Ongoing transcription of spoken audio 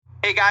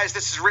Hey guys,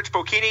 this is Rich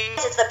Bocchini.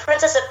 It's the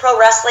Princess of Pro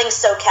Wrestling,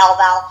 SoCal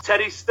Val.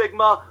 Teddy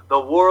Stigma, the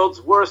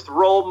world's worst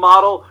role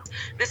model.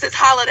 This is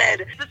Holiday.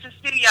 This is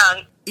Stu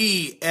Young.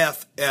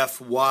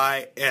 EFFYFE.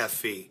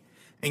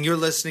 And you're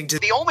listening to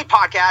the only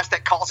podcast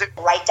that calls it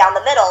right down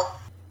the middle.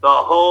 The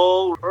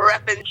whole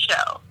Reppin'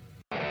 Show.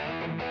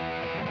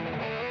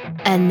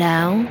 And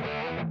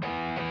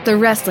now, the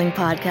wrestling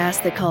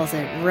podcast that calls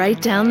it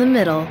right down the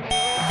middle.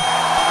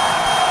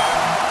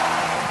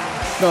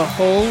 The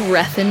whole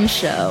Reffin'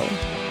 Show.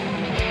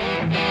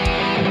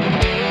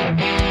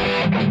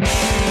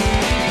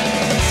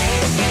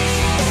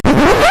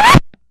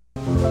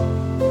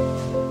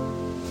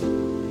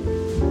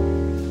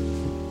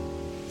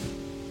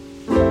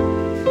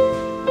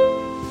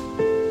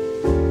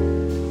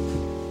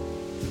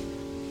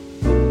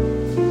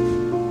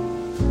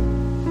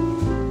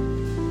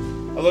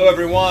 Hello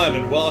everyone,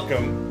 and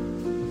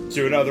welcome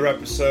to another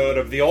episode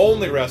of the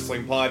only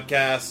wrestling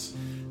podcast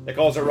that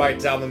calls it right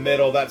down the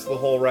middle. That's the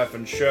whole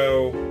Reffin'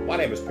 Show. My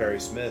name is Perry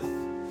Smith.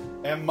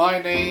 And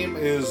my name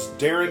is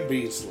Daryn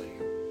Beasley.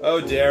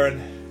 Oh, Daryn.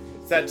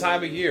 It's that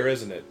time of year,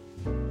 isn't it?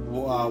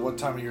 What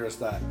time of year is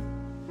that?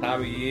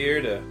 Time of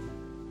year to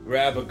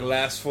grab a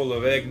glass full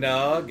of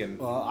eggnog and...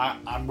 Well,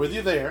 I'm with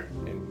you there.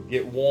 And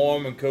get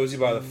warm and cozy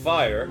by the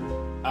fire.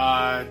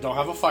 I don't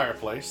have a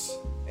fireplace.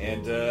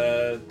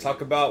 And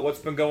talk about what's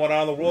been going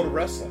on in the world of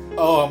wrestling.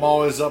 Oh, I'm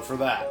always up for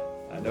that.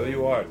 I know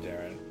you are,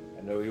 Daryn.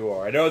 I know you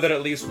are. I know that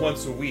at least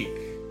once a week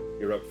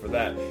you're up for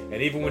that. And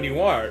even when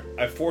you aren't,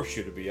 I force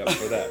you to be up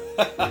for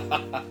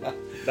that.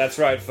 That's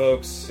right,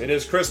 folks. It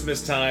is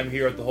Christmas time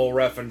here at the whole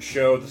Reffin'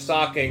 Show. The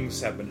stockings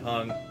have been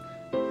hung,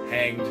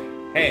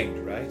 hanged,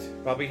 right?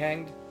 Probably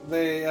hanged?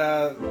 They,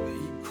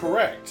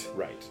 correct.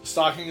 Right.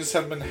 Stockings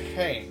have been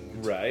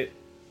hanged. Right.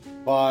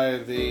 By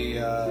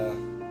the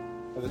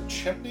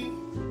chimney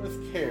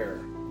with care.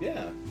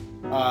 Yeah.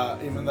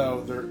 Even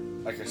though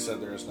like I said,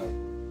 there is no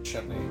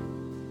chimney.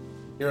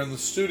 Here in the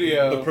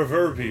studio... The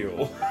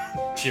proverbial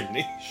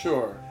chimney.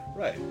 Sure.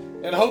 Right.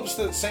 In hopes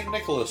that St.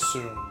 Nicholas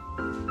soon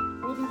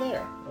will be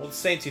there. Old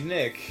Sainty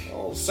Nick.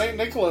 Well, St.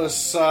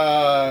 Nicholas,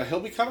 he'll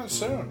be coming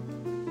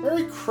soon.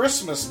 Merry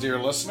Christmas, dear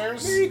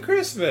listeners. Merry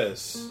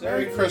Christmas.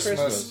 Merry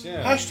Christmas.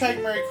 Yeah.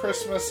 Hashtag Merry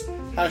Christmas.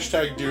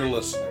 Hashtag dear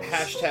listeners.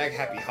 Hashtag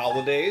Happy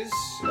Holidays.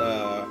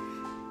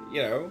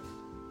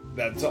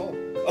 That's all.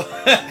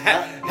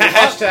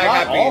 Hashtag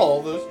happy.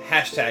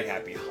 Hashtag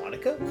Happy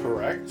Hanukkah.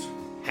 Correct.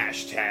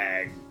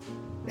 Hashtag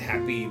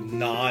Happy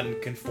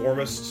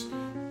Non-Conformist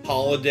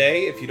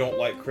Holiday. If you don't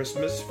like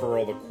Christmas for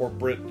all the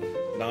corporate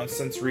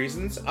nonsense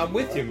reasons, I'm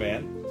with you,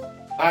 man.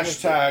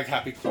 Hashtag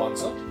Happy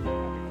Kwanzaa.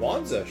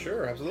 Kwanzaa,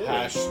 sure, absolutely.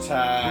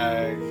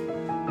 Hashtag.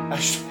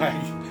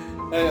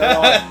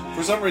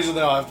 For some reason,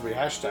 they all have to be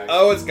hashtags.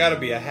 Oh, it's got to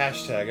be a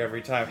hashtag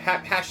every time.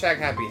 Hashtag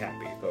happy,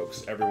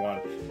 folks, everyone.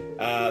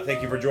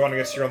 Thank you for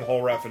joining us here on the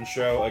whole Reffin'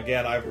 Show.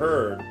 Again, I've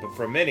heard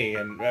from many,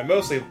 and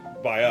mostly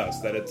by us,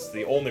 that it's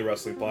the only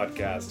wrestling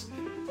podcast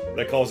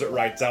that calls it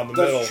right down the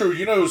middle. That's true.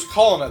 You know who's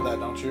calling it that,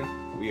 don't you?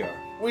 We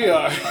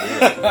are.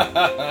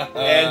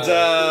 And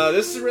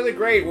this is really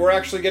great. We're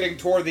actually getting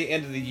toward the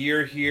end of the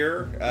year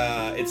here.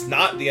 It's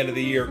not the end of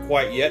the year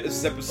quite yet. This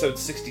is episode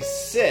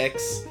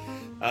 66.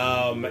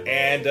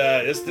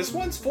 This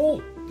one's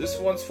full. This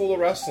one's full of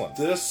wrestling.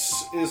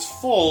 This is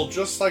full,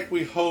 just like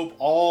we hope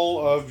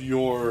all of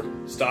your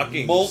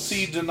stockings,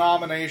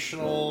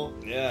 multi-denominational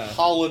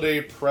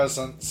holiday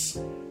presents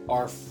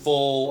are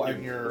full,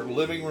 and your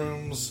living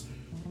rooms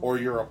or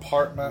your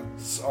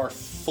apartments are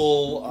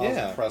full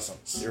of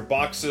presents. Your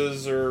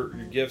boxes or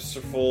your gifts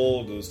are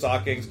full, the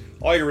stockings,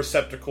 all your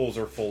receptacles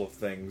are full of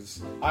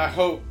things. I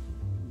hope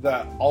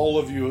that all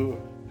of you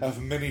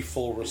have many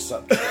full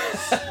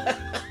receptacles.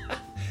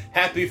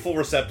 Happy Full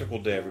Receptacle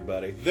Day,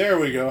 everybody. There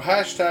we go.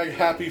 Hashtag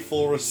Happy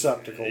Full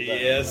Receptacle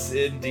Day. Yes,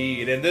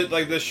 indeed. And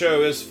this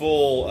show is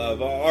full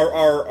of...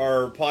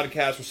 Our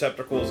podcast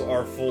receptacles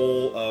are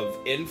full of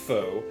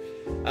info.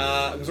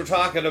 Because we're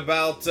talking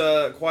about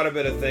quite a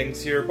bit of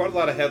things here. Quite a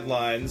lot of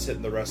headlines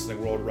hitting the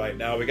wrestling world right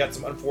now. We got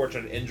some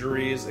unfortunate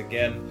injuries.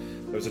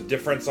 Again, there's a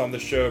difference on the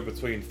show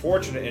between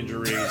fortunate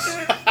injuries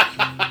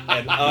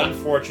and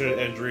unfortunate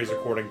injuries,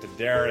 according to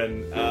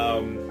Daryn.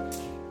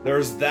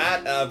 There's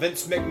that,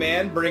 Vince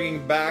McMahon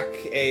bringing back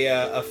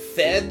a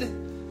Fed,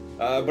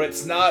 but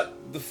it's not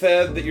the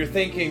Fed that you're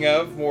thinking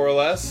of, more or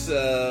less.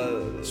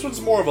 This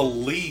one's more of a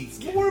league.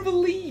 It's more of a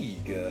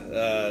league.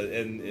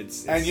 And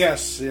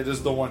yes, it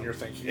is the one you're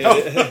thinking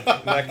of. In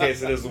that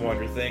case, it is the one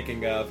you're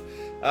thinking of.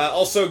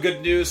 Also,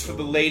 good news for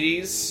the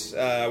ladies.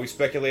 We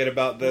speculated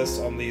about this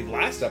on the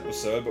last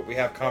episode, but we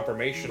have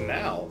confirmation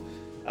now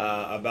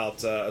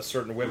about a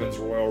certain Women's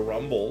Royal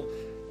Rumble.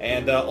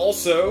 And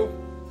also...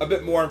 a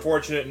bit more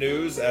unfortunate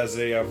news as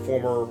a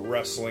former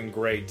wrestling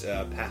great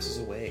passes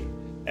away.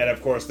 And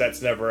of course,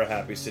 that's never a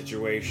happy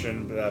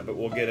situation, but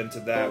we'll get into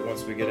that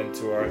once we get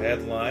into our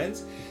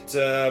headlines.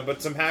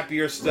 But some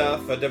happier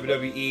stuff.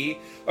 WWE,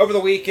 over the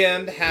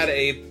weekend, had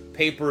a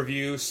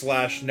pay-per-view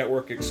 /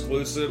 network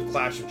exclusive.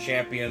 Clash of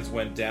Champions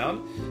went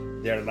down.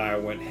 Daryn and I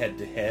went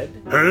head-to-head.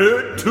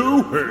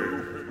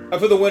 Head-to-head.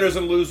 who the winners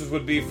and losers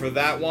would be for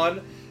that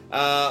one.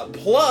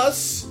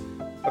 Plus,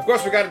 of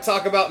course, we got to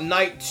talk about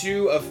night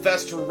 2 of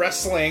Fest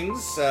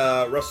Wrestling's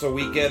Wrestle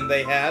Weekend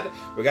they had.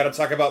 We got to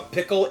talk about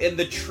Pickle in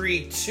the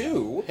Tree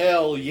 2.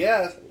 Hell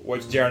yeah.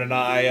 Which Daryn and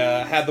I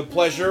had the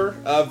pleasure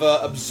of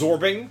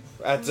absorbing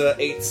at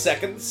 8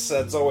 seconds.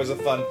 That's always a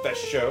fun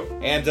Fest show.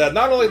 And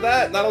not only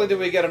did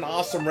we get an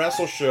awesome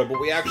wrestle show,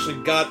 but we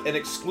actually got an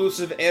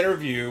exclusive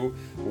interview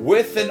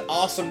with an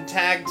awesome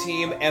tag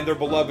team and their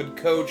beloved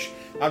coach.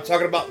 I'm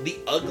talking about the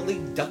Ugly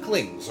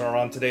Ducklings are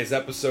on today's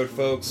episode,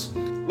 folks.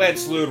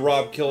 Lance Lude,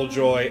 Rob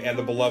Killjoy, and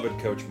the beloved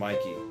Coach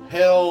Mikey.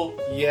 Hell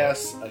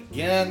yes,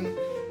 again.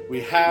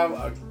 We have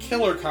a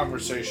killer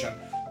conversation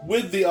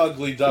with the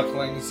Ugly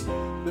Ducklings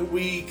that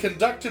we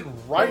conducted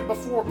right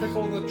before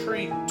Pickle in the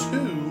Tree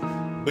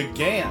 2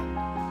 began.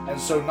 And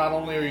so not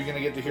only are you going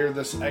to get to hear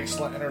this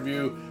excellent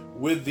interview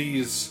with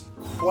these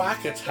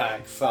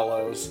quack-attack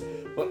fellows,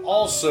 but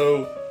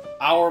also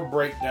our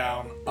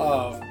breakdown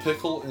of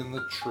Pickle in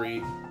the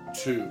Tree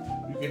 2.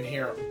 You can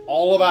hear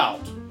all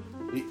about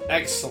the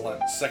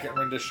excellent second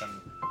rendition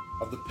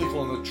of the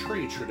Pickle in the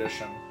Tree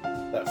tradition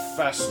that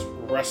Fest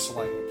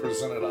Wrestling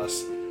presented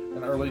us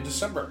in early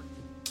December.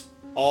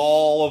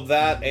 All of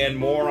that and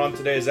more on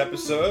today's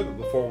episode. But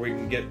before we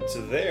can get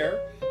to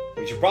there,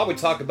 we should probably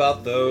talk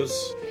about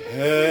those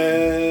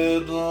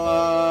headlines.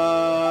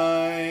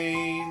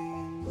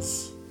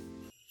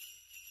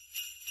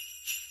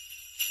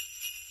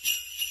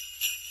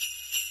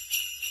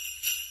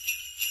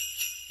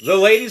 The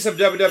ladies of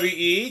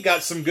WWE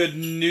got some good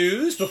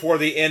news before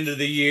the end of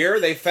the year.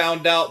 They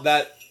found out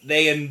that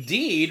they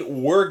indeed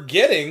were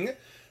getting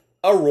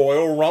a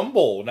Royal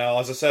Rumble. Now,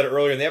 as I said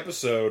earlier in the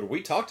episode,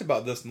 we talked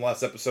about this in the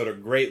last episode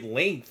at great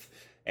length,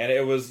 and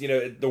it was,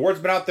 the word's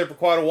been out there for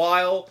quite a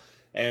while,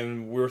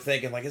 and we were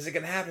thinking, like, is it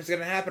going to happen? Is it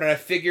going to happen? And I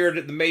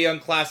figured the Mae Young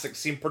Classic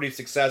seemed pretty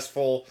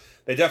successful.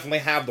 They definitely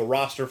have the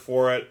roster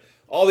for it.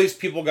 All these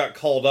people got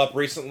called up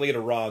recently to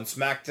Raw and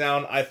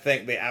Smackdown. I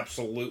think they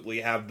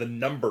absolutely have the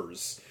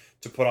numbers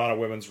to put on a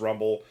Women's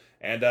Rumble,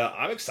 and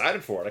I'm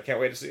excited for it. I can't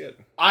wait to see it.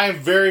 I am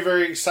very,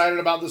 very excited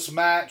about this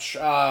match.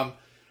 I've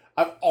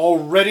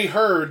already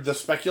heard the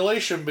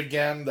speculation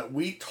begin that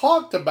we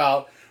talked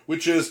about,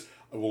 which is,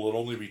 will it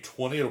only be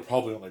 20? It'll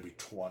probably only be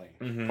 20.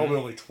 Mm-hmm. Probably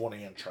only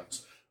 20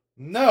 entrants.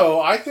 No,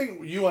 I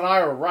think you and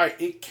I are right.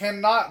 It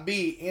cannot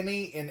be in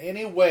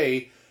any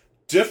way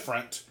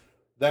different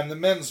than the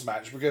men's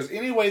match, because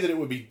any way that it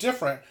would be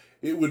different,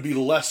 it would be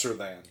lesser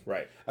than.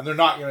 Right. And they're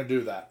not going to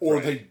do that. Or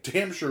right. They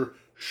damn sure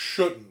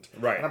shouldn't.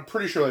 Right. And I'm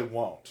pretty sure they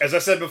won't. As I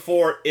said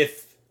before,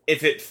 if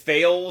it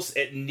fails,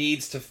 it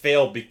needs to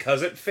fail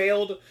because it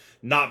failed,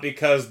 not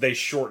because they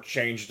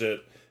shortchanged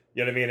it.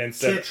 You know what I mean? And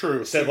said,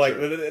 true.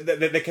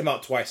 They came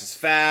out twice as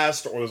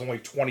fast, or there's only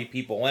 20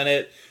 people in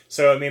it.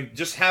 So, I mean,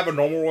 just have a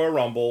normal Royal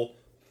Rumble,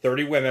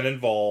 30 women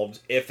involved.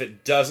 If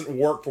it doesn't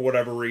work for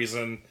whatever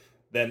reason,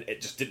 then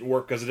it just didn't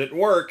work because it didn't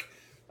work.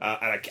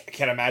 And I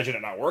can't imagine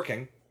it not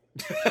working.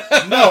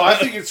 No, I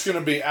think it's going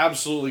to be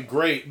absolutely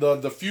great.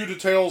 The few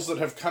details that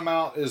have come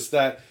out is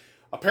that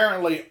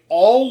apparently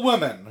all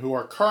women who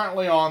are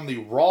currently on the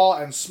Raw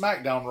and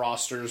SmackDown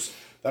rosters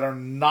that are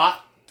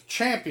not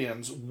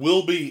champions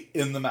will be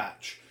in the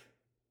match.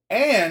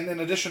 And in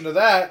addition to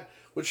that,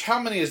 which how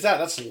many is that?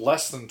 That's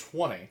less than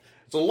 20.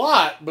 It's a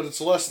lot, but it's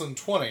less than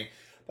 20.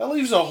 That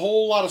leaves a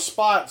whole lot of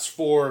spots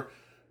for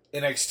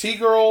NXT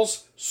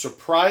girls,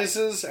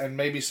 surprises, and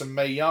maybe some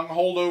Mae Young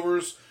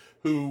holdovers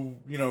who,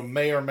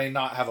 may or may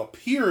not have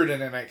appeared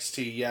in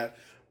NXT yet,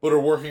 but are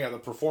working at the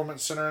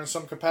Performance Center in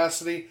some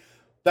capacity.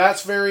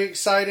 That's very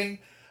exciting.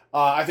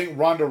 I think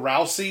Ronda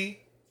Rousey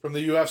from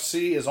the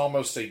UFC is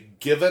almost a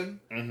given.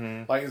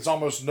 Mm-hmm. Like, it's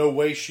almost no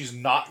way she's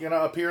not going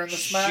to appear in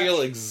this match.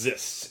 She'll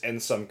exist in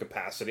some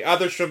capacity.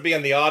 Either she'll be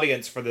in the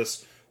audience for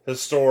this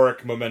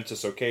historic,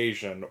 momentous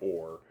occasion,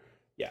 or,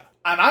 yeah.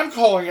 And I'm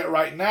calling it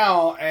right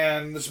now,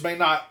 and this may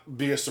not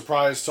be a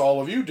surprise to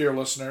all of you, dear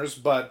listeners,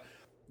 but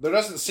there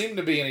doesn't seem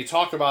to be any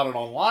talk about it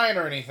online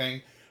or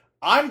anything.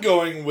 I'm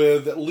going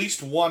with at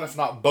least one, if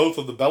not both,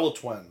 of the Bella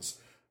Twins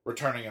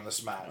returning in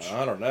this match.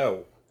 I don't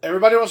know.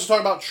 Everybody wants to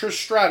talk about Trish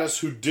Stratus,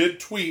 who did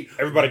tweet.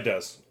 Everybody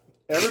does.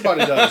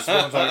 Everybody does.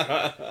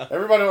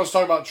 Everybody wants to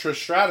talk about Trish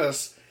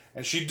Stratus,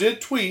 and she did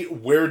tweet,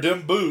 "Wear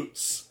dem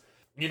boots,"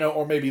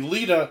 or maybe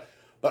Lita.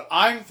 But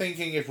I'm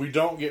thinking if we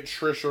don't get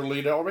Trish or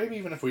Lita, or maybe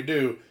even if we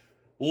do,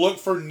 look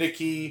for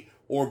Nikki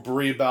or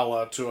Brie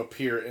Bella to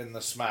appear in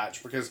this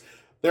match, because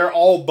they're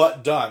all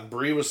but done.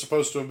 Brie was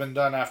supposed to have been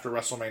done after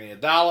WrestleMania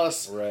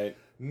Dallas. Right.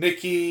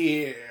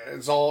 Nikki,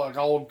 it's all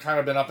kind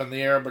of been up in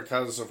the air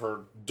because of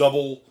her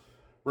double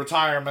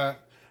retirement,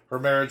 her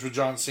marriage with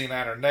John Cena,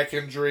 and her neck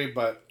injury,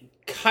 but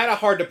kind of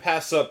hard to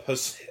pass up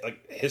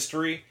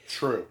history.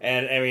 True.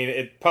 And, I mean,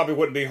 it probably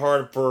wouldn't be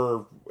hard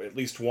for at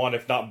least one,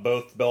 if not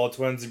both, Bella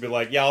Twins to be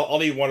like, yeah, I'll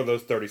need one of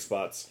those 30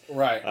 spots.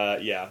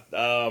 Right. Yeah.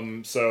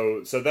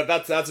 So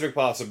that's a big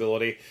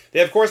possibility.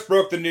 They, of course,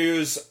 broke the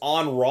news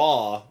on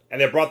Raw,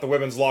 and they brought the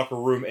women's locker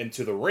room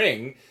into the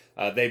ring,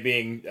 they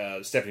being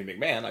Stephanie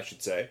McMahon, I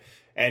should say.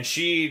 And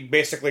she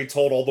basically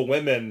told all the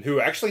women who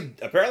actually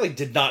apparently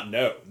did not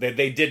know.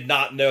 They did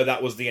not know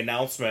that was the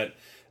announcement.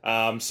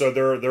 So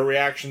their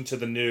reaction to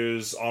the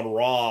news on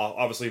Raw,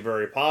 obviously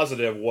very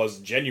positive, was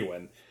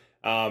genuine.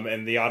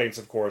 And the audience,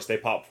 of course, they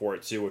popped for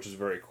it too, which is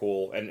very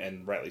cool,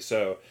 and rightly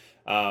so.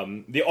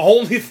 The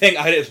only thing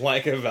I didn't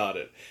like about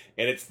it,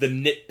 and it's the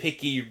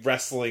nitpicky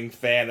wrestling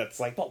fan that's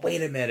like, but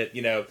wait a minute,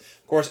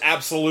 of course,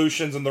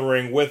 Absolution's in the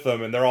ring with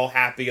them, and they're all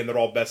happy, and they're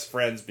all best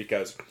friends,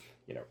 because,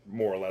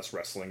 more or less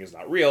wrestling is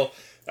not real.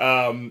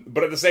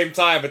 But at the same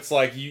time, it's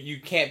like, you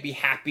can't be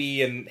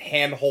happy and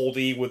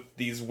hand-holdy with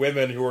these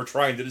women who are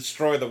trying to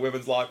destroy the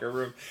women's locker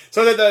room.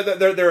 So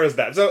there is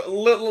that. So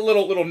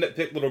little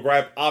nitpick, little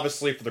gripe,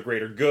 obviously for the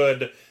greater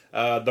good.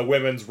 The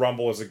Women's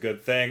Rumble is a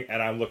good thing,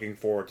 and I'm looking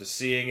forward to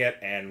seeing it,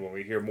 and when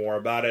we hear more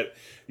about it,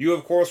 you,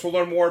 of course, will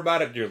learn more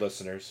about it, dear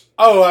listeners.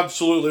 Oh,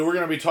 absolutely. We're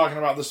going to be talking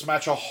about this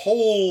match a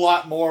whole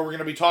lot more. We're going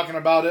to be talking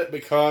about it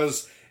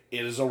because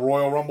it is a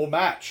Royal Rumble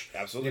match.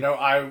 Absolutely.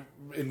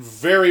 In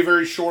very,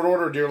 very short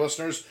order, dear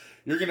listeners,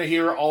 you're going to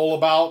hear all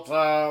about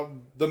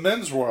the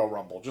Men's Royal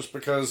Rumble, just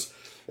because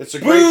it's a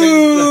great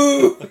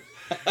thing.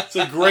 It's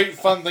a great,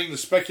 fun thing to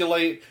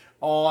speculate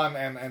on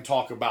and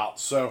talk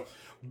about.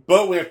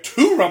 But we have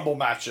 2 Rumble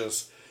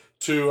matches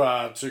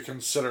to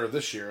consider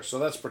this year, so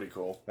that's pretty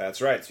cool.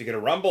 That's right. Speaking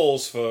of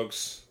Rumbles,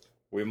 folks,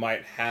 we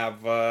might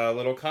have a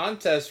little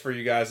contest for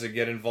you guys to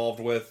get involved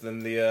with in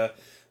the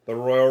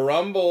Royal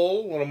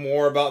Rumble. A little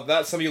more about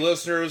that. Some of you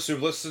listeners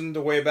who've listened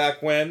to way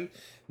back when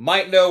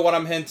might know what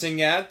I'm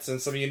hinting at,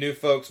 and some of you new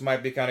folks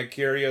might be kind of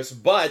curious,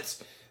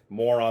 but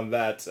more on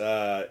that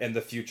in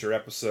the future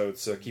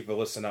episodes, so keep a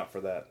listen out for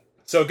that.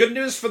 So good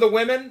news for the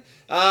women,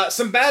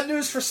 some bad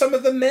news for some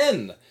of the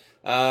men.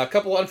 A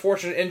couple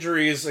unfortunate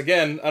injuries.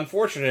 Again,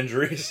 unfortunate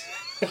injuries.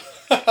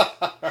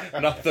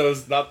 not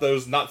those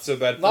not so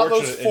bad. Not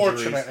those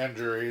fortunate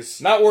injuries.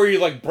 Not where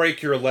you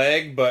break your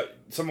leg, but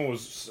someone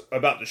was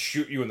about to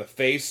shoot you in the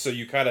face, so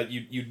you kind of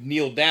you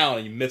kneel down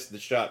and you missed the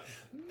shot.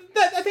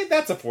 I think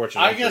that's a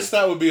fortunate. I guess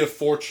that would be a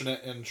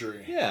fortunate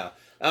injury. Yeah.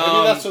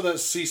 Maybe that's what that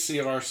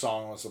CCR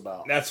song was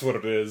about. That's what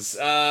it is.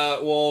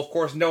 Well, of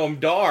course, Noam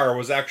Dar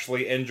was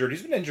actually injured.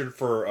 He's been injured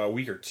for a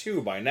week or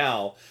 2 by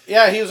now.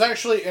 Yeah, he was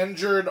actually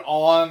injured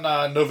on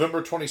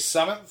November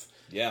 27th.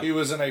 Yeah. He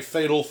was in a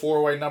fatal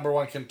 4-way number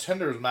 1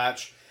 contenders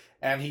match,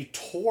 and he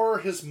tore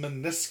his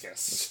meniscus.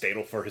 It's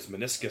fatal for his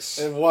meniscus.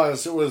 It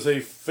was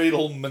a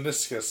fatal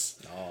meniscus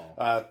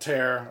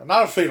tear.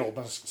 Not a fatal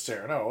meniscus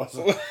tear, no, it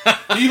wasn't.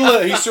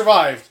 He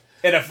survived.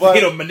 In a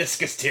fatal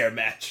meniscus tear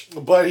match.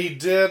 But he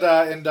did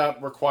end up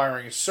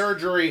requiring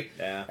surgery.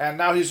 Yeah. And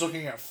now he's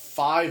looking at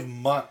 5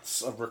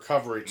 months of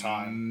recovery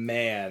time.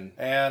 Man.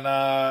 And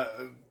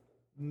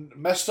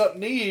messed up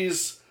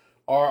knees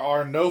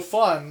are no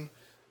fun.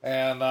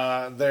 And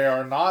they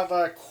are not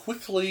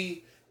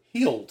quickly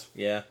healed.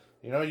 Yeah.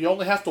 You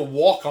only have to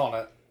walk on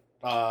it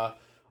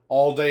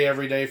all day,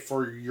 every day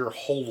for your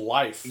whole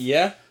life.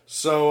 Yeah.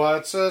 So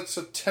it's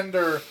a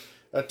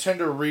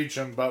tender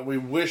region, but we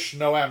wish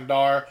Noam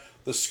Dar,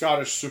 the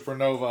Scottish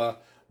supernova,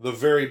 the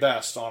very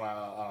best on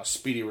a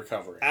speedy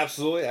recovery.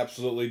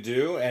 Absolutely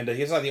do. And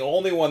he's not the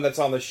only one that's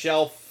on the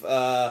shelf.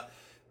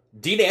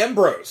 Dean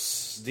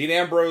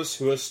Ambrose,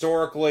 who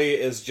historically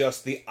is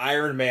just the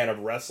Iron Man of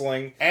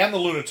wrestling. And the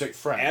Lunatic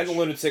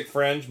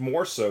Fringe.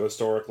 More so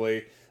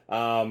historically.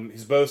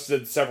 He's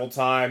boasted several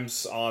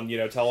times on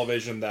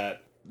television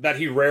that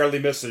he rarely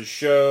misses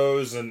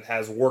shows and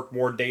has worked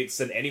more dates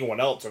than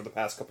anyone else over the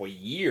past couple of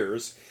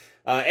years.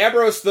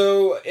 Ambrose,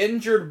 though,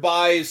 injured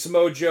by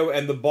Samoa Joe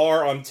and the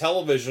Bar on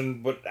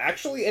television, but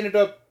actually ended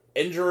up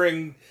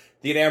injuring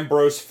Dean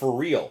Ambrose for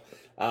real.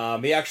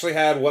 He actually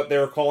had what they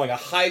were calling a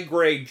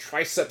high-grade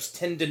triceps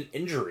tendon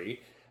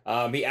injury.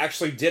 He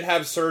actually did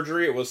have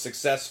surgery. It was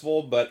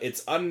successful, but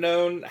it's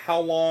unknown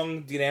how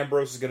long Dean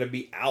Ambrose is going to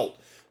be out.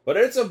 But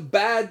it's a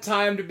bad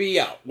time to be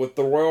out with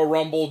the Royal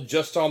Rumble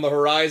just on the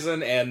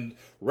horizon and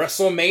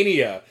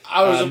WrestleMania.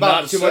 I was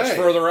about not to too much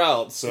further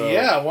out. So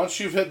yeah, once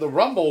you've hit the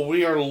Rumble,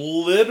 we are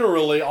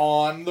literally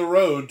on the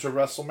road to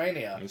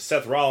WrestleMania. And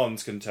Seth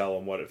Rollins can tell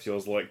him what it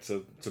feels like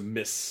to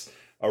miss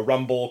a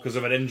Rumble because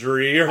of an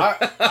injury.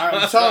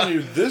 I'm telling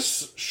you,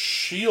 this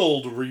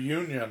Shield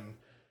reunion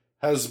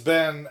has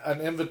been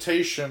an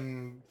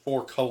invitation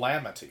for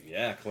calamity.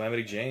 Yeah,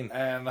 Calamity Jane.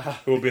 And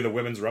who will be in the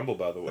Women's Rumble,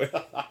 by the way.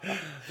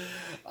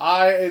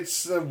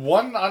 It's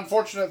one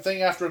unfortunate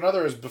thing after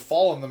another has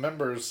befallen the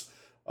members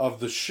of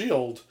the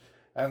Shield.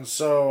 And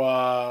so,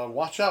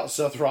 watch out,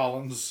 Seth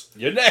Rollins.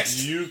 You're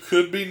next. You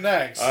could be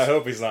next. I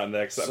hope he's not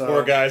next. That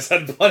poor guy's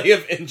had plenty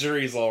of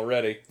injuries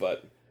already,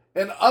 but...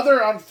 In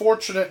other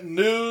unfortunate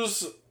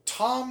news,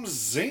 Tom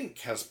Zink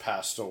has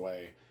passed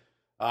away.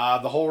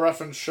 The whole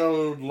Reffin'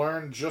 Show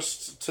learned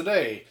just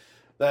today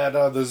that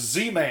the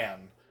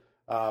Z-Man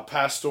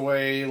passed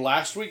away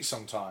last week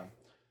sometime.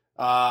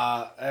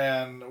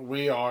 And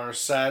we are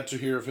sad to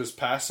hear of his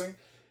passing.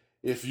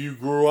 If you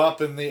grew up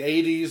in the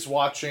 80s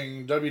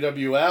watching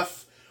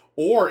WWF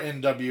or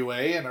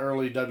NWA and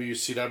early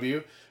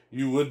WCW,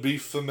 you would be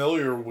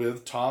familiar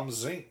with Tom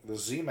Zink, the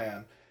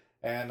Z-Man.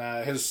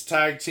 and his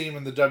tag team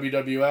in the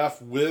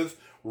WWF with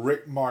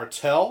Rick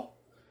Martel.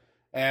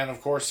 And,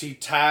 of course, he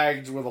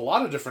tagged with a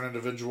lot of different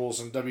individuals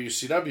in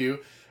WCW,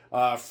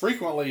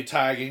 frequently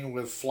tagging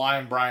with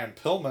Flying Brian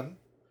Pillman.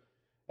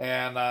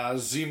 And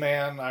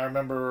Z-Man, I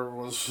remember,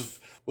 was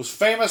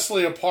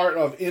famously a part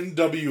of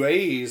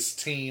NWA's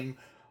team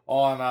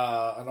on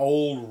an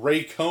old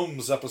Ray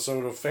Combs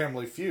episode of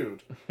Family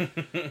Feud.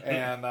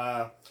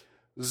 And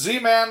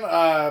Z-Man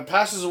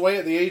passes away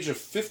at the age of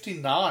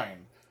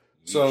 59.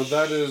 So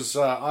that is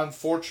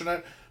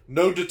unfortunate.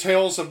 No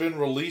details have been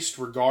released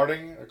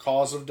regarding a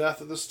cause of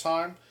death at this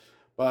time.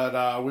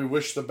 But we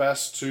wish the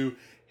best to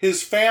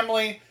his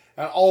family.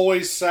 And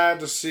always sad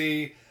to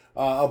see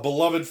a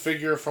beloved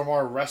figure from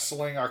our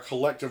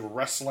collective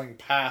wrestling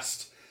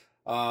past,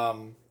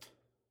 go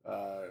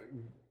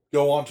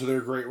on to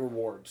their great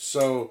rewards.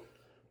 So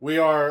we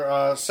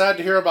are sad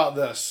to hear about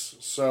this.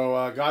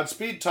 So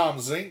Godspeed, Tom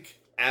Zink.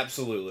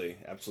 Absolutely.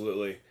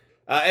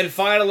 And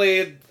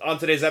finally, on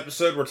today's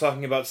episode, we're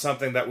talking about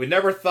something that we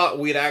never thought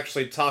we'd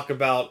actually talk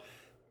about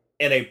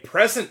in a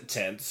present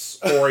tense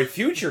or a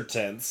future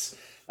tense.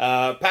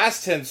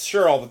 Past tense,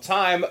 sure, all the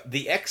time.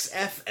 The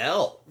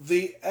XFL.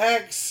 The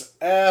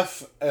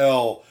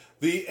XFL.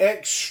 The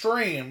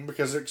Extreme,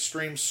 because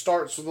Extreme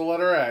starts with the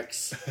letter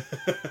X.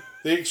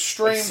 The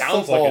Extreme It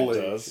sounds Football like it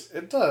League. does.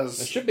 It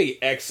does. It should be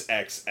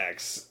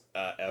XXX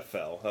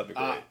FL. That'd be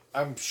great.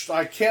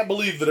 I can't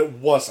believe that it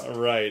wasn't.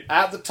 Right.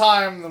 At the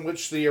time in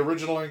which the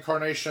original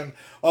incarnation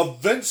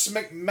of Vince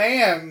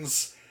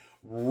McMahon's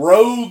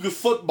Rogue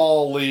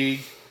Football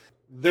League,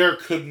 there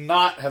could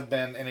not have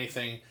been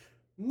anything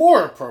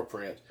more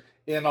appropriate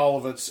in all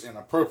of its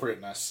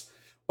inappropriateness.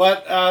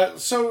 But,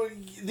 so,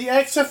 the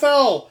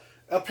XFL,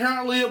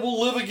 apparently it will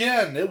live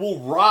again. It will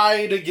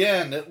ride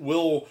again. It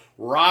will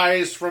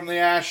rise from the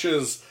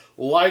ashes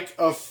like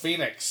a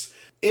phoenix.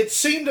 It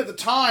seemed at the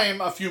time,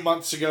 a few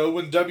months ago,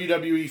 when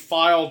WWE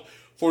filed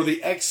for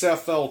the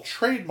XFL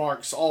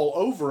trademarks all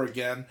over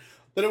again,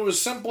 that it was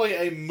simply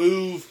a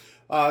move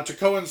to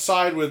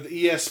coincide with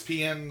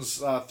ESPN's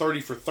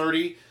 30 for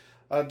 30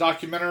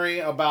 documentary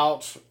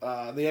about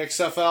the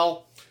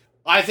XFL.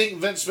 I think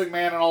Vince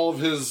McMahon and all of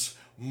his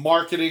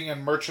marketing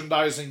and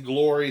merchandising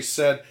glory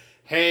said,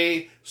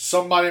 hey,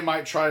 somebody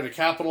might try to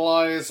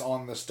capitalize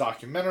on this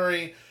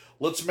documentary.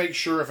 Let's make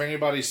sure if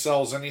anybody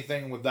sells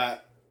anything with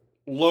that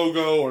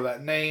logo or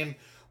that name,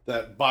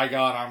 that by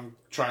God, I'm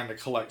trying to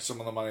collect some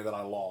of the money that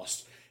I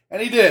lost.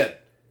 And he did.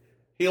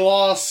 He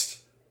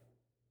lost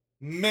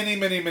many,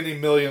 many, many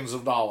millions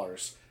of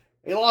dollars.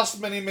 He lost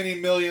many, many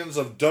millions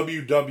of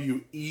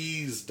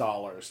WWE's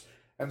dollars.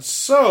 And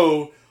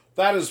so,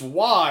 that is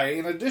why,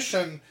 in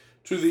addition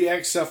to the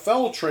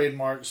XFL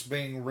trademarks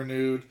being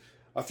renewed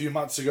a few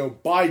months ago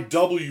by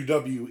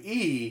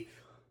WWE,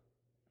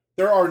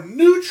 there are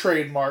new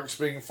trademarks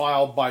being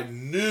filed by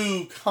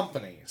new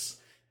companies.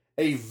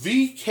 A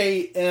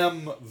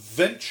VKM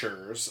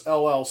Ventures,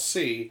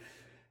 LLC,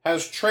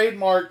 has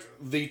trademarked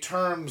the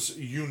terms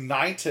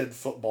United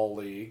Football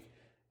League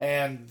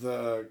and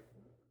the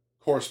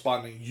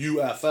corresponding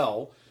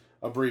UFL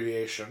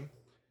abbreviation.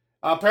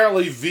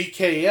 Apparently,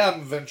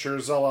 VKM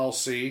Ventures,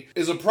 LLC,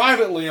 is a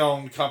privately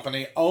owned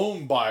company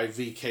owned by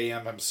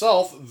VKM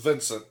himself,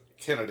 Vincent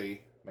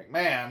Kennedy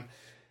McMahon,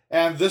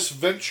 and this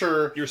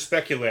venture... You're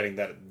speculating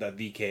that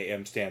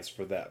VKM stands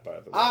for that, by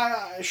the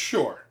way.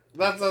 Sure.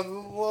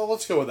 Well,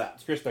 let's go with that.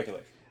 It's pure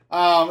speculation.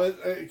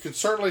 It could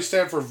certainly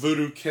stand for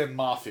Voodoo Kin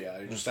Mafia.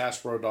 You just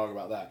asked Road Dogg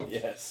about that.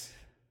 Yes.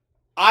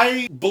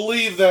 I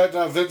believe that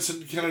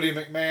Vincent Kennedy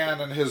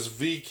McMahon and his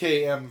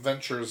VKM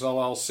Ventures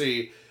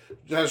LLC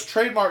has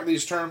trademarked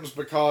these terms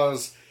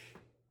because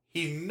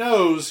he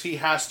knows he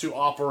has to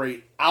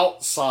operate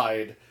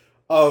outside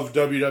of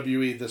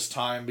WWE this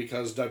time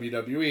because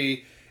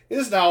WWE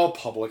is now a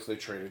publicly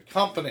traded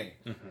company.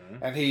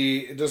 Mm-hmm. And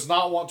he does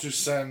not want to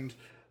send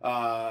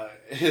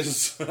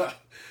his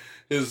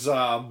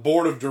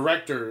board of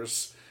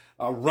directors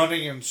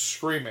running and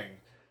screaming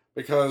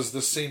because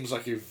this seems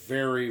like a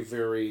very,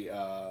 very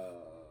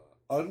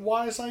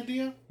unwise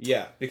idea.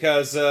 Yeah,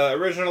 because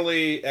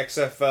originally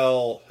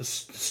XFL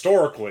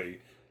historically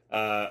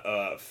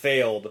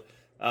failed.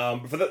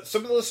 For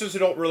some of the listeners who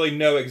don't really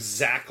know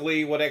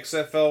exactly what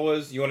XFL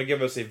was, you want to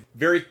give us a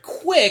very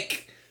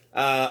quick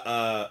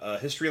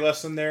history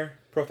lesson there,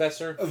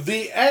 Professor?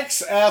 The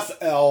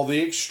XFL,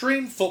 the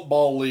Extreme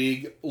Football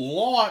League,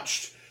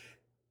 launched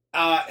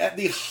at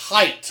the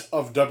height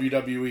of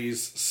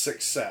WWE's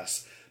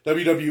success.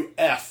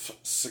 WWF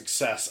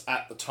success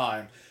at the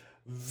time.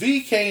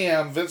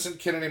 VKM, Vincent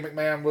Kennedy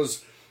McMahon,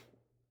 was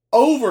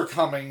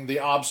overcoming the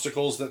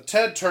obstacles that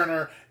Ted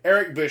Turner,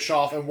 Eric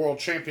Bischoff, and World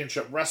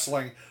Championship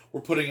Wrestling were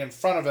putting in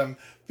front of him,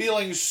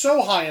 feeling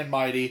so high and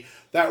mighty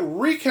that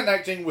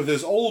reconnecting with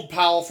his old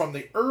pal from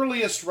the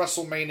earliest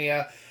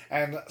WrestleMania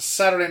and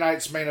Saturday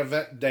Night's Main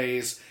Event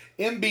days,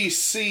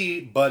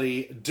 NBC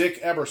buddy Dick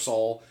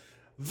Ebersol,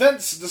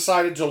 Vince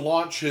decided to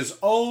launch his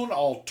own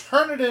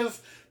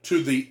alternative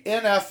to the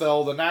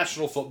NFL, the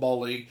National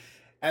Football League,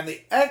 and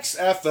the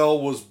XFL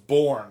was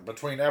born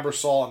between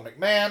Ebersol and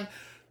McMahon,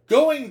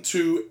 going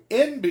to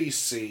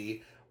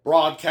NBC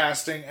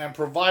broadcasting and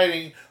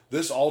providing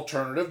this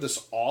alternative,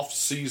 this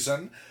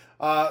off-season,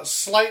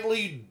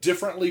 slightly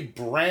differently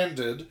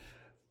branded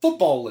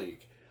football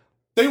league.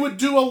 They would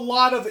do a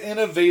lot of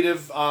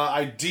innovative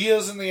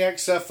ideas in the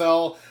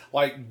XFL,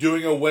 like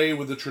doing away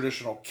with the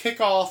traditional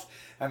kickoff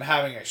and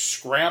having a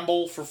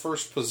scramble for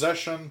first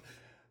possession.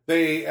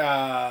 They,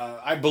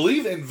 I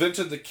believe,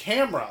 invented the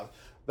camera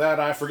that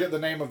I forget the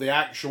name of the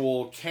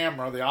actual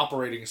camera, the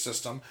operating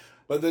system,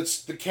 but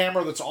it's the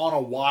camera that's on a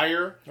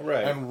wire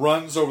and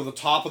runs over the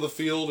top of the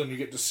field, and you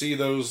get to see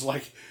those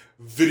like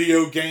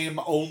video game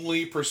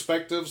only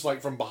perspectives,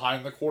 like from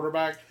behind the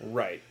quarterback.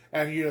 Right.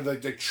 And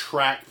they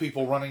track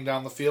people running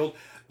down the field.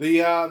 The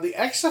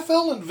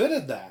XFL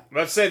invented that.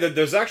 Let's say that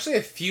there's actually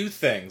a few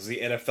things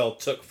the NFL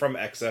took from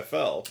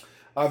XFL.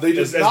 They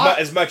did not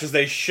as much as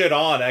they shit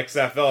on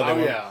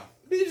XFL.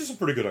 These are some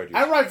pretty good ideas.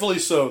 And rightfully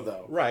so,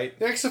 though. Right.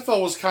 The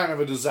XFL was kind of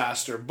a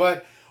disaster,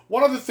 but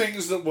one of the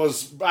things that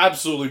was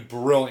absolutely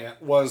brilliant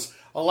was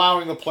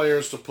allowing the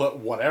players to put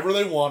whatever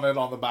they wanted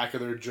on the back of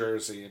their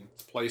jersey in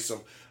place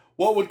of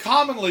what would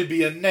commonly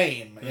be a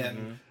name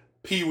in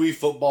Pee-wee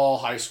football,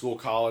 high school,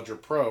 college, or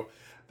pro.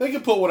 They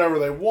could put whatever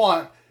they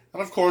want,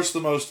 and of course the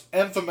most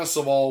infamous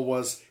of all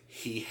was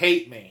 "He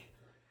Hate Me."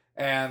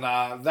 And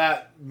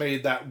that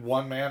made that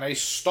one man a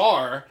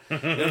star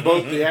in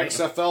both the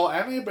XFL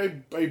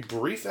and a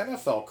brief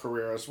NFL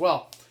career as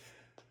well.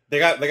 They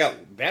got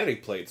vanity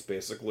plates,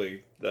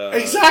 basically.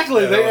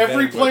 Exactly.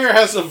 Every player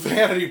has a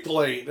vanity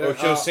plate.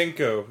 Ocho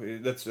Cinco.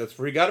 That's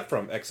where he got it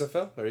from.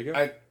 XFL. There you go.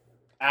 It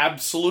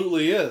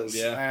absolutely is.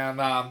 Yeah.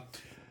 And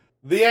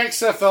the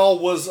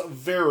XFL was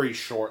very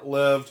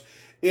short-lived.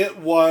 It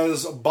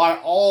was, by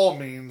all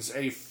means,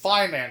 a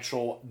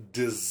financial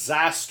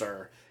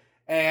disaster.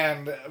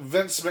 And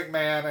Vince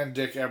McMahon and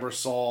Dick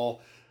Ebersol,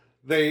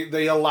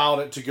 they allowed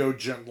it to go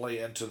gently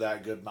into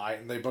that good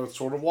night, and they both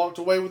sort of walked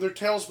away with their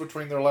tails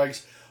between their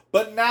legs.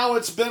 But now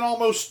it's been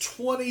almost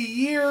 20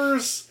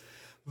 years.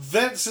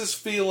 Vince is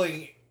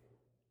feeling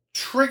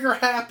trigger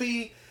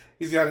happy.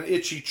 He's got an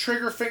itchy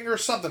trigger finger,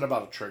 something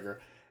about a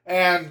trigger.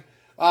 And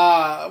didn't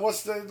that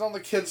what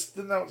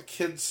the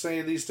kids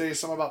say these days?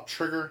 Something about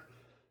trigger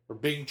or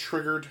being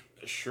triggered?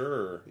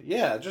 Sure.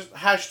 Yeah, just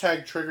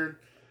hashtag triggered.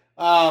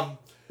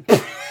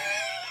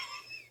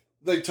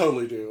 They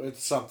totally do.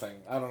 It's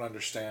something. I don't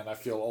understand. I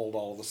feel old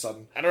all of a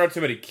sudden. I don't have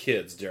too many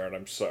kids, Daryn.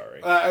 I'm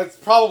sorry. It's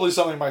probably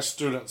something my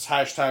students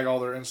hashtag all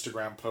their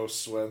Instagram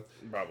posts with.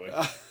 Probably.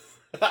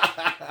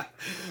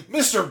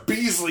 Mr.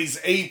 Beasley's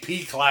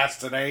AP class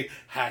today.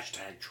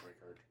 Hashtag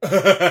triggered.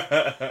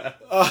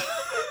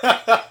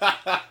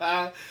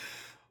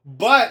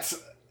 But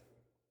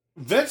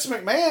Vince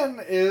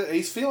McMahon,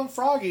 he's feeling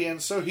froggy,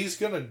 and so he's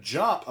going to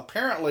jump,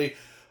 apparently.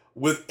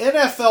 With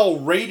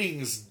NFL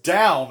ratings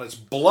down, it's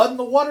blood in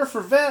the water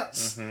for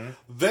Vince.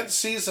 Vince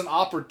sees an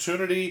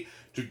opportunity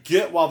to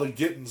get while the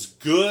getting's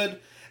good,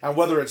 and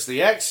whether it's the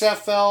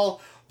XFL,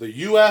 the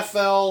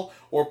UFL,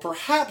 or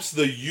perhaps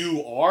the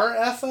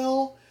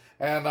URFL,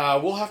 and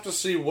we'll have to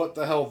see what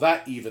the hell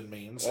that even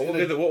means. What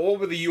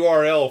would be the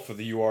URL for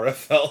the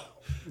URFL?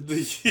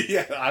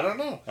 I don't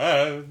know.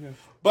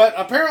 But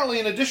apparently,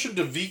 in addition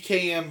to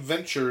VKM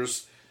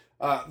Ventures,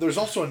 there's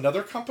also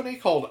another company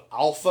called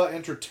Alpha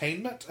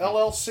Entertainment,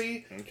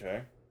 LLC.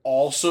 Okay.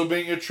 Also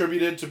being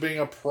attributed to being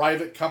a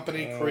private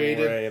company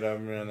created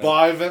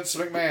by Vince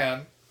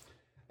McMahon.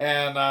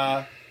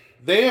 And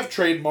they have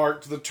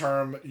trademarked the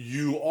term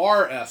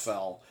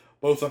URFL,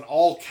 both an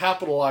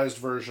all-capitalized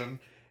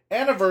version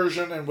and a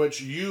version in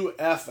which U,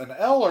 F, and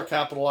L are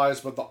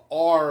capitalized, but the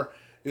R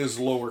is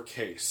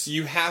lowercase.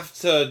 You have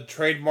to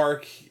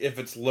trademark if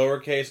it's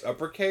lowercase,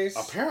 uppercase?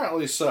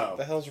 Apparently so. What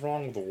the hell's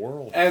wrong with the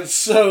world? And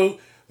so,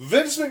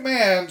 Vince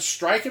McMahon,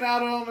 striking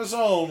out on his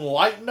own,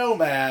 like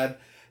Nomad,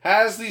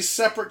 has these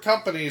separate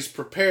companies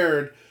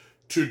prepared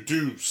to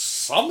do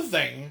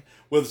something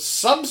with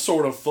some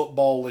sort of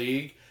football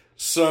league.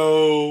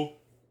 So,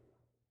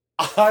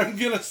 I'm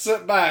going to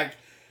sit back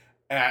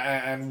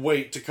and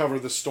wait to cover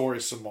this story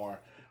some more.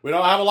 We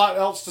don't have a lot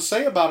else to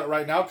say about it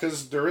right now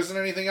because there isn't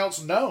anything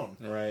else known.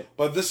 Right.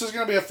 But this is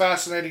going to be a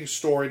fascinating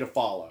story to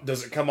follow.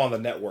 Does it come on the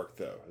network,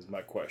 though, is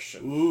my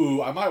question.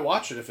 Ooh, I might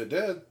watch it if it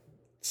did.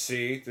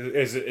 See?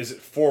 Is it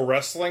for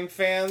wrestling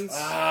fans?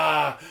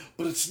 But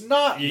it's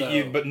not,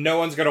 but no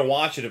one's going to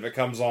watch it if it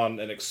comes on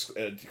an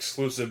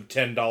exclusive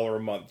 $10 a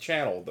month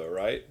channel, though,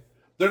 right?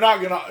 They're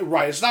not going to...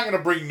 Right, it's not going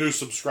to bring new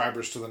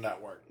subscribers to the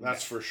network.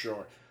 That's for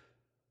sure.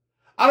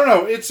 I don't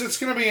know. It's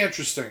going to be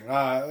interesting.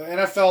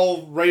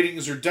 NFL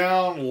ratings are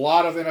down. A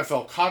lot of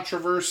NFL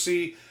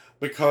controversy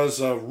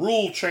because of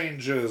rule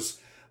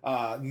changes,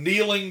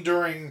 kneeling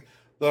during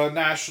the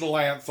national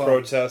anthem,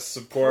 protests,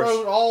 of course,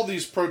 all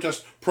these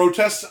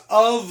protests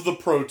of the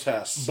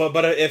protests.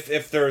 But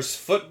if there's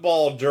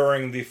football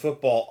during the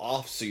football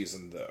off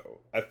season, though,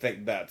 I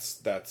think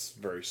that's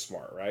very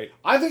smart, right?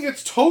 I think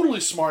it's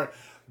totally smart.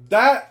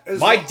 That is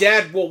my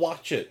dad will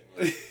watch it.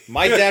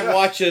 My dad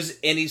watches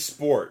any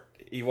sport.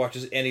 He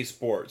watches any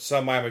sport.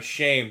 Some I'm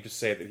ashamed to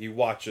say that he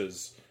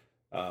watches...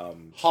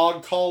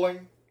 hog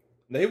calling?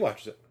 He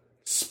watched it.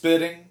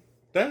 Spitting.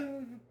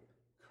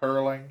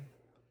 Curling.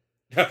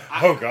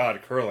 Oh,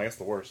 God, curling. That's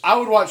the worst. I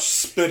would watch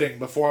spitting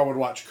before I would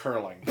watch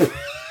curling.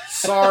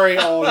 Sorry,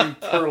 all you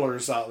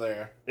curlers out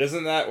there.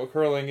 Isn't that what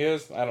curling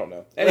is? I don't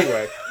know.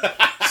 Anyway,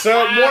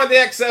 so more of the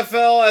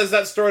XFL as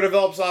that story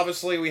develops.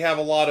 Obviously, we have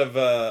a lot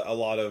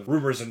of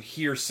rumors and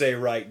hearsay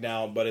right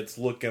now, but it's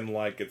looking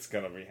like it's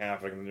going to be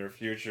happening in the near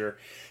future.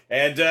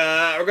 And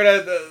we're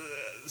going to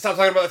stop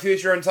talking about the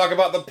future and talk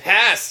about the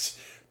past.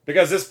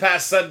 Because this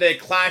past Sunday,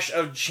 Clash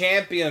of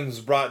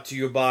Champions brought to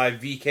you by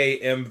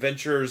VKM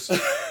Ventures,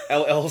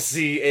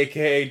 LLC,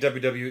 a.k.a.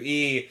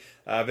 WWE.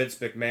 Vince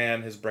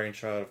McMahon, his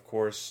brainchild, of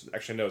course.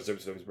 Actually, no, it's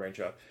WWE's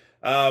brainchild.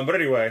 But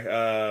anyway,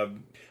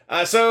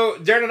 so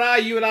Daryn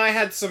and you and I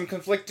had some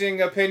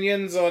conflicting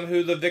opinions on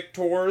who the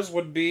victors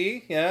would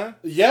be, yeah?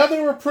 Yeah, they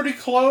were pretty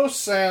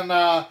close, and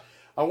I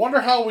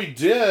wonder how we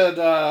did.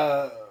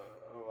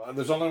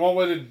 There's only one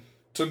way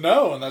to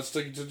know, and that's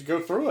to go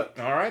through it.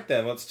 All right,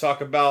 then. Let's talk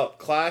about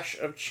Clash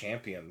of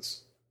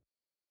Champions.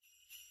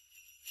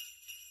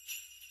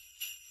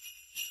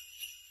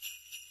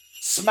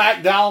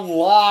 Smackdown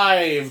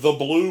Live, the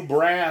blue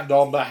brand,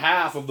 on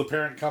behalf of the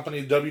parent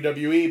company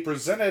WWE,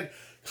 presented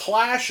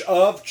Clash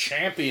of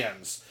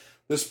Champions.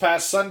 This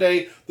past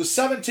Sunday, the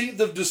 17th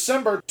of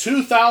December,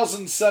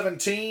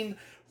 2017,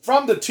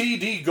 from the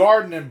TD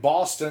Garden in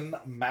Boston,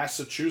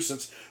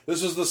 Massachusetts.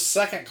 This is the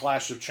second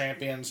Clash of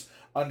Champions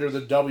under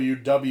the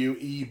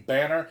WWE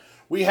banner.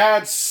 We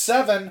had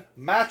 7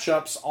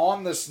 matchups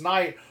on this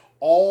night,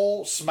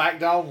 all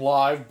SmackDown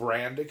Live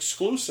brand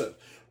exclusive.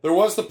 There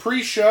was the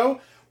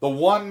pre-show. The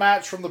one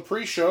match from the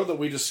pre-show that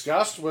we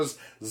discussed was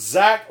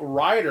Zack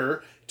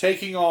Ryder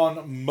taking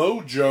on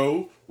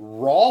Mojo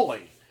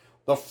Rawley.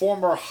 The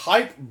former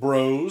Hype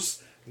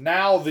Bros,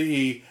 now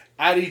the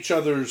At Each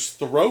Other's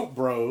Throat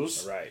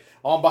Bros. Right.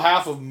 On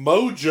behalf of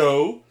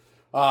Mojo,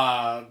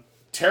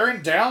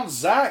 tearing down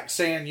Zack,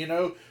 saying,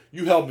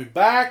 you held me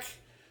back,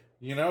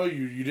 you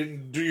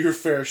didn't do your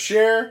fair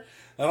share,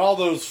 and all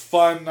those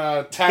fun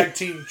tag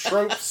team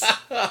tropes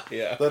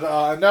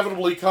that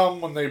inevitably come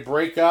when they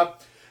break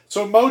up.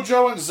 So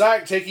Mojo and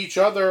Zack take each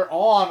other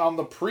on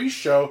the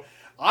pre-show.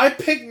 I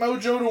picked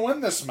Mojo to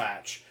win this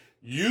match.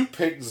 You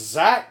picked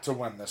Zack to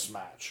win this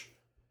match.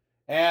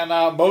 And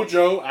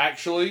Mojo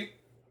actually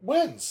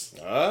wins.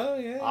 Oh,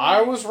 yeah.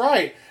 I was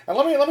right. And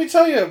let me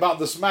tell you about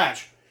this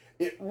match.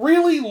 It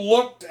really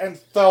looked and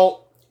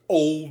felt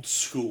old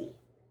school.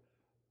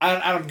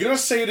 And I'm going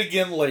to say it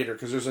again later,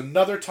 because there's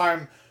another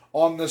time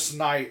on this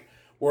night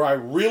where I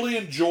really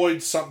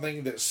enjoyed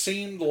something that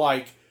seemed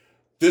like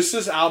this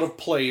is out of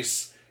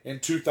place in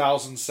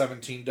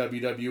 2017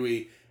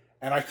 WWE,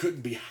 and I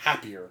couldn't be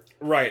happier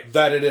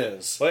that it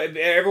is. Well,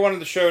 everyone on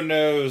the show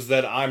knows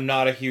that I'm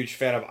not a huge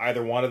fan of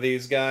either one of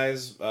these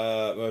guys,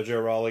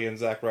 Mojo Rawley and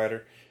Zack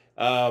Ryder.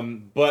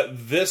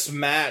 But this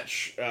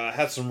match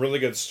had some really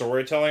good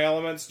storytelling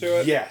elements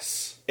to it.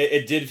 Yes.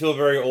 It did feel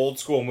very old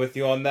school. I'm with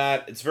you on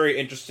that. It's very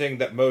interesting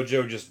that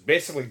Mojo just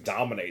basically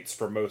dominates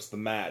for most of the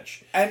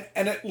match. And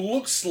it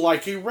looks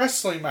like a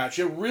wrestling match.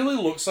 It really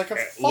looks like a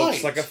fight. It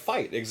looks like a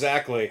fight,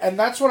 exactly. And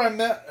that's what I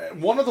meant.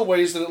 One of the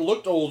ways that it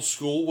looked old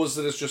school was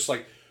that it's just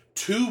like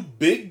 2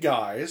 big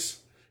guys.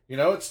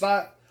 It's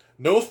not...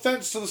 No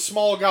offense to the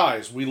small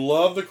guys. We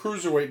love the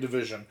cruiserweight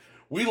division.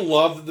 We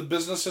love that the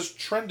business has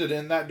trended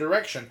in that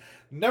direction.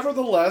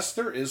 Nevertheless,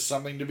 there is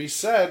something to be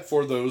said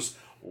for those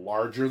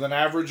larger than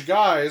average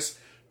guys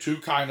to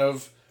kind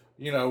of,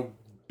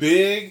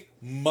 big,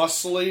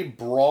 muscly,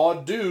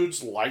 broad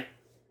dudes like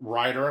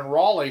Ryder and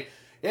Rawley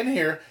in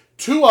here.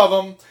 2 of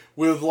them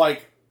with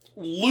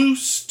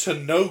loose to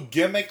no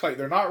gimmick.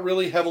 They're not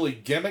really heavily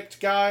gimmicked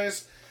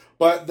guys,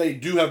 but they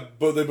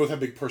both have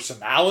big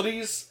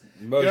personalities.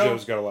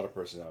 Mojo's got a lot of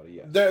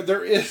personality, yes.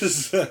 There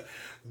is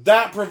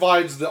that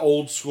provides the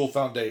old school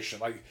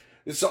foundation.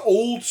 It's an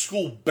old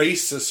school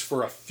basis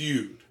for a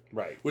feud.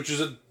 Right. Which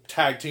is a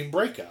tag team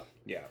breakup.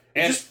 Yeah.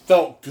 It just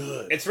felt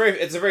good. It's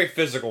a very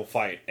physical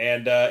fight,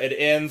 and it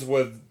ends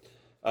with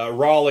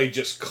Rawley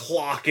just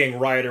clocking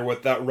Ryder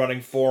with that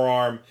running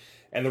forearm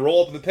and the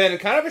roll up in the pin. And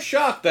kind of a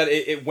shock that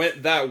it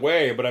went that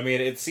way, but I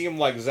mean, it seemed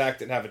like Zack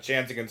didn't have a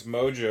chance against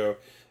Mojo,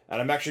 and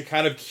I'm actually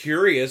kind of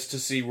curious to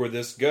see where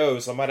this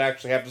goes. I might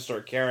actually have to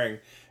start caring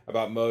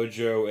about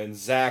Mojo and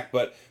Zack,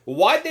 but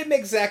why did they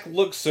make Zack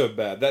look so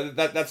bad?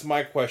 That's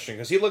my question,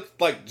 because he looked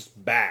like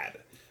just bad.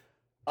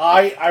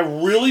 I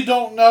really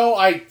don't know.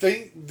 I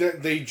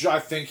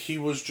think he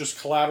was just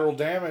collateral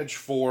damage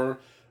for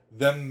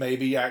them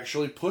maybe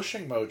actually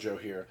pushing Mojo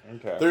here.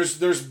 Okay.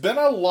 There's been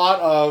a lot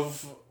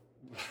of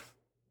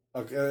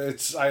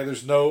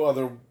there's no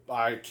other,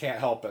 I can't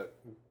help it.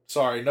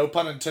 Sorry, no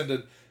pun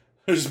intended.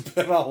 There's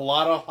been a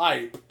lot of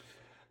hype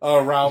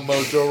around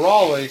Mojo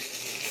Rawley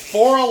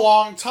for a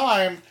long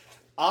time.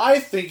 I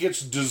think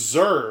it's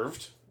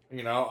deserved.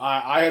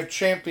 I have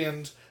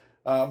championed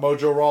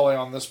Mojo Rawley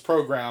on this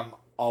program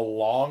a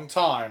long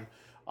time.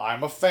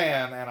 I'm a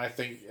fan, and I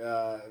think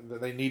that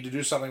they need to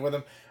do something with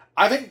him.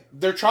 I think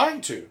they're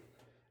trying to.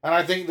 And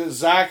I think that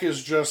Zack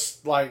is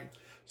just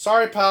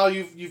sorry, pal,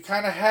 you've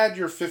kind of had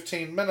your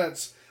 15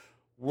 minutes.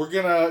 We're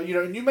gonna,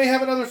 and you may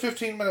have another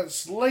 15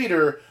 minutes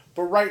later,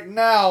 but right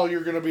now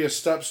you're gonna be a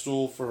step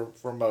stool for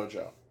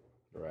Mojo.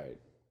 Right.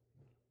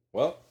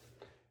 Well,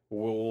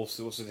 we'll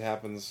see what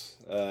happens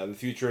in the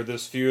future of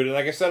this feud. And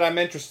like I said, I'm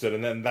interested,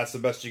 and then that's the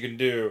best you can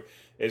do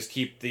is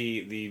keep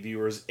the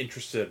viewers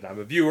interested. And I'm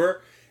a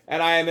viewer,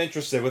 and I am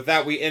interested. With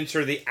that, we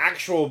enter the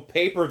actual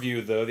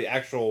pay-per-view, though, the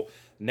actual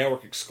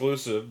network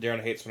exclusive.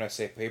 Daryn hates when I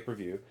say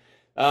pay-per-view.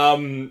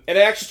 And it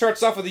actually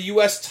starts off with a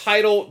U.S.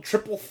 title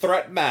triple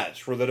threat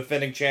match where the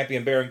defending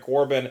champion Baron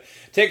Corbin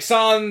takes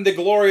on the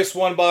glorious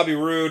one Bobby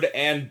Roode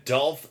and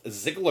Dolph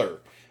Ziggler.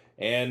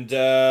 And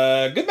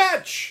good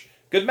match.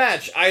 Good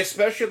match. I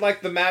especially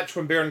like the match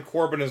when Baron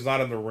Corbin is not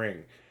in the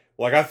ring.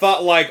 Like, I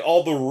thought, like,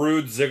 all the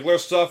Roode Ziggler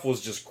stuff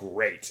was just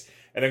great.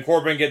 And then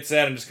Corbin gets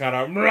in and just kind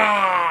of,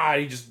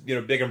 he just,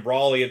 big and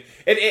brawly. And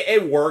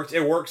it worked.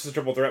 It works as a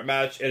triple threat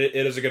match. It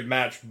is a good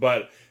match,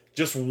 but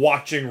just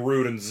watching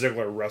Roode and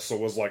Ziggler wrestle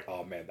was like,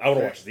 oh man, I want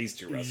to watch these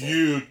two wrestle.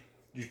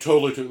 You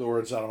totally took the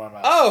words out of my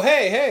mouth. Oh,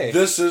 hey.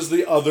 This is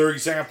the other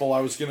example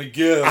I was going to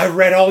give. I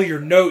read all your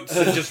notes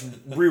and just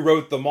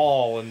rewrote them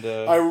all. And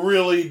I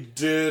really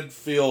did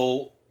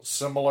feel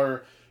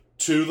similar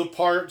to the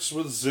parts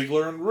with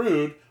Ziggler and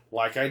Roode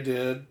like I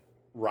did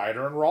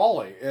Ryder and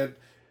Raleigh.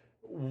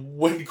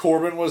 When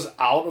Corbin was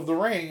out of the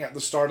ring at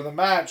the start of the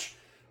match,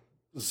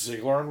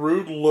 Ziggler and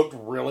Roode looked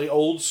really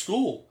old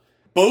school.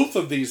 Both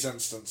of these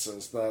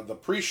instances, the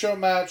pre-show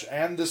match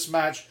and this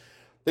match,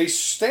 they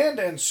stand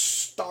in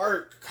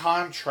stark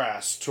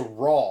contrast to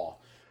Raw,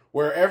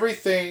 where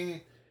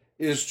everything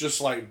is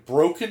just like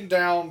broken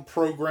down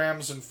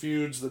programs and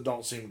feuds that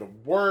don't seem to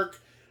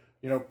work.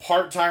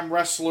 Part-time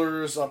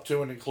wrestlers up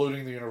to and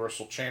including the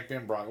Universal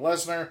Champion Brock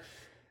Lesnar,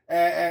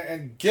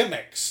 and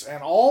gimmicks,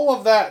 and all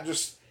of that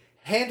just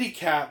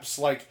handicaps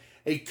like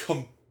a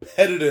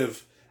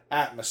competitive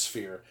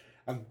atmosphere.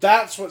 And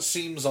that's what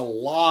seems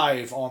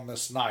alive on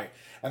this night.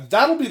 And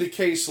that'll be the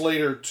case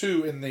later,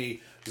 too, in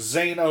the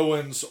Zayn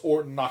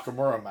Owens-Orton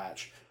Nakamura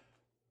match.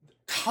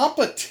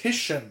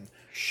 Competition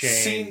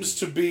seems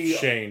to be...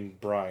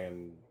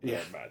 Shane-Bryan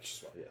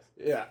match as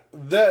well,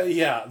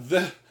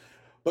 yes.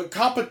 But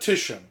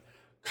competition,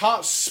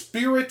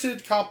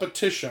 spirited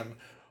competition,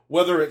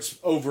 whether it's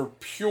over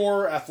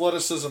pure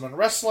athleticism and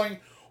wrestling,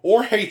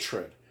 or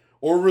hatred,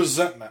 or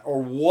resentment,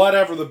 or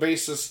whatever the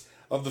basis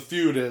of the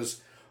feud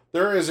is,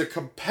 there is a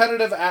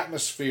competitive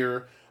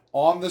atmosphere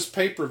on this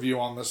pay-per-view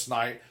on this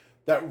night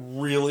that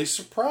really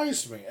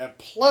surprised me, and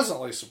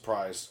pleasantly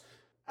surprised.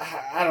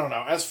 I don't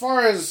know. As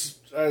far as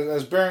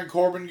Baron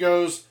Corbin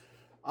goes,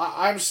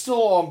 I'm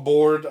still on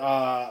board.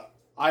 I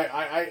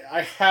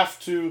have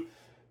to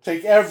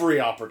take every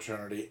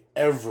opportunity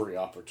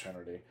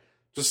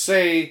to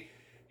say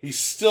he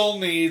still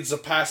needs a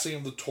passing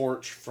of the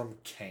torch from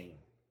Kane.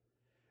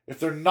 If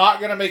they're not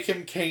going to make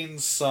him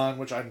Kane's son,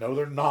 which I know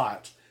they're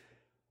not,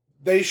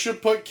 they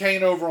should put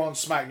Kane over on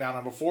Smackdown.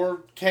 And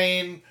before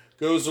Kane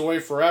goes away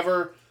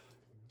forever,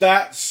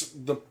 there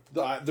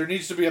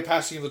needs to be a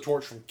passing of the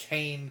torch from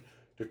Kane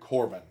to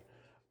Corbin.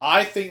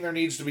 I think there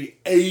needs to be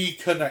a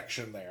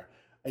connection there.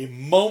 A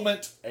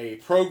moment, a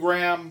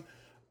program,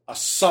 a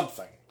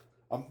something.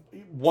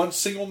 One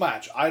single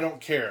match. I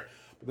don't care.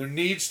 But there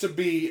needs to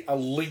be a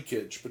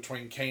linkage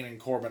between Kane and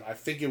Corbin. I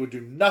think it would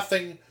do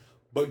nothing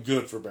but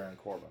good for Baron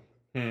Corbin.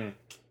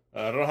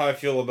 I don't know how I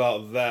feel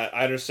about that.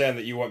 I understand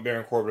that you want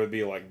Baron Corbin to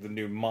be like the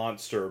new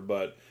monster,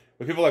 but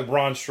with people like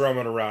Braun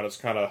Strowman around, it's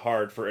kind of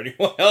hard for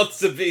anyone else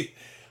to be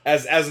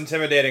as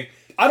intimidating.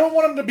 I don't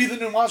want him to be the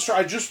new monster.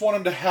 I just want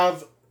him to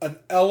have an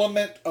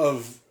element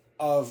of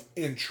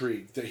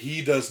intrigue that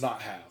he does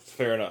not have.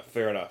 Fair enough.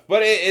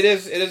 But it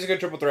is a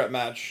good triple threat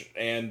match,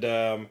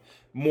 and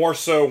more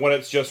so when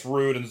it's just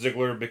Roode and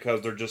Ziggler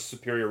because they're just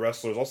superior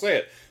wrestlers. I'll say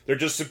it. They're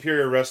just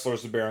superior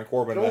wrestlers to Baron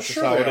Corbin. Well, that's just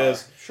how it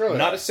is. Sure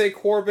Not to say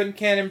Corbin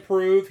can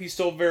improve. He's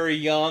still very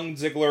young.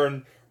 Ziggler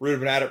and Roode have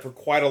been at it for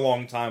quite a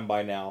long time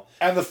by now.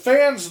 And the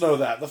fans know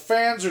that. The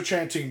fans are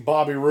chanting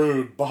Bobby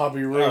Roode,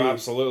 Bobby Roode. Oh,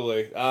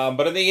 absolutely.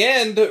 But in the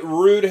end,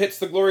 Roode hits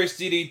the glorious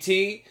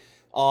DDT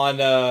on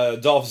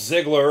Dolph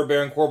Ziggler.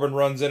 Baron Corbin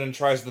runs in and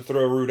tries to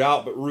throw Roode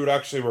out, but Roode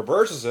actually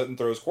reverses it and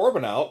throws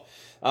Corbin out.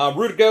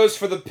 Roode goes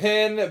for the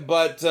pin,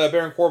 but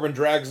Baron Corbin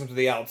drags him to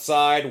the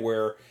outside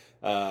where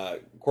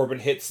Corbin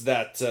hits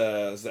that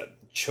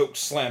choke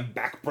slam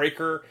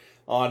backbreaker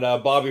on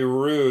Bobby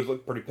Roode.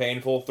 Looked pretty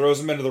painful. Throws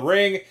him into the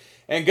ring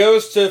and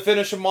goes to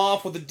finish him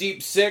off with a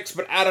deep six,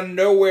 but out of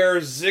nowhere,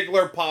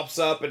 Ziggler pops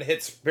up and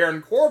hits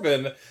Baron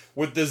Corbin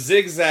with the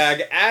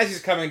zigzag as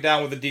he's coming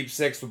down with a deep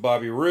six with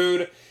Bobby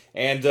Roode.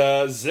 And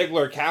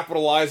Ziggler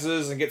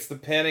capitalizes and gets the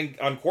pin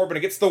on Corbin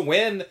and gets the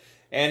win.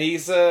 And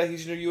he's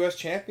your U.S.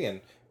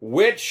 champion,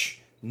 which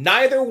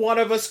neither one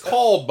of us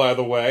called, by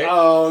the way.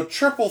 Oh,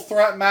 triple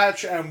threat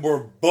match, and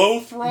we're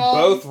both wrong?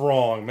 Both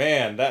wrong.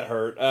 Man, that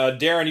hurt.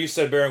 Daryn, you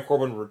said Baron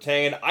Corbin would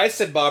retain. I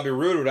said Bobby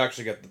Roode would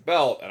actually get the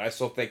belt, and I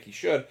still think he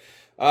should.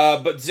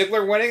 But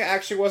Ziggler winning, I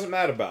actually wasn't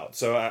mad about.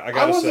 So I gotta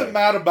say. I wasn't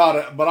mad about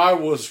it, but I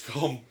was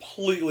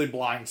completely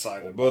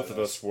blindsided. Well, both of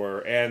us were.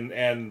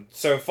 And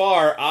so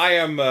far, I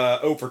am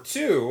 0 for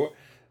 2.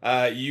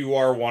 You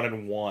are 1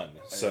 and 1.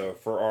 So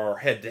for our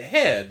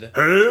head-to-head,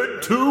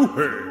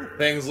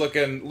 things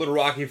looking a little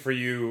rocky for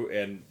you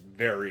and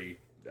very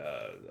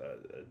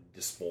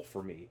dismal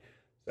for me.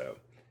 So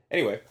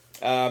anyway,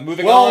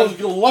 moving on.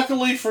 Well,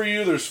 luckily for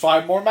you, there's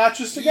 5 more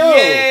matches to go.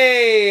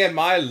 Yay! And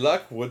my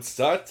luck would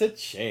start to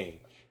change.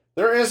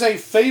 There is a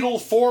fatal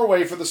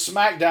 4-way for the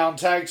Smackdown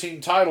Tag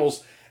Team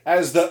titles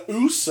as the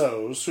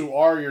Usos, who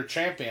are your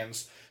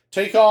champions,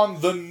 take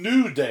on the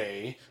New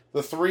Day,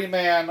 the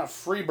 3-man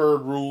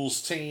Freebird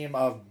Rules team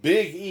of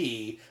Big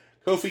E,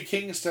 Kofi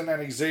Kingston,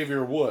 and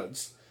Xavier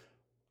Woods,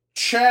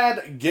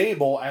 Chad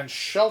Gable and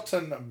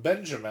Shelton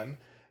Benjamin,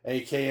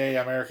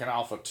 a.k.a. American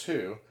Alpha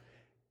 2,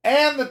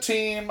 and the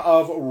team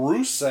of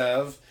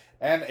Rusev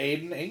and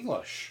Aiden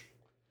English.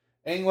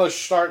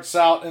 English starts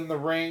out in the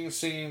ring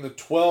singing the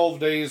 12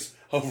 Days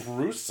of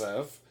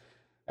Rusev,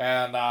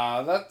 and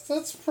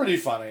that's pretty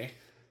funny.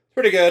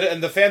 Pretty good,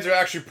 and the fans are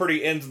actually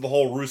pretty into the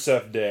whole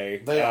Rusev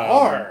Day. They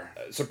are.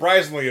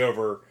 Surprisingly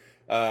over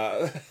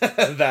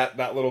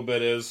that little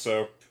bit is,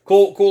 so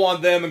cool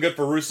on them and good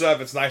for Rusev.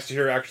 It's nice to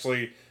hear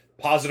actually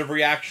positive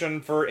reaction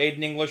for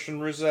Aiden English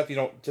and Rusev. You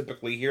don't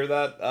typically hear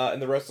that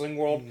in the wrestling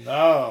world.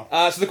 No.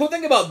 So the cool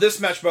thing about this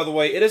match, by the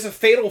way, it is a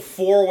fatal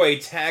 4-way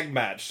tag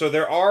match. So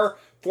there are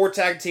 4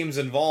 tag teams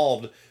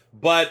involved,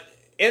 but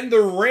in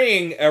the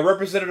ring, a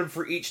representative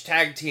for each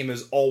tag team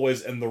is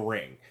always in the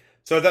ring.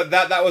 So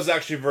that was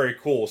actually very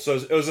cool. So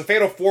it was a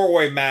fatal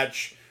 4-way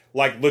match,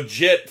 like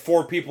legit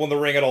 4 people in the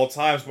ring at all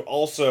times, but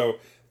also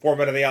 4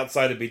 men on the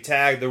outside to be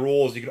tagged. The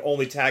rule is you can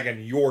only tag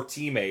in your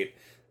teammate.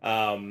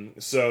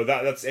 So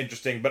that's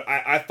interesting. But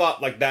I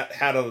thought like that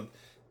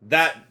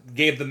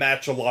gave the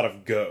match a lot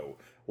of go.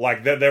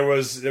 Like there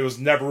was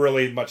never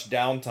really much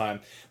downtime.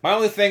 My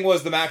only thing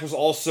was the match was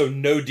also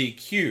no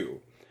DQ.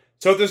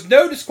 So if there's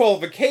no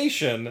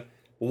disqualification,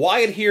 why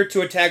adhere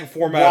to a tag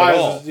format at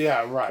all?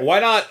 Yeah, right. Why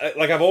not,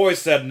 like I've always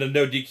said in a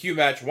no DQ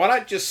match, why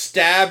not just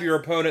stab your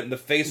opponent in the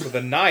face with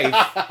a knife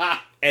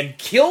and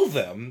kill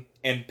them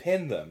and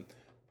pin them?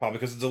 Probably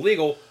because it's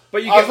illegal.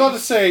 But I was about to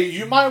say,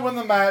 you might win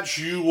the match,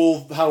 you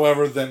will,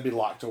 however, then be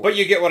locked away. But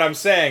you get what I'm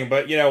saying.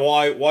 But,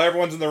 while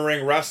everyone's in the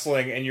ring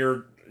wrestling and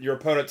your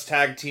opponent's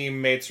tag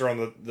team mates are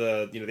on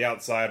the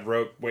outside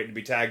rope waiting to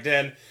be tagged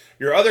in,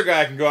 your other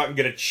guy can go out and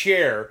get a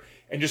chair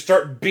and just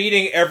start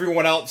beating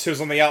everyone else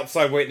who's on the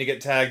outside waiting to get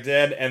tagged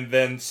in, and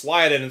then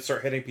slide in and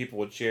start hitting people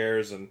with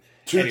chairs. And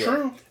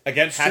True.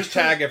 Again,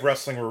 hashtag if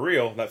wrestling were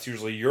real. That's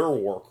usually your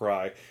war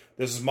cry.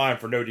 This is mine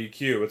for no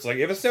DQ. It's like,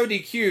 if it's no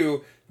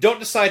DQ,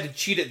 don't decide to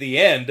cheat at the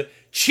end.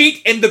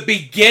 Cheat in the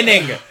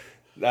beginning!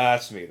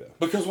 That's me, though.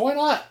 Because why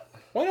not?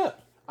 Why not?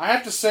 I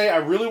have to say, I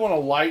really want to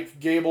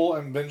like Gable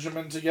and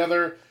Benjamin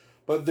together,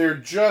 but they're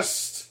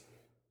just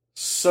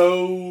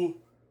so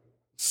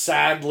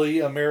sadly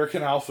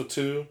American Alpha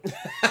 2.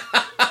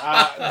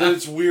 That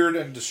it's weird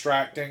and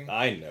distracting.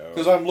 I know.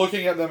 Because I'm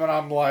looking at them and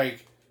I'm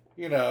like,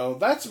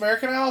 that's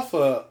American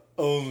Alpha,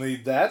 only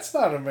that's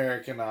not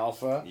American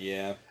Alpha.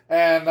 Yeah.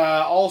 And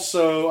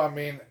also, I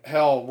mean,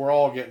 hell, we're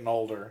all getting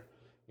older.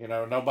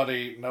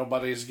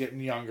 Nobody's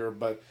getting younger,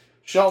 but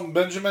Shelton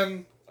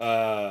Benjamin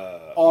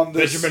on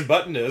this... Benjamin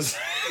Button is.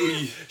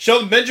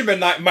 Shelton Benjamin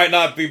might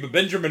not be, but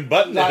Benjamin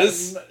Button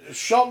is.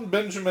 Shelton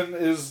Benjamin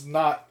is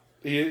not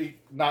to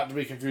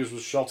be confused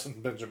with Shelton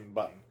Benjamin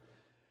Button.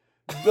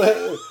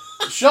 But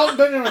Shelton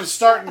Benjamin is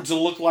starting to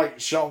look like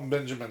Shelton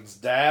Benjamin's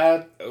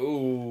dad.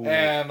 Ooh.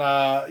 And,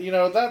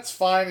 that's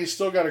fine. He's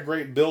still got a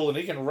great build, and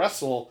he can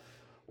wrestle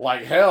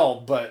like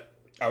hell, but...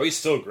 Oh, he's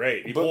still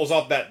great. He pulls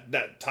off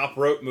that top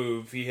rope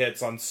move he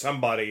hits on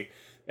somebody,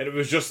 and it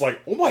was just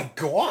like, oh my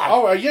god!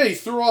 Oh, yeah, he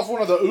threw off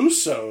one of the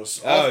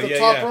Usos off the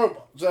top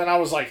rope, and I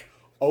was like,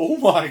 oh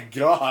my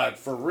god,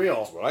 for real.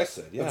 That's what I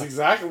said, yeah. That's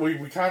exactly,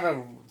 we kind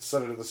of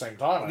said it at the same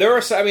time.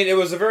 It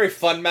was a very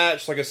fun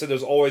match. Like I said,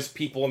 there's always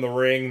people in the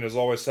ring, there's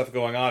always stuff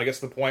going on. I guess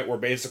the point where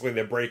basically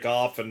they break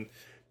off and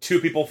 2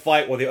 people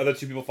fight while the other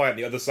 2 people fight on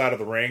the other side of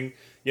the ring,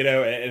 and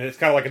it's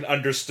kind of like an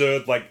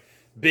understood, like,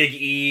 Big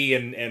E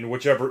and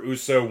whichever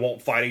Uso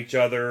won't fight each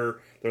other.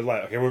 They're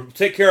like, okay, we'll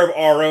take care of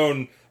our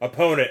own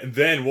opponent, and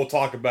then we'll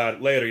talk about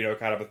it later,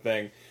 kind of a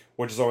thing,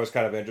 which is always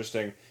kind of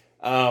interesting.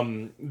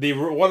 One of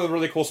the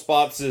really cool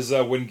spots is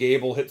when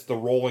Gable hits the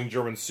rolling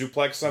German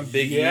suplex on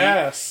Big E. He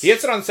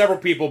hits it on several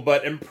people,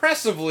 but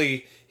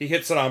impressively, he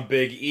hits it on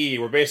Big E,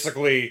 where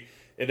basically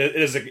it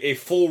is a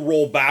full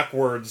roll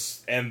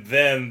backwards and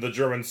then the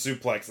German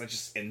suplex. That's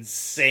just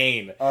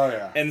insane. Oh,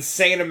 yeah.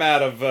 Insane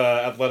amount of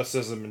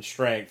athleticism and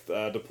strength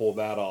to pull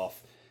that off.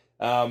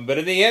 But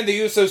in the end, the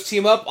Usos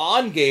team up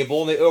on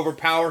Gable, and they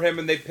overpower him,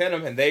 and they pin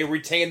him, and they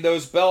retain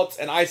those belts,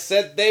 and I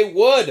said they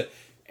would.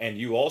 And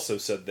you also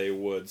said they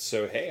would.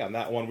 So, hey, on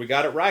that one, we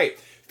got it right.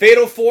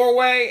 Fatal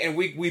 4-way, and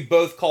we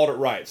both called it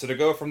right. So to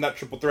go from that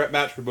triple threat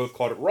match, we both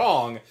called it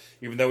wrong,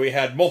 even though we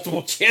had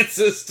multiple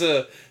chances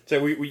to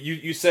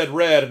you said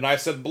red and I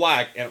said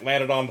black, and it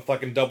landed on the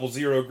fucking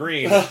 0-0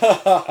 green.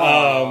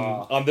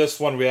 On this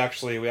one, we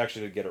actually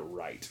did get it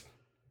right.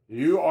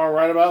 You are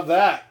right about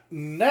that.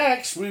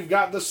 Next, we've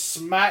got the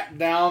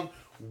SmackDown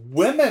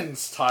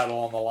Women's title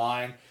on the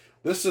line.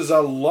 This is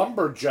a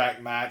lumberjack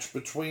match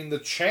between the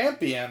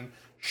champion,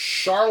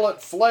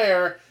 Charlotte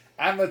Flair,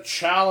 and the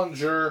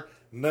challenger,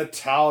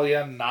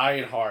 Natalya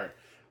Neidhart.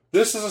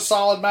 This is a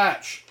solid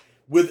match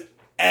with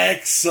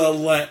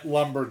excellent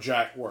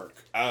lumberjack work.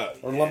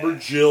 Or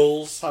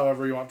lumberjills,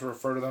 however you want to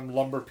refer to them.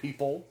 Lumber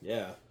people.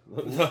 Yeah.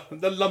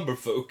 The lumber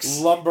folks.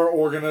 Lumber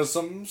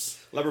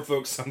organisms. Lumber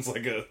folks sounds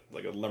like a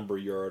lumber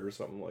yard or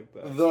something like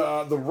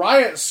that. The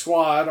Riot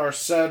Squad are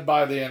said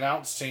by the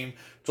announce team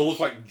to look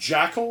like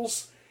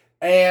jackals,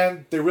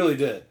 and they really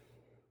did.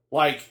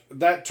 Like,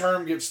 that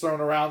term gets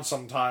thrown around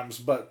sometimes,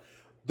 but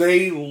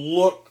they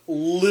look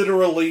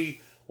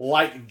literally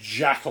like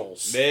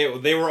jackals. They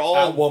were all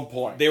at one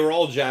point. They were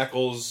all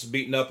jackals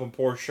beating up on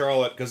poor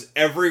Charlotte because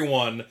every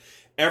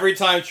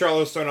time Charlotte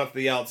was thrown out to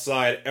the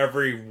outside,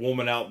 every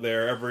woman out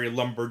there, every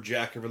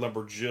lumberjack, every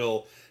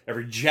lumberjill,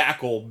 every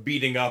jackal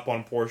beating up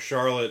on poor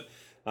Charlotte.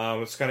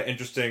 It's kind of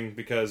interesting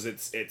because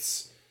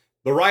it's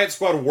the Riot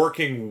Squad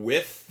working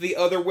with the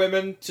other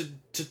women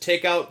to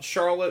take out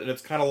Charlotte, and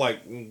it's kind of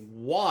like,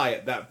 why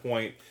at that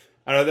point?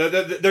 I don't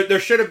know. There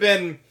should have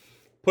been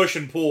push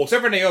and pull,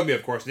 except for Naomi,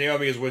 of course.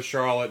 Naomi is with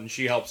Charlotte, and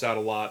she helps out a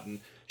lot,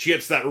 and she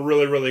gets that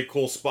really, really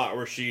cool spot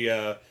where she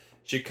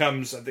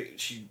comes, I think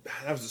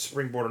that was a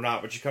springboard or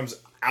not, but she comes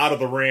out of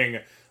the ring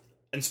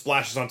and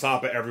splashes on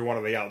top of everyone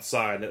on the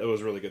outside. It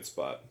was a really good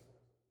spot.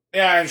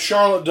 Yeah, and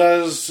Charlotte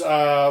does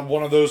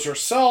one of those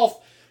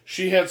herself.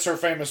 She hits her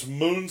famous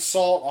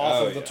moonsault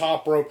off of the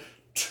top rope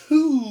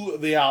to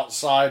the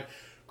outside,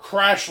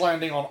 crash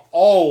landing on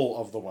all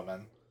of the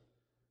women.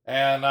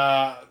 And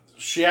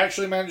she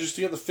actually manages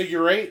to get the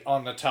figure 8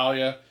 on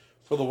Natalya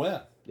for the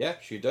win. Yeah,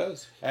 she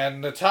does. And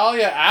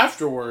Natalya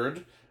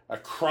afterward, a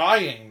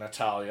crying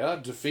Natalya,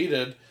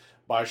 defeated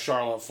by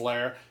Charlotte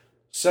Flair,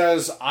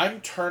 says,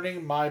 "I'm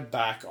turning my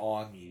back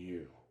on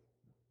you."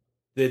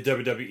 The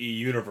WWE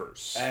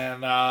Universe.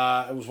 And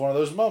it was one of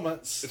those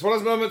moments. It's one of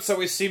those moments that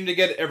we seem to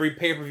get every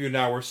pay-per-view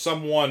now where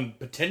someone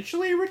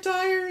potentially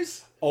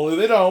retires. Only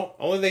they don't.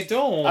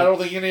 I don't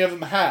think any of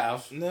them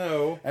have.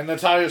 No. And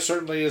Natalya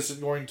certainly isn't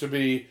going to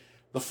be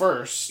the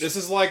first. This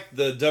is like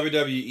the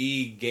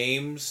WWE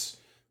games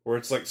where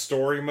it's like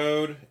story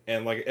mode,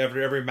 and like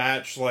every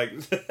match, like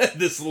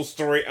this little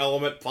story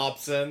element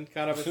pops in,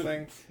 kind of a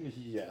thing.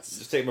 Yes.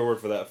 Just take my word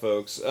for that,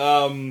 folks.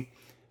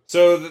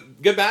 So,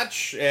 good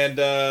match, and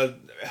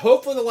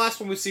hopefully the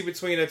last one we see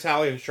between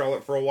Natalya and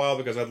Charlotte for a while,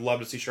 because I'd love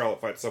to see Charlotte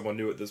fight someone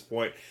new at this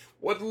point.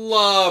 Would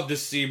love to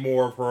see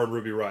more of her and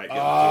Ruby Riott.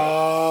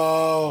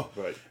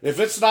 But if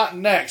it's not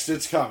next,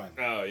 it's coming.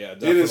 Oh, yeah,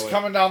 definitely. It is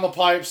coming down the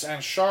pipes,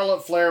 and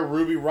Charlotte Flair,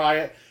 Ruby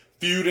Riott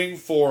feuding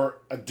for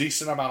a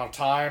decent amount of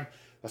time.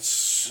 That's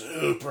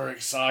super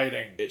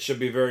exciting. It should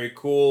be very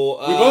cool.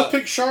 We both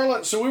picked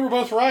Charlotte, so we were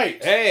both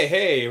right.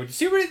 Hey,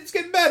 see where it's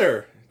getting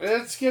better.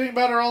 It's getting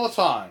better all the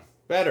time.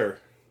 Better.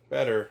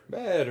 That's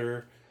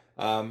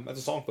a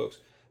song, folks.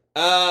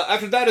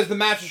 After that is the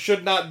match that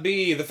should not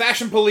be. The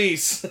Fashion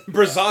Police,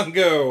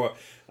 Breezango.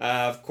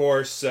 Of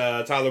course,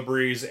 Tyler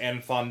Breeze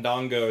and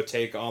Fandango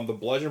take on the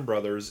Bludgeon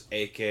Brothers,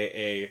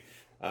 a.k.a.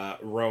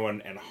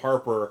 Rowan and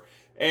Harper.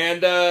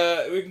 And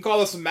we can call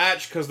this a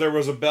match because there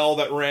was a bell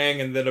that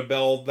rang and then a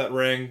bell that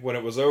rang when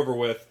it was over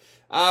with.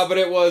 But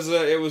it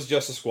was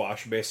just a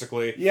squash,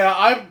 basically.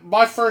 Yeah,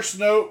 my first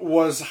note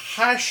was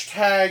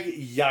 #yikes.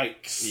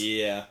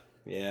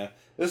 Yeah.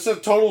 This is a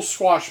total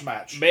squash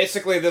match.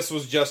 Basically, this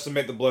was just to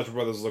make the Bludgeon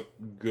Brothers look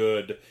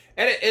good.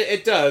 And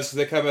it does.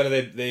 They come in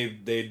and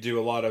they do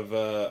a lot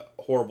of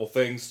horrible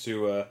things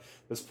to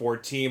this poor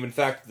team. In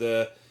fact,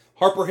 the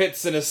Harper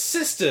hits an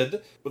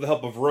assisted, with the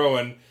help of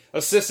Rowan,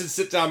 assisted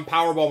sit-down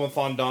powerbomb of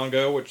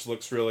Fandango, which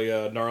looks really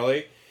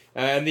gnarly.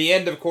 And the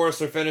end, of course,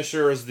 their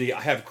finisher is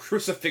I have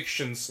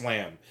crucifixion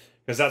slam.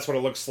 Because that's what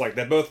it looks like.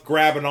 They both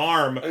grab an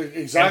arm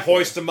and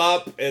hoist them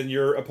up, and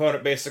your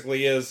opponent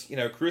basically is,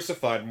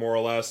 crucified, more or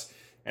less.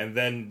 And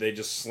then they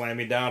just slam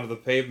you down to the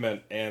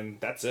pavement, and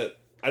that's it.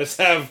 I just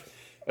have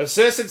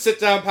assisted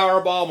sit-down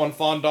powerbomb on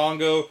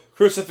Fandango,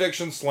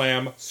 crucifixion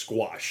slam,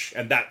 squash.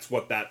 And that's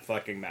what that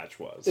fucking match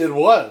was. It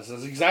was.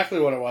 That's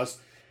exactly what it was.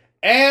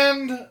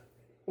 And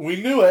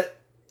we knew it,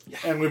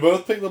 and we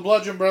both picked the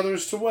Bludgeon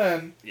Brothers to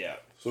win. Yeah.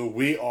 So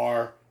we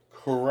are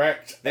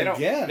correct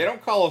again. They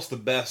don't call us the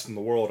best in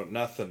the world at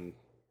nothing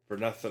for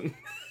nothing.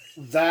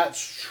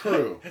 That's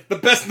true. The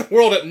best in the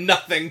world at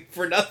nothing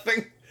for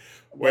nothing?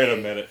 Wait a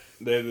minute.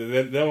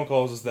 They don't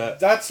call us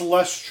that. That's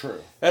less true.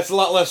 That's a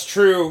lot less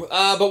true.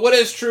 But what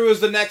is true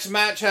is the next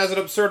match has an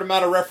absurd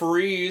amount of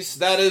referees.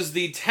 That is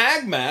the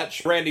tag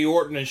match. Randy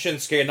Orton and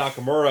Shinsuke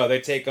Nakamura. They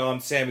take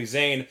on Sami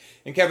Zayn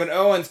and Kevin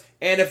Owens.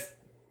 And if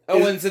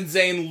Owens and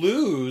Zayn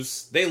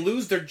lose, they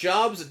lose their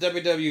jobs at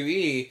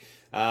WWE.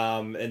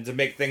 And to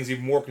make things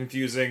even more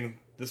confusing,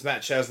 this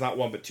match has not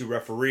one but two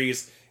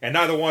referees, and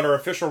neither one are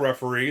official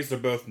referees. They're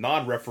both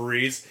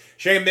non-referees.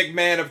 Shane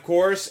McMahon, of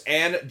course,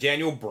 and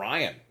Daniel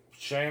Bryan.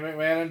 Shane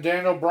McMahon and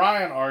Daniel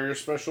Bryan are your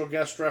special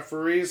guest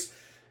referees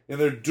in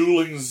their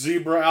dueling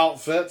zebra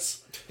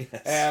outfits.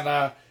 Yes.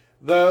 And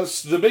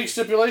the big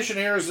stipulation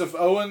here is if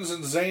Owens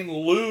and Zayn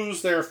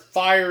lose, they're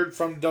fired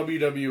from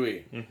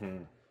WWE. Mm-hmm.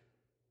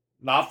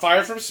 Not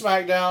fired from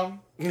SmackDown.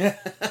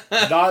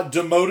 Not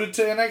demoted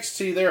to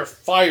NXT. They're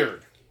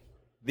fired.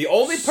 The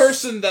only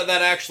person that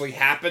actually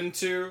happened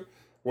to,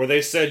 where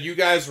they said, you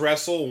guys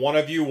wrestle, one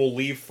of you will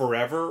leave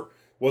forever,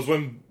 was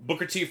when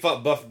Booker T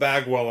fought Buff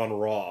Bagwell on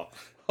Raw.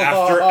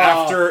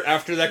 After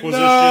the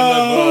acquisition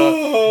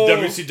of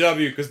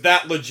WCW, because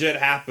that legit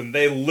happened.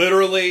 They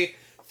literally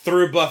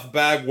threw Buff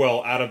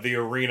Bagwell out of the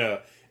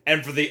arena,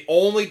 and for the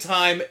only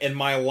time in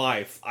my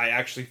life, I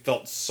actually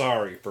felt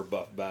sorry for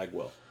Buff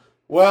Bagwell.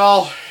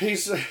 Well,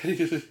 he's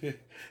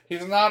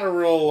not a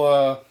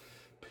real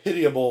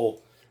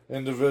pitiable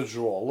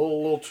individual. A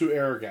little too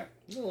arrogant.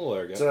 A little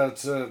arrogant.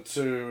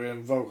 To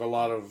invoke a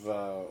lot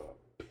of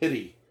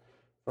pity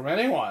from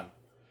anyone.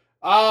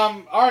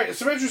 All right,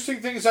 some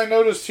interesting things I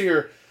noticed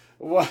here.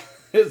 Well,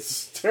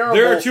 it's terrible.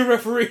 There are two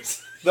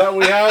referees that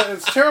we have.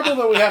 It's terrible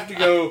that we have to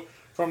go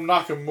from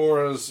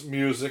Nakamura's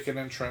music and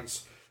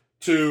entrance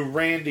to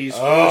Randy's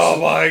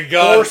my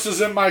God.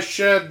 Horses in My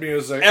Shed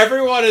music.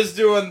 Everyone is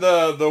doing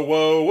the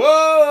whoa,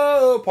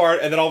 whoa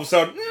part, and then all of a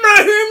sudden,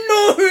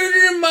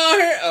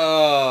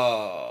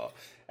 oh.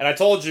 And I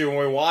told you when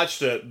we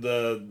watched it,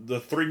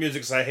 the three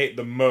musics I hate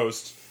the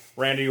most,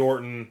 Randy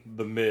Orton,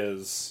 The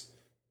Miz,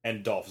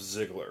 and Dolph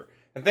Ziggler.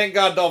 And thank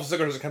God Dolph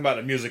Ziggler doesn't come out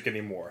in music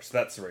anymore, so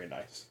that's very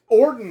nice.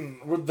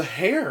 Orton with the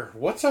hair.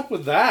 What's up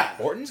with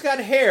that? Orton's got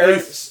hair. A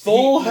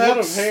full head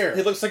of hair.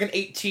 He looks like an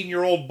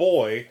 18-year-old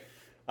boy,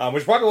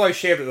 which is probably why he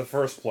shaved it in the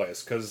first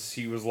place, because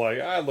he was like,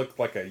 I look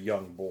like a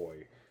young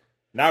boy.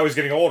 Now he's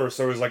getting older,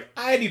 so he's like,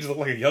 I need to look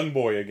like a young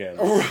boy again.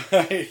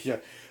 Right, yeah.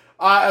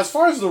 As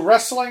far as the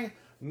wrestling,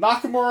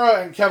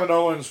 Nakamura and Kevin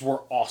Owens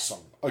were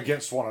awesome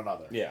against one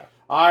another. Yeah.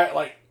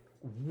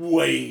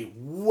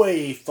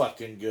 Way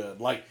fucking good.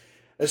 Like,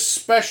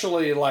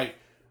 especially, like,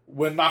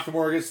 when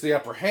Nakamura gets the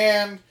upper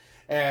hand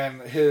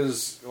and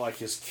his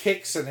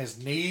kicks and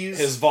his knees.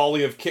 His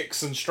volley of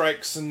kicks and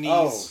strikes and knees.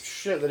 Oh,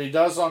 shit, that he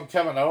does on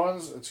Kevin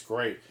Owens. It's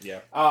great.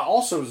 Yeah.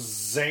 Also,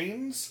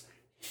 Zayn's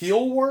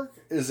heel work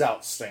is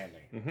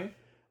outstanding. Mm-hmm.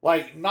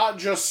 Like, not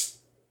just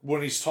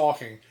when he's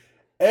talking,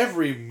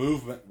 every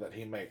movement that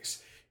he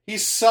makes.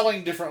 He's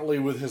selling differently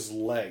with his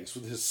legs,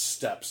 with his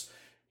steps.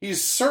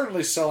 He's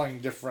certainly selling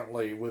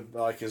differently with,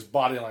 like, his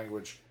body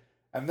language.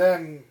 And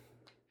then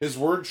his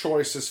word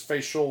choice, his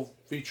facial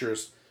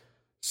features.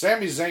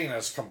 Sami Zayn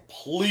has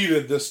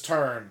completed this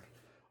turn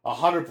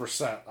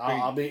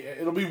 100%.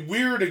 It'll be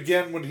weird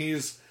again when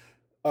he's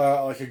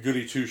like a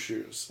goody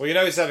two-shoes. Well, you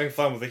know he's having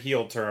fun with the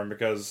heel turn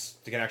because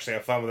he can actually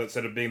have fun with it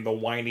instead of being the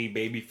whiny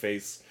baby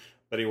face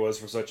that he was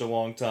for such a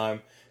long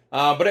time.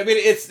 But I mean,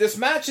 this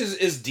match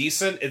is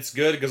decent. It's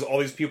good because all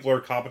these people are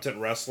competent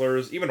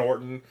wrestlers. Even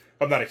Orton,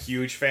 I'm not a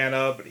huge fan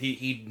of, but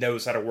he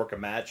knows how to work a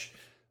match.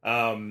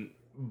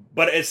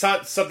 But it's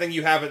not something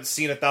you haven't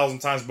seen 1,000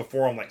 times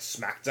before on like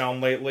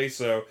SmackDown lately.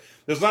 So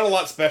there's not a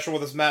lot special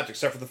with this match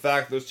except for the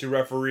fact that those two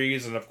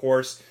referees, and of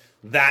course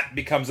that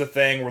becomes a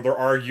thing where they're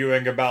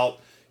arguing about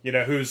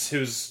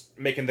who's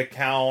making the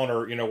count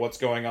or what's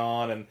going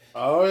on. And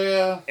oh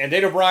yeah, and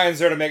Daniel Bryan's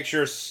there to make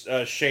sure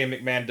Shane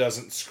McMahon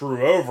doesn't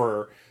screw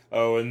over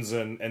Owens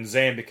and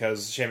Zayn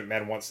because Shane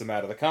McMahon wants them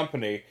out of the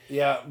company.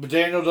 Yeah, but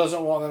Daniel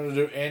doesn't want them to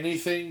do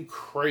anything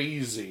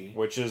crazy.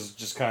 Which is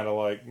just kind of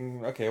like,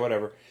 okay,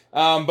 whatever.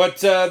 But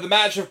the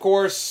match, of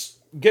course,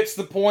 gets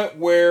to the point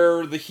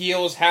where the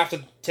heels have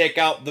to take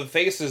out the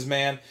faces,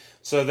 man.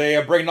 So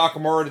they bring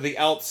Nakamura to the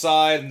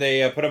outside, and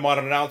they put him on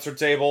an announcer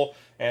table,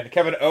 and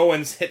Kevin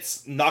Owens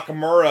hits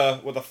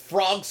Nakamura with a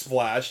frog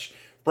splash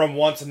from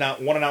one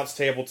announce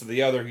table to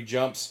the other. He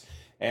jumps.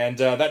 And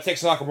that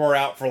takes Nakamura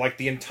out for like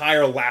the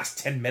entire last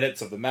 10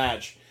 minutes of the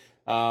match.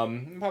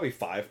 Probably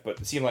 5, but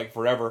it seemed like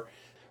forever.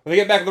 When they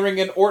get back in the ring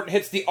again, Orton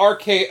hits the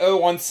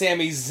RKO on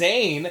Sami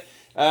Zayn.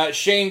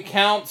 Shane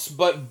counts,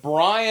 but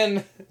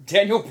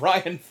Daniel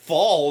Bryan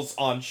falls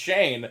on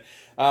Shane,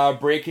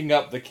 breaking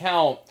up the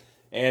count.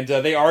 And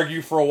they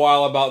argue for a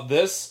while about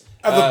this.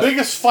 And the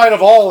biggest fight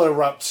of all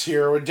erupts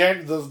here, with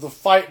the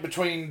fight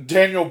between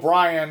Daniel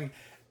Bryan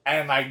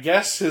and I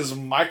guess his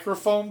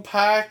microphone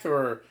pack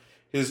or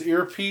his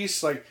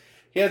earpiece. Like,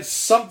 he had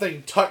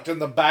something tucked in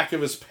the back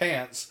of his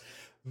pants,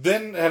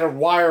 then had a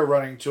wire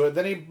running to it,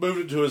 then he moved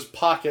it to his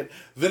pocket,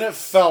 then it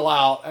fell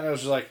out, and it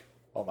was just like,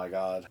 oh my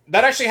god.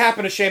 That actually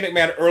happened to Shane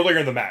McMahon earlier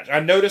in the match. I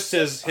noticed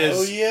his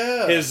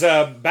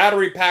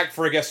battery pack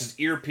for, I guess, his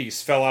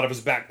earpiece fell out of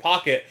his back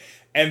pocket,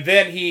 and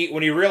then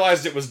when he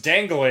realized it was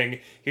dangling,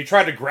 he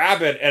tried to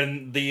grab it,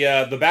 and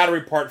the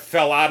battery part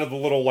fell out of the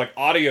little, like,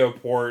 audio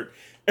port,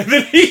 and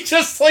then he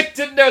just, like,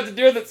 didn't know what to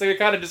do with it, so he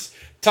kind of just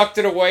tucked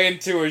it away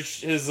into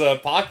his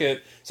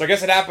pocket. So I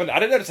guess it happened. I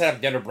didn't notice it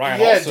happened to Daniel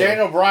Bryan also. Yeah,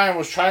 Daniel Bryan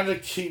was trying to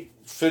keep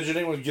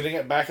fidgeting with getting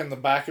it back in the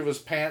back of his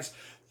pants.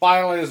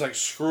 Finally, is like,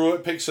 screw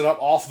it, picks it up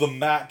off the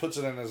mat, puts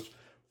it in his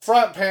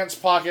front pants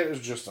pocket. It's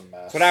just a mess.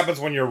 That's what happens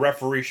when your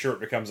referee shirt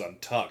becomes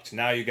untucked.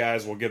 Now you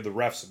guys will give the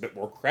refs a bit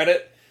more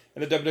credit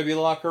in the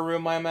WWE locker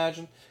room, I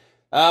imagine.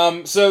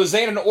 So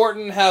Zayn and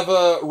Orton have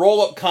a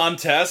roll-up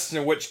contest,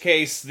 in which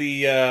case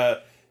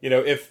the,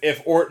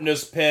 if Orton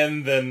is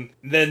pinned,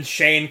 then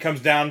Shane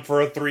comes down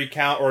for a 3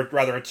 count, or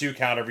rather a 2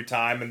 count every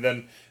time, and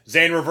then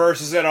Zayn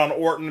reverses it on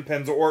Orton,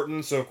 pins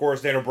Orton, so of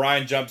course Daniel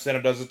Bryan jumps in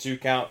and does a 2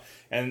 count,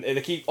 and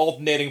they keep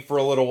alternating for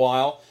a little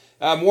while.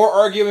 More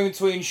arguing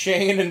between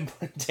Shane and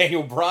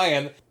Daniel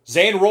Bryan.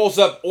 Zayn rolls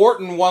up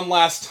Orton one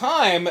last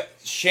time.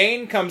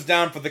 Shane comes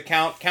down for the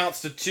count,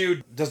 counts to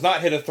 2, does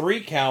not hit a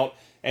 3 count,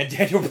 and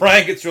Daniel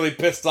Bryan gets really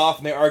pissed off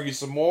and they argue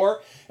some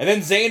more. And then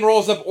Zayn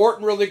rolls up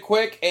Orton really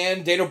quick,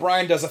 and Daniel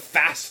Bryan does a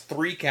fast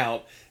 3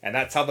 count. And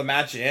that's how the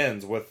match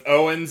ends, with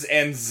Owens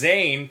and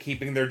Zayn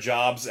keeping their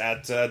jobs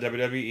at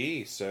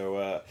WWE.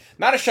 So,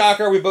 not a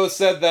shocker. We both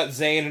said that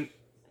Zayn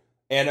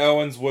and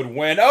Owens would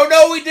win. Oh,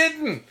 no, we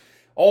didn't!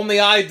 Only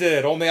I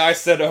did. Only I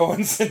said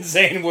Owens and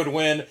Zayn would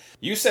win.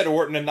 You said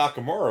Orton and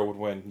Nakamura would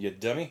win, you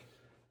dummy.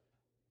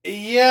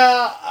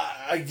 Yeah,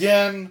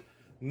 again,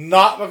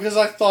 not because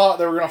I thought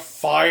they were going to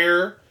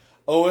fire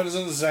Owens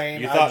and Zayn.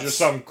 You thought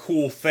some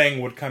cool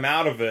thing would come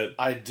out of it.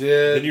 I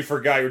did. Then you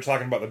forgot you were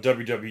talking about the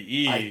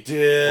WWE. I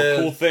did.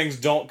 Well, cool things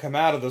don't come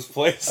out of this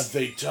place.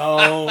 They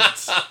don't.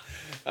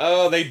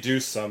 Oh, they do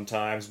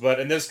sometimes, but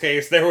in this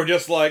case, they were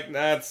just like,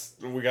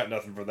 we got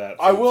nothing for that.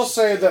 So I will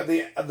say that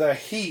the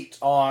heat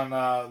on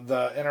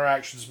the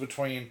interactions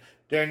between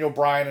Daniel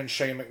Bryan and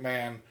Shane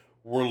McMahon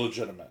were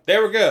legitimate. They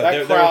were good.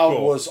 That crowd they were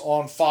cool. was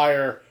on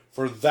fire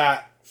for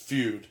that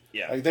feud.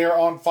 Yeah. Like, they are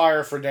on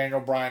fire for Daniel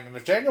Bryan. And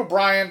if Daniel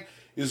Bryan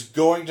is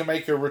going to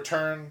make a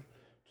return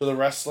to the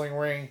wrestling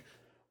ring,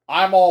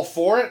 I'm all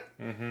for it.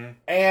 Mm-hmm.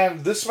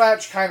 And this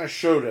match kind of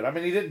showed it. I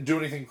mean, he didn't do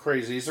anything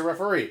crazy. He's a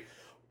referee.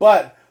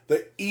 But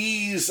the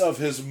ease of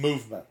his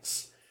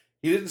movements.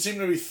 He didn't seem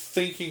to be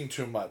thinking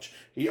too much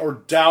or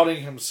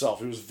doubting himself.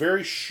 He was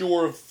very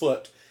sure of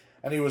foot,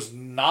 and he was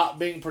not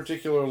being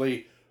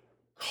particularly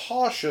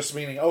cautious,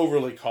 meaning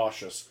overly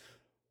cautious,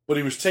 but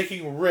he was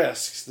taking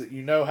risks that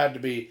had to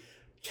be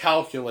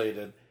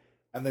calculated,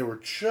 and they were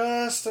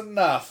just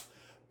enough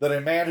that a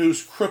man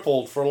who's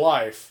crippled for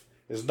life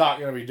is not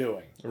going to be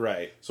doing.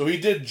 Right. So he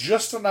did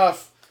just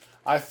enough,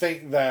 I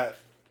think, that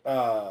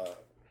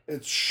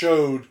it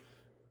showed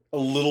a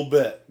little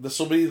bit. This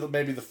will be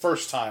maybe the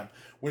first time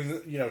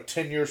when,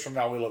 10 years from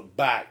now we look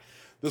back.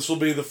 This will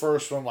be the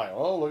first one like,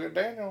 oh, look at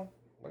Daniel.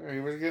 He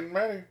was getting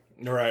ready.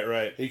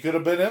 Right. He could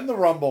have been in the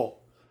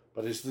Rumble,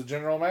 but he's the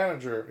general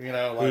manager.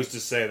 Who's to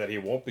say that he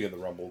won't be in the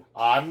Rumble?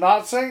 I'm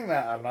not saying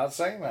that.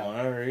 Well,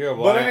 there you go.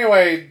 But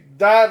anyway,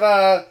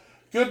 that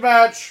good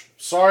match.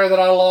 Sorry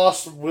that I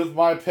lost with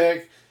my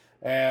pick.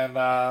 And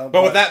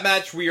but with that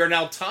match, we are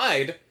now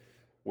tied.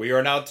 We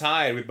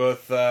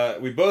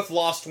both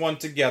lost one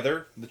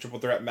together, the triple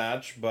threat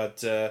match,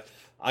 but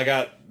I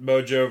got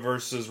Mojo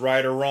versus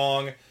Right or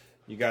Wrong.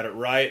 You got it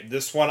right.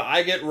 This one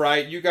I get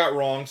right, you got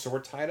wrong, so we're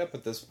tied up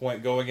at this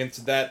point going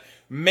into that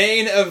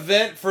main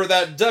event for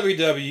that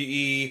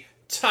WWE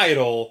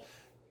title.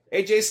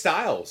 AJ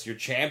Styles, your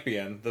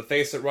champion, the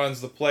face that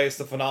runs the place,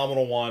 the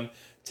phenomenal one,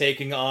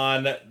 taking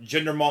on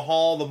Jinder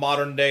Mahal, the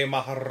modern day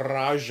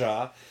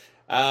Maharaja.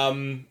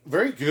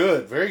 Very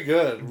good.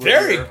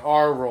 Very your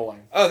R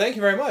rolling. Oh, thank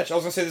you very much. I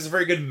was gonna say this is a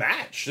very good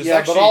match.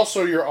 But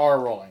also your R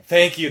rolling.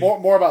 Thank you.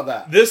 More about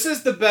that. This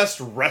is the best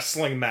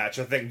wrestling match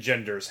I think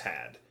Jinder's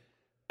had.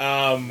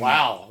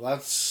 Wow,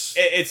 that's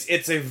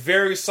it's a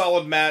very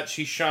solid match.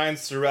 He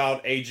shines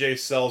throughout. AJ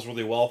sells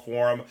really well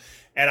for him.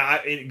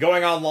 And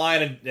going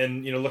online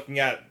and looking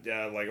at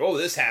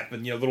this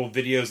happened, little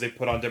videos they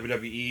put on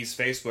WWE's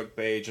Facebook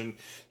page, and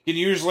you can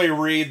usually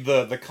read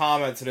the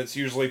comments, and it's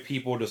usually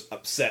people just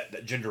upset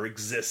that Jinder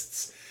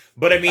exists.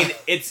 But I mean,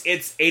 it's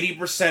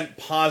 80%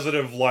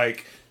 positive.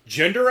 Like,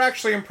 Jinder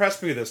actually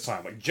impressed me this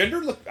time. Like,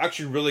 Jinder looked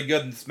actually really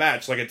good in this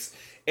match. Like,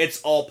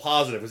 it's all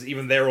positive, because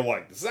even they were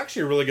like, this is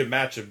actually a really good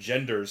match of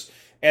Jinder's.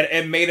 And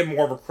it made him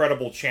more of a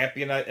credible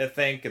champion, I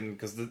think, and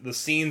because the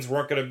scenes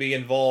weren't going to be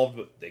involved,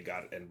 but they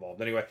got involved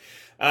anyway.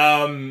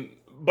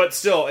 But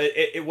still,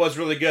 it was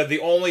really good. The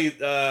only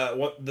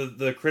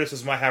the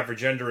criticism I have for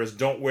Jinder is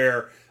don't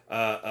wear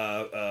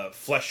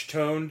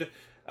flesh-toned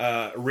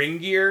ring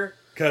gear,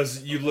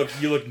 because you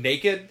look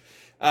naked.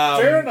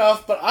 Fair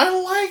enough, but I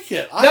like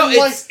it.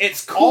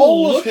 It's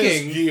cool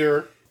looking. His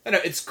gear. I know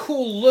it's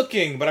cool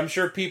looking, but I'm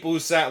sure people who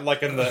sat in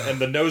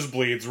the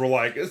nosebleeds were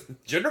like, "Is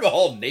Jinder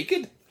Mahal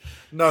naked?"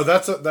 No,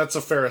 that's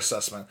a fair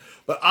assessment.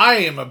 But I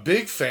am a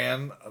big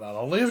fan, not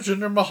only of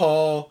Jinder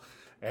Mahal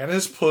and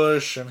his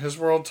push and his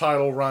world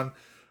title run.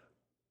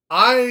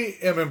 I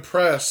am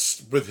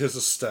impressed with his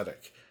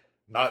aesthetic.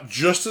 Not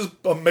just his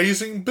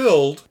amazing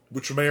build,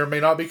 which may or may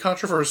not be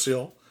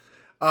controversial.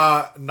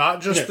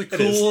 Not just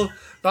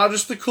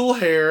the cool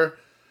hair,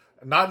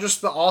 not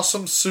just the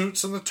awesome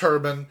suits and the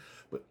turban,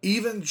 but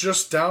even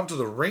just down to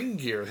the ring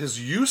gear,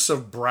 his use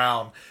of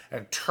brown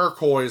and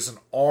turquoise and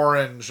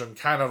orange and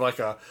kind of like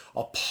a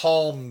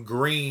palm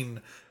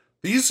green,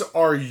 these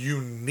are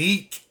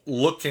unique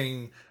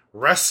looking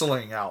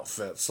wrestling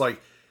outfits. Like,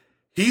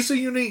 he's a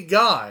unique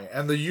guy,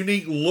 and the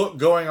unique look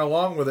going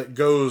along with it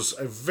goes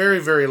a very,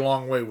 very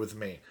long way with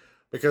me,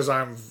 because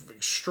I'm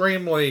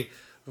extremely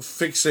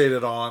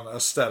fixated on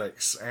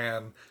aesthetics.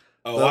 And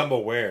I'm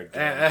aware.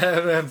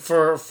 And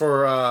for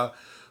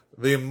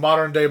the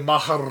modern day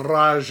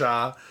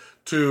Maharaja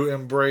to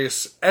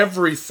embrace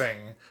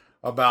everything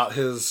about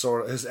his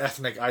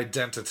ethnic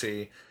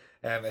identity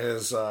and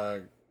his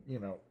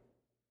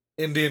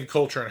Indian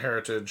culture and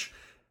heritage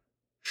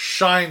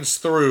shines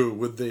through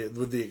with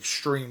the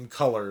extreme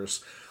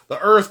colors, the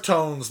earth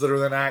tones that are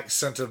then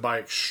accented by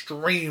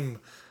extreme,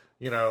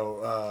 bits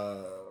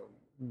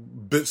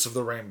of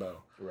the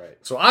rainbow. Right.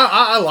 So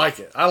I like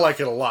it. I like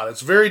it a lot.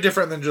 It's very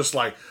different than just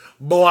like,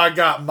 boy, I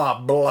got my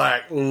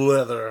black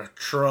leather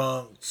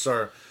trunks,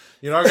 or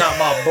I got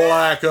my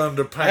black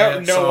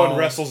underpants. No one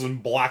wrestles in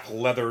black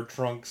leather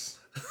trunks.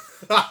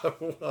 My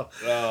black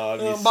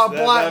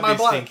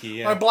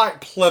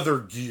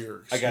pleather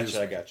gear. I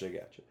got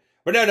you.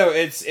 But no,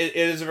 it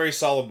is a very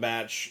solid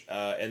match,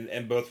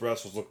 and both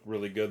wrestlers look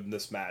really good in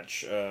this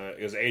match.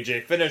 Because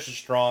AJ finishes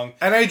strong,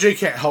 and AJ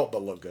can't help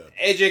but look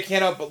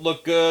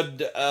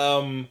good.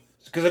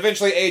 Because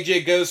eventually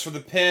AJ goes for the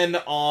pin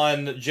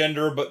on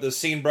Jinder, but the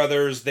Scene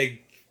Brothers,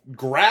 they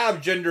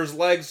grab Jinder's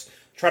legs,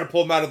 try to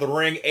pull him out of the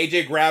ring.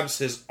 AJ grabs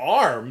his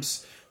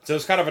arms, so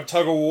it's kind of a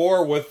tug of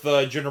war with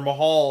Jinder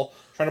Mahal,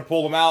 trying to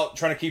pull him out,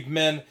 trying to keep him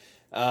in.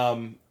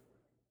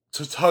 It's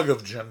a tug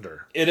of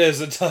Jinder. It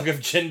is a tug of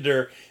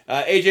Jinder.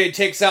 AJ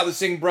takes out the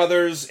Singh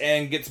Brothers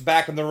and gets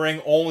back in the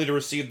ring only to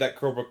receive that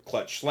Cobra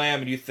Clutch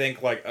Slam. And you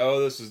think, like, oh,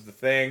 this is the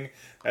thing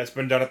that's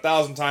been done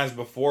 1,000 times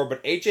before.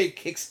 But AJ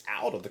kicks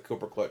out of the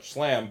Cobra Clutch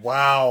Slam.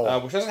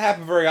 Wow. Which doesn't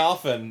happen very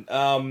often.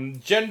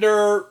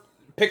 Jinder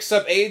picks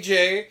up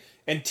AJ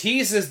and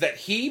teases that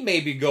he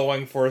may be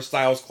going for a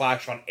Styles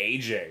Clash on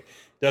AJ.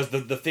 Does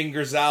the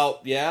fingers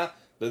out, yeah.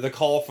 The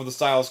call for the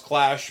Styles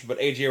Clash, but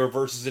AJ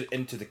reverses it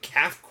into the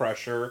Calf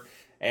Crusher,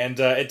 and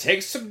it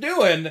takes some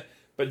doing,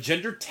 but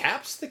Jinder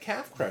taps the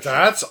Calf Crusher.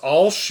 That's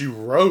all she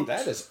wrote.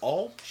 That is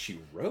all she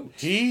wrote.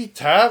 He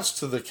taps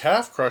to the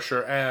Calf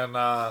Crusher, and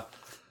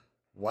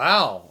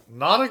wow,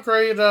 not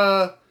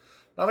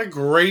a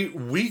great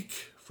week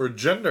for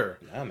Jinder.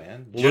 Yeah,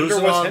 man.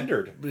 Jinder was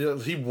hindered.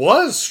 He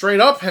was straight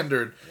up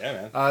hindered.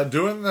 Yeah, man.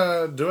 Doing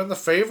the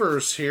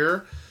favors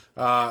here,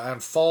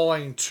 and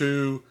falling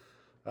to.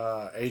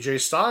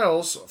 AJ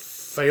Styles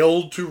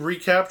failed to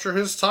recapture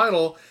his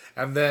title,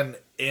 and then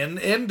in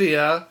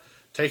India,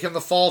 taking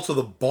the fall to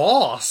the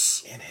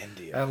Boss in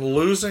India and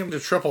losing to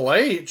Triple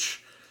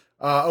H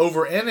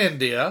over in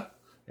India.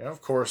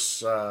 Of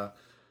course,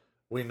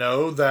 we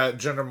know that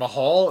Jinder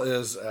Mahal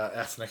is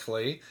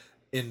ethnically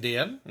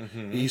Indian,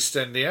 East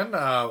Indian.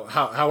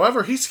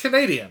 However, he's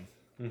Canadian,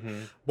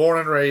 born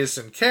and raised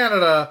in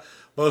Canada.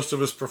 Most of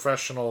his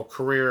professional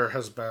career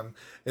has been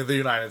in the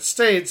United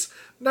States.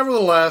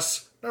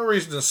 Nevertheless, no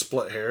reason to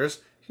split hairs.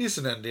 He's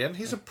an Indian.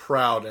 He's a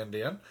proud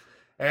Indian.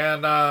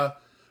 And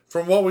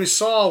from what we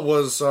saw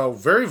was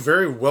very,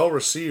 very well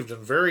received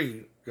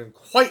and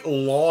quite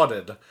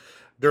lauded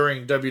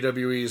during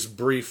WWE's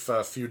brief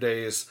few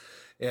days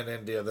in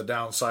India. The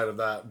downside of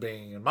that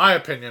being, in my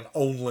opinion,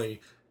 only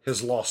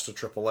his loss to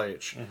Triple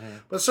H.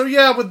 But so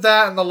yeah, with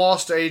that and the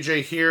loss to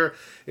AJ here,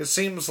 it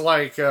seems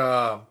like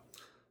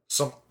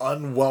some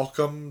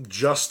unwelcome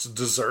just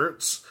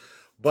desserts.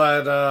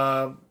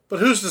 But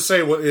who's to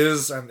say what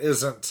is and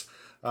isn't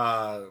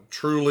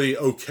truly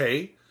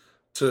okay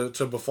to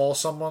befall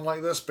someone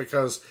like this?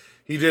 Because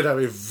he did have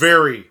a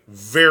very,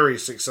 very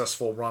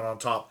successful run on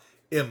top,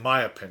 in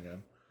my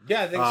opinion.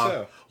 Yeah, I think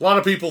so. A lot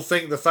of people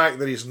think the fact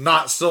that he's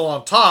not still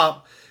on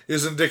top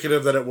is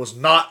indicative that it was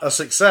not a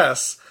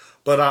success,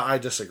 but I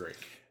disagree.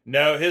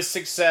 No, his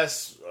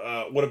success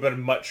would have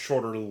been much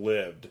shorter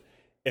lived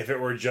if it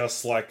were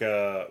just like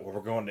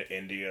we're going to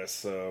India,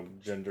 so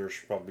Jinder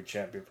should probably be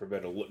champion for a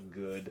bit to look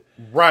good.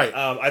 Right.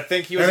 I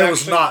think he was and it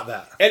was not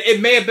that. And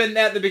it may have been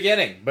that at the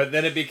beginning, but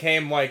then it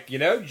became like,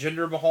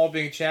 Jinder Mahal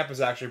being champ is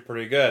actually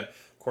pretty good.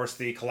 Of course,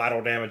 the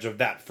collateral damage of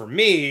that for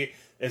me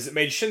is it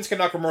made Shinsuke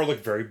Nakamura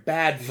look very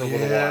bad for a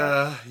little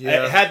while.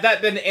 Yeah. Had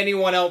that been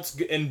anyone else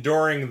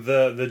enduring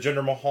the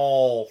Jinder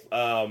Mahal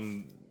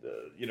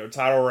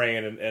title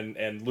reign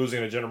and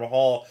losing to Jinder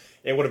Mahal,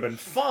 it would have been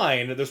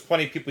fine. There's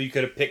plenty of people you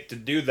could have picked to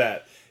do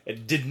that.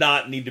 It did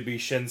not need to be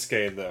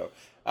Shinsuke, though.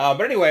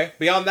 But anyway,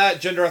 beyond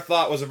that, Jinder, I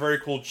thought, was a very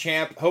cool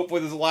champ.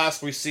 Hopefully this is the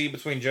last we see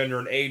between Jinder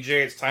and AJ.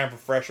 It's time for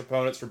fresh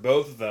opponents for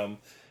both of them.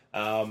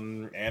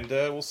 And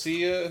we'll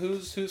see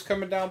who's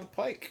coming down the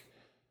pike.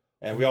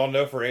 And we all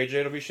know for AJ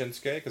it'll be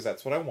Shinsuke, because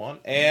that's what I want.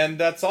 And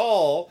that's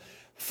all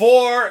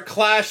for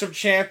Clash of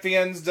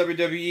Champions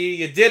WWE.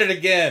 You did it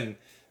again.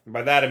 And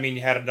by that I mean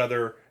you had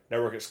another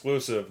network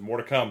exclusive. More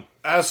to come.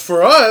 As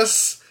for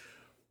us,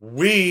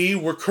 We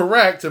were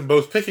correct in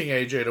both picking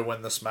AJ to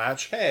win this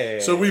match. Hey.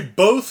 So we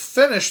both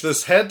finished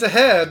this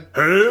head-to-head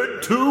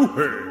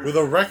with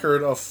a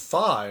record of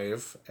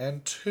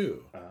 5-2.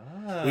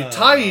 We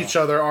tie each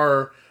other.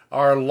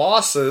 Our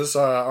losses,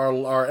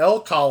 our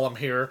L column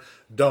here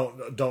don't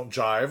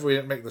jive. We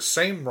didn't make the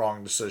same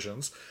wrong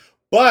decisions.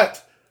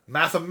 But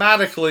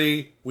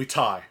mathematically, we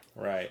tie.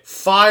 Right.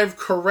 5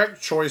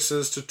 correct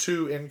choices to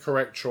 2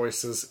 incorrect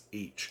choices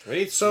each.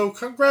 Wait. So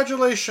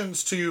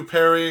congratulations to you,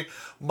 Perry,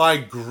 my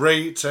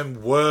great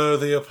and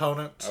worthy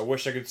opponent. I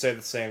wish I could say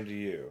the same to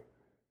you.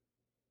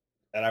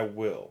 And I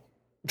will.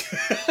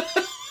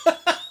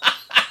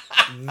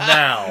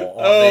 Now,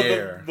 on the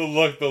air. The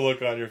look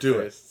on your Do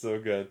face. it. So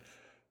good.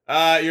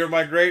 You're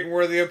my great and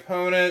worthy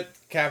opponent,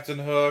 Captain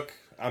Hook.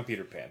 I'm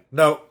Peter Pan.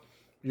 No,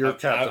 you're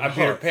Captain I'm Hook.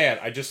 Peter Pan.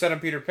 I just said I'm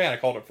Peter Pan. I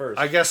called it first.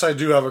 I guess I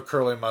do have a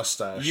curly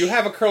mustache. You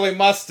have a curly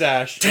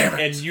mustache. Damn it.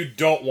 And you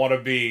don't want to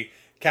be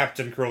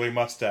Captain Curly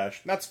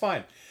Mustache. That's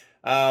fine.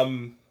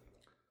 Though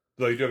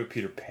you do have a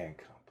Peter Pan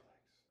complex.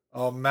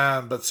 Oh,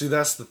 man, but see,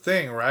 that's the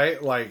thing,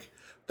 right? Like,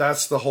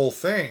 that's the whole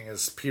thing,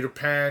 is Peter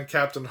Pan,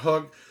 Captain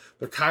Hook,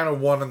 they're kind of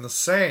one and the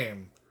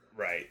same.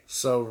 Right.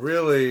 So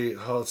really,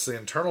 it's the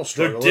internal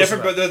struggle. They're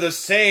different, but they're the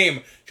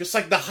same. Just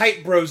like the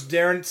Hype Bros,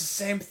 Daryn. It's the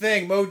same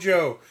thing.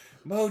 Mojo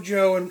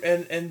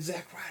and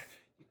Zack Ryder.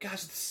 You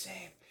guys are the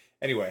same.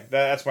 Anyway,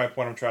 that's my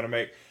point I'm trying to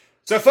make.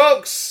 So,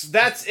 folks,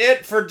 that's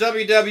it for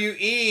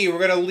WWE. We're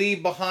going to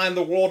leave behind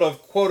the world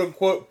of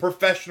quote-unquote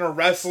professional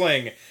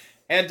wrestling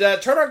and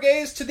turn our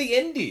gaze to the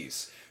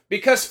indies.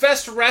 Because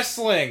Fest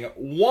Wrestling,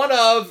 one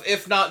of,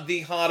 if not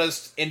the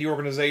hottest indie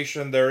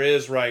organization there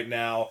is right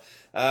now,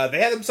 they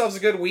had themselves a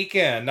good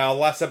weekend. Now,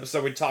 last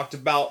episode we talked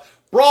about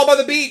Brawl by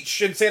the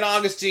Beach in St.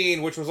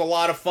 Augustine, which was a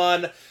lot of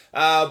fun.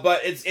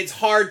 But it's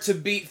hard to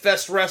beat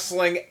Fest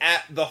Wrestling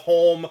at the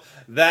home.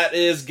 That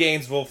is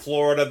Gainesville,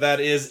 Florida.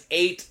 That is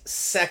 8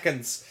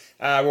 seconds,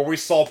 where we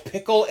saw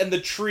Pickle and the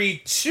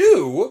Tree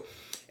 2.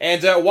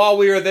 And while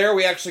we were there,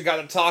 we actually got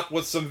to talk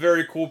with some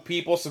very cool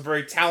people, some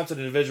very talented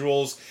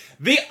individuals.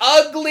 The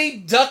Ugly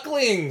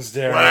Ducklings,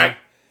 Daryn. Quack.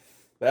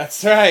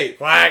 That's right.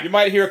 Quack. You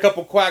might hear a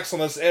couple quacks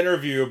on this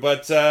interview,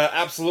 but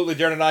absolutely,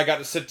 Daryn and I got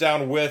to sit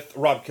down with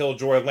Rob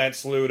Killjoy,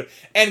 Lance Lude,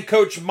 and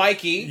Coach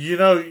Mikey. You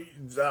know,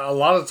 a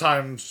lot of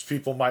times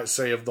people might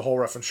say of the whole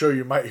Ref and Show,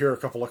 you might hear a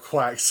couple of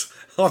quacks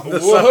on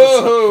this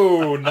episode.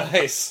 Whoa,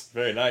 nice.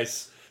 Very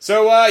nice.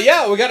 So,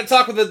 yeah, we got to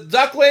talk with the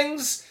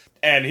Ducklings,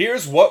 and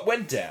here's what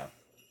went down.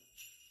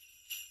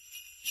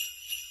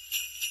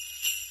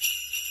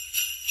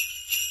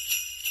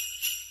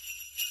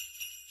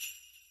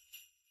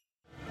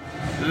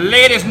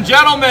 Ladies and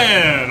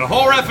gentlemen,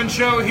 Whole Reffin'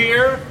 Show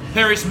here,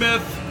 Perry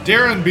Smith,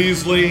 Daryn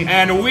Beasley.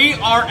 and we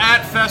are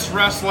at Fest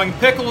Wrestling,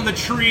 Pickle in the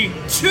Tree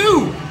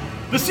 2,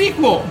 the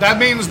sequel. That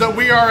means that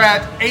we are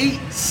at 8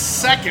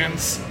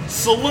 Seconds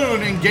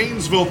Saloon in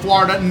Gainesville,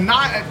 Florida,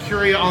 not at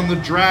Curia on the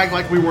Drag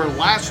like we were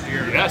last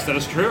year. Yes, that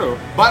is true.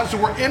 But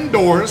so we're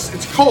indoors,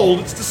 it's cold,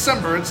 it's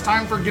December, it's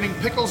time for getting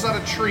pickles out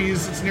of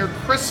trees, it's near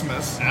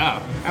Christmas.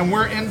 Yeah. And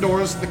we're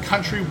indoors at the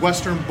Country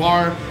Western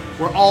Bar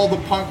where all the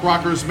punk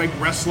rockers make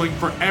wrestling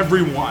for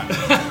everyone.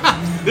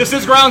 This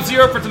is ground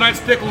zero for tonight's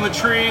Pickle in the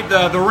Tree.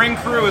 The ring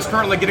crew is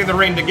currently getting the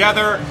ring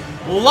together.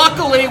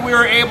 Luckily, we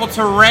were able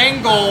to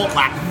wrangle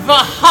the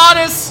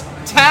hottest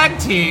tag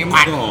team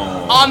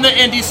on the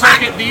indie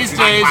circuit these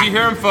days. You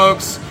hear them,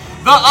 folks.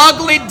 The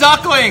Ugly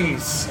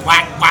Ducklings.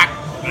 Quack, quack.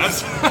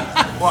 That's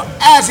Well,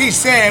 as he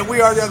said,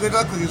 we are the Ugly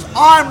Ducklings.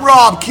 I'm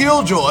Rob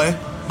Killjoy.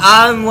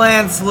 I'm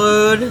Lance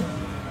Lude.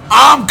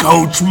 I'm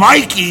Coach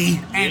Mikey.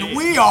 And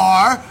we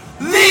are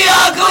the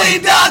Ugly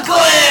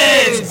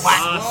Ducklings! Quack,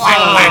 quack,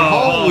 quack.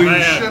 Holy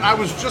shit, I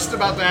was just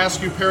about to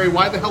ask you, Perry,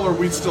 why the hell are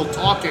we still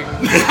talking?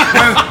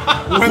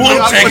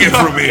 We'll take it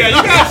from here. yeah,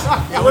 you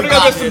guys. We're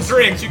gonna get some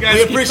drinks. You guys. We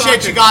keep appreciate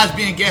talking. you guys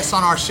being guests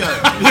on our show.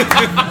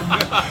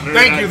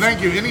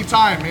 Thank you.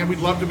 Anytime, man. We'd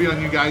love to be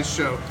on you guys'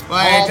 show.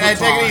 Well, take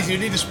it easy. You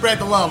need to spread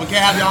the love. We can't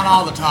have you on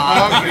all the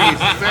time. Okay,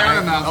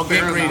 fair enough. Don't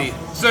get greedy.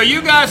 So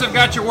you guys have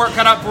got your work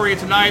cut out for you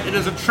tonight. It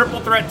is a triple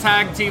threat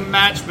tag team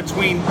match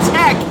between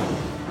Tech,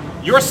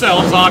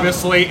 yourselves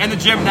obviously, and the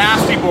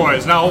Gymnasty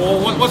Boys. Now,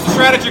 what's the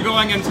strategy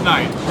going in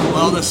tonight?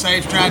 Well, the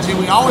same strategy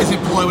we always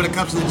employ when it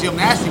comes to the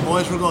Gymnasty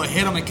Boys. We're going to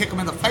hit them and kick them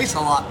in the face a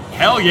lot.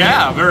 Hell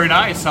yeah, very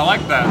nice. I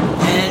like that.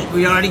 And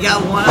we already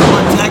got one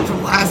tech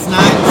from last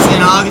night in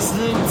St.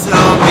 Augustine, so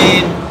I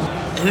mean,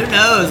 who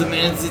knows? I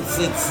mean,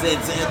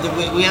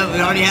 we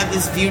already have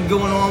this feud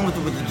going on with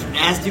the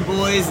Gymnasty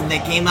Boys, and they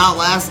came out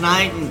last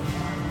night and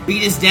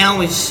beat us down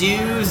with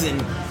shoes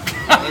and.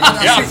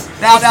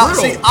 Now,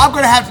 see, I'm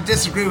going to have to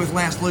disagree with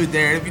Lance Lude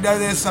there. If you know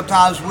this,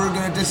 sometimes we're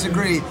going to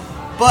disagree.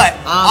 But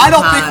I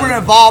don't think we're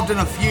involved in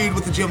a feud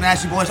with the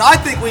Gymnasty Boys. I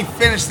think we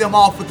finished them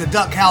off with the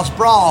Duck House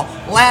Brawl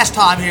last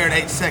time here at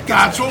 8 Seconds.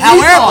 That's what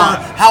we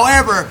thought.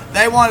 However,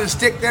 they wanted to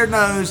stick their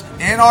nose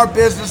in our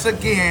business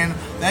again.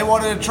 They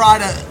wanted to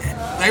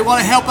they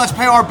want to help us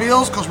pay our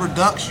bills because we're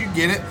ducks, you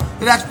get it.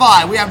 But that's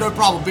fine. We have no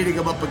problem beating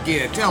them up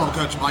again. Tell them,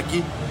 Coach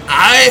Mikey.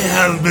 I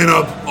have been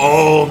up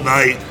all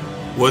night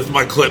with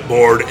my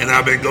clipboard, and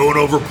I've been going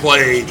over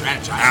play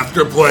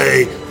after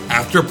play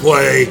after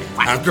play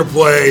after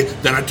play.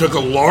 Then I took a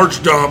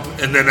large dump,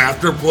 and then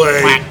after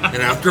play and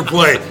after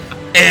play.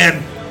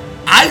 And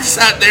I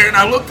sat there and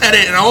I looked at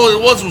it, and all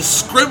it was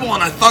scribble,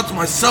 and I thought to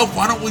myself,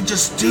 why don't we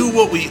just do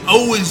what we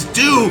always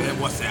do?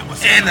 What's that?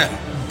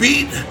 And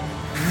beat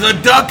the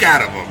duck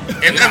out of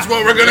them. And that's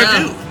what we're going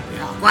to do.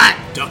 Yeah.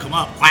 Quack. Duck them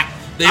up. Quack.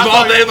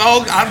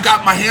 I've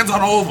got my hands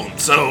on all of them.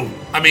 So,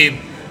 I mean,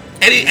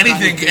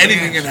 anything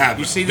can happen.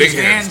 You see big these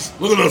hands?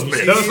 Look at those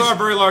mitts. Those are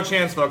very large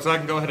hands, folks. I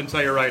can go ahead and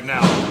tell you right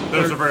now.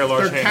 Those are very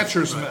large hands. They're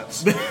catcher's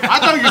mitts. I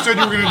thought you said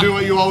you were going to do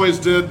what you always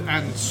did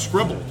and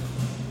scribble.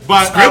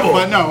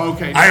 But no,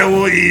 okay.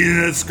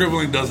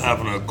 Scribbling does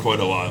happen quite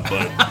a lot,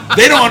 but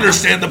they don't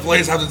understand the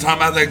plays half the time.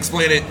 I have to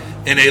explain it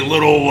in a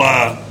little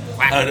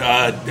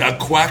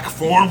quack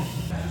form.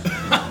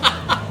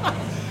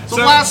 So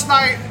last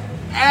night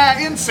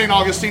in St.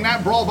 Augustine,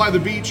 at Brawl by the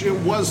Beach, it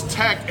was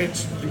Tech. You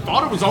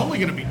thought it was only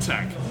going to be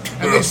Tech.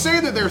 And they say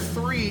that there are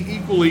 3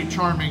 equally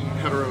charming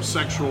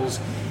heterosexuals.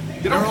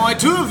 There were only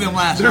 2 of them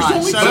last night.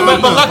 Only 2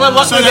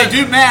 so they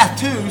do math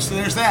too, so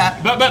there's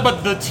that.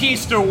 But the T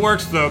still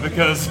works though,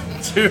 because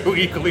 2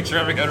 equally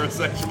charming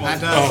heterosexuals. That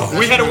does.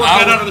 We had to work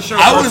that out of the show.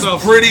 I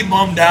was pretty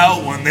bummed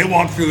out when they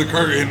walked through the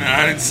curtain and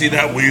I didn't see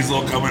that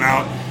weasel coming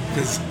out,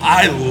 because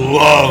I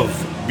love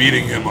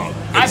beating him up.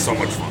 It's so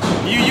much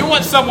fun. You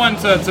want someone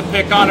to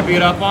pick on and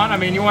beat up on? I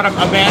mean, you want a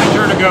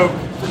manager to go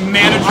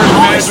manager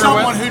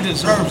someone with? Who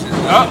deserves it.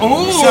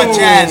 Such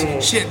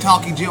as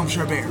shit-talking Jim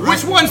Sherbert. Right?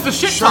 Which one's the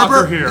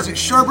shit-talker here? Is it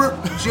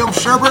Sherbert? Jim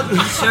Sherbert?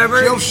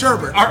 Jim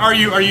Sherbert. Are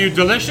you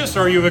delicious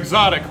or are you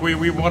exotic?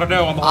 We want to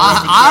know on the whole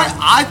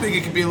I think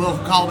it could be a little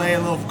for column A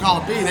and a little for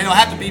column B. They don't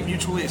have to be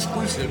mutually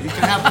exclusive. You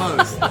can have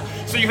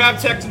both. So you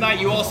have Tech tonight.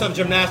 You also have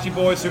Gymnasty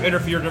Boys who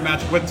interfered in a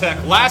match with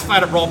Tech last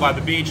night at Brawl by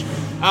the Beach.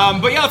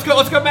 But yeah,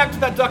 let's go back to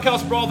that Duck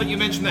House Brawl that you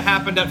mentioned that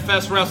happened at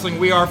Fest Wrestling.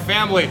 We Are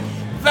Family.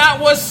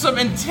 That was some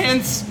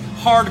intense,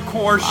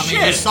 hardcore shit.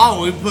 I mean, you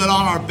saw we put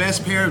on our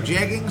best pair of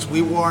jeggings.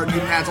 We wore our new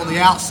pads on the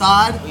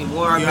outside. We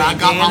wore our I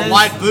got my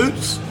white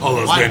boots. Oh,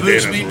 those white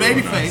boots mean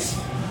really babyface.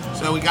 nice.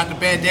 So we got the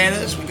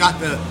bandanas. We got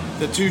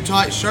the 2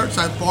 tight shirts.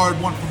 I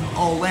borrowed one from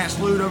old Lance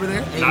Lude over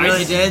there. He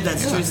really did.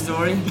 That's a true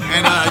story.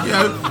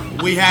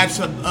 And we had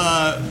some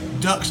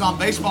ducks on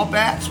baseball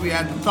bats. We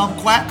had the thumb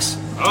quacks.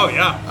 Oh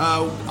yeah.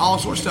 All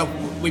sorts of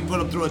stuff. We put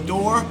them through a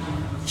door,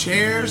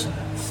 chairs,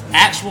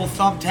 actual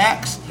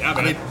thumbtacks. Yeah,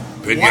 I mean,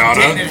 pinata. What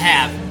didn't it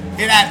have?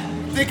 It had.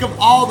 Think of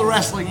all the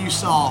wrestling you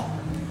saw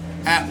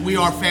at We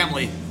Are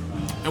Family,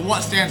 and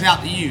what stands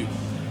out to you.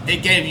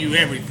 It gave you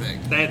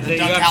everything. The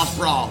Duck House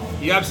Brawl.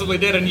 You absolutely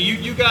did, and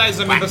you guys.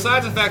 I mean,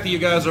 besides the fact that you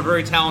guys are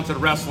very talented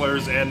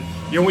wrestlers, and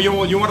you're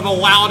one of the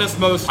loudest,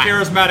 most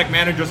charismatic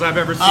managers I've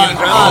ever seen in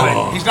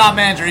wrestling. He's not a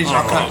manager. He's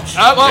our coach.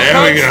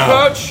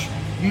 Coach.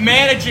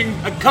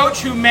 A coach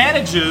who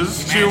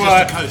manages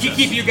to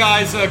keep you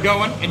guys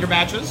going in your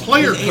matches.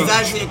 Player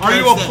coach. Are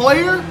you a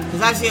player?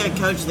 He's actually a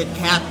coach that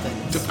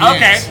captains.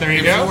 Okay, there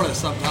you go.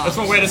 That's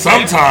one way to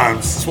say it.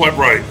 Sometimes. Swipe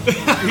right.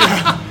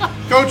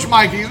 Coach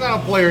Mikey, he's not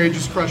a player. He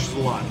just crushes a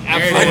lot.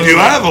 Absolutely. I do.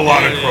 I have a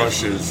lot of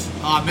crushes.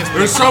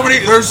 There's so many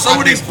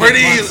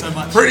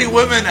pretty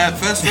women at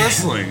Fest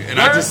Wrestling, and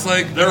I just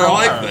like they're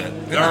like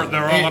that. There are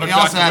a lot of. He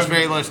also has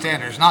very low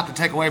standards. Not to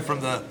take away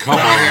from the come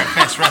on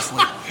Fest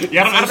Wrestling.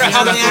 Yeah, I don't know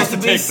how that's supposed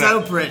to take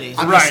so pretty.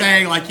 I'm just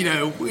saying,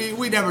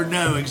 we never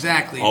know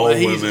exactly. All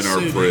women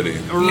are pretty.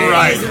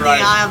 Right. He's in the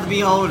eye of the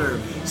beholder.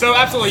 So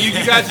absolutely, you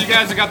guys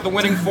have got the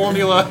winning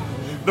formula.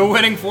 The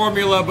winning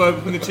formula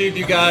between the 2 of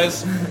you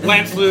guys,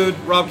 Lance Lude,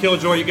 Rob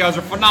Killjoy, you guys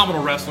are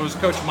phenomenal wrestlers.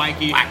 Coach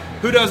Mikey,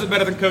 who does it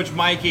better than Coach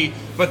Mikey?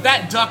 But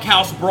that Duck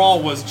House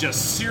Brawl was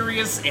just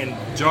serious and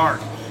dark.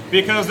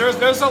 Because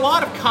there's a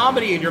lot of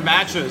comedy in your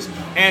matches.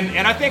 And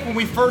I think when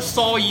we first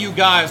saw you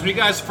guys, when you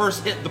guys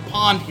first hit the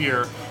pond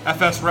here at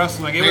Fest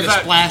Wrestling, it was a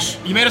splash.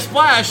 You made a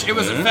splash. It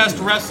was at Fest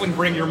Wrestling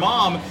Bring Your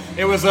Mom.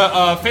 It was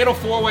a fatal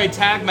 4-way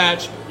tag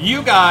match.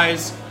 You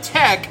guys,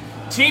 Tech,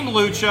 Team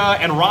Lucha,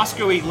 and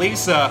Roscoe Eat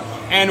Lisa,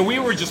 and we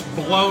were just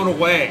blown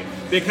away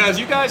because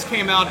you guys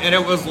came out and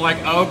it was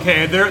like,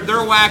 okay, they're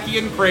wacky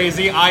and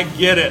crazy, I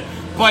get it,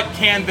 but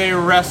can they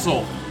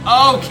wrestle?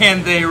 Oh,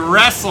 can they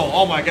wrestle?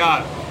 Oh my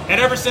God. And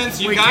ever since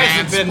you guys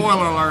have been...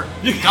 Spoiler alert.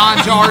 Don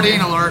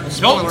Jardine alert.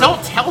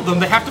 Don't tell them.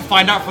 They have to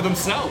find out for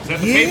themselves. They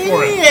have to pay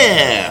for it.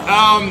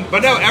 Yeah.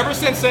 But no, ever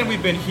since then,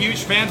 we've been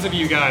huge fans of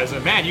you guys.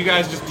 And man, you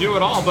guys just do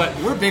it all. But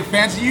we're big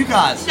fans of you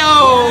guys.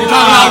 No. You're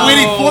talking about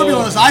winning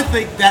formulas. I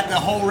think that the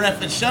whole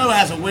Ref and Show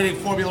has a winning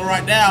formula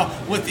right now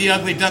with the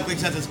Ugly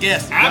Ducklings as its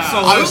guest.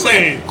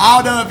 Absolutely.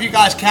 I don't know if you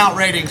guys count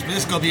ratings, but this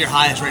is going to be your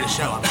highest rated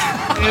show, I'm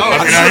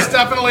sure. It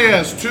definitely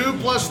is. 2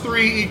 +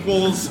 3 =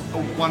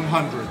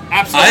 100.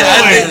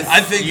 Absolutely. I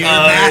think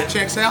math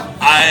checks out.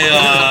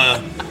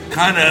 I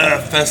kind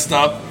of fessed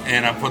up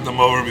and I put them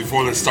over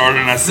before they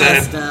started and I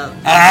said,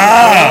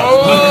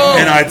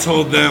 and I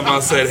told them, I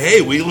said,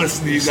 hey, we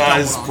listen to you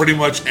guys pretty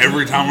much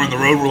every time we're on the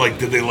road. We're like,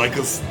 did they like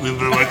us? Did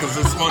they like us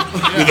this one?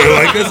 Did they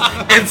like us?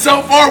 And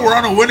so far, we're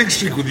on a winning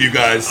streak with you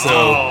guys.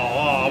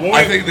 So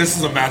I think this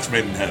is a match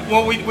made in heaven.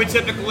 Well, we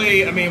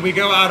typically, we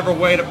go out of our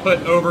way to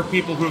put over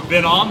people who've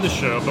been on the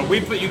show, but we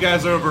put you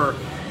guys over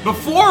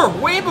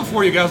way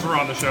before you guys were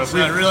on the show. So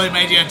it really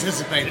made you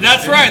anticipate this.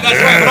 That's right.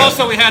 But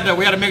also we had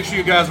to make sure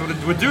you guys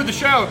would do the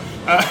show.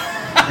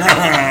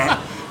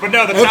 But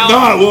no, the If talent.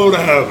 not, what would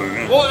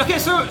happen? Well, okay,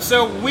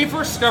 so we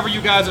first discovered you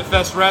guys at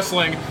Fest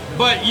Wrestling,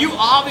 but you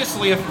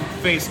obviously have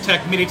faced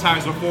Tech many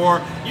times before.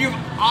 You've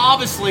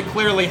obviously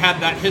clearly had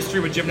that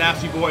history with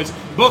Gymnasty Boys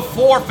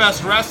before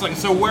Fest Wrestling.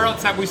 So where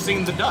else have we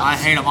seen the Ducks? I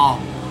hate them all.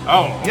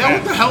 Oh, Yeah, man.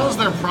 what the hell is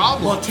their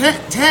problem? Well,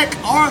 Tech,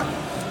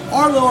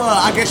 our little,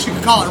 I guess you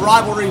could call it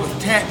rivalry with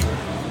Tech,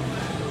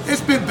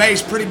 it's been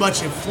based pretty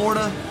much in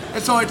Florida.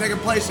 It's only taken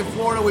place in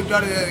Florida. We've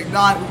done it at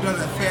Ignite, we've done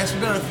it at Fest,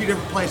 we've done it at a few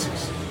different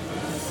places.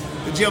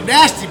 The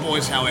Gymnasty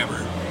Boys,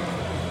 however,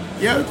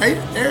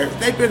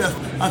 they've been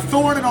a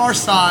thorn in our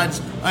sides,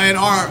 in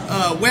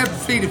our web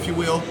feet, if you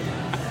will,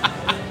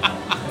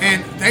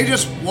 and they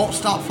just won't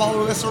stop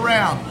following us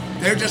around.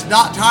 They're just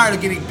not tired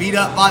of getting beat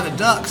up by the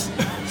Ducks.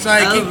 So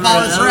they keep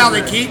following us around.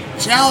 They keep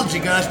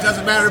challenging us.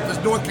 Doesn't matter if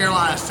it's North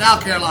Carolina,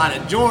 South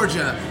Carolina,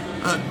 Georgia,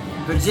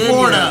 Virginia.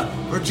 Florida,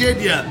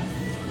 Virginia,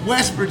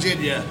 West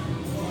Virginia,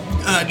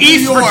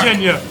 East New York.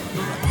 Virginia.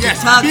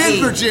 Yes, Kentucky.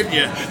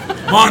 Mid-Virginia.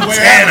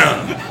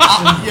 Montana.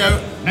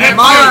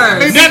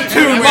 Mars.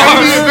 Neptune,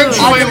 Mars.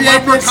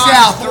 Mars.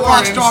 Mid-South, the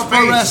Rockstar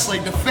Pro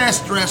Wrestling, the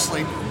Fest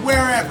Wrestling,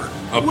 wherever.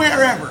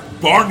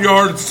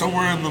 Barnyard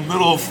somewhere in the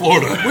middle of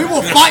Florida. We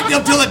will fight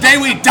them till the day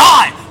we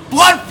die.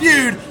 Blood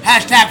feud,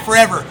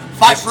 #forever.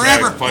 Fight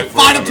forever,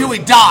 fight them till we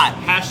die.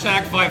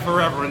 #fight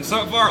forever. And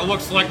so far, it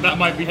looks like that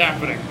might be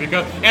happening.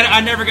 And I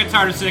never get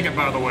tired of seeing it,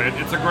 by the way.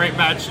 It's a great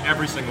match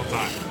every single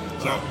time.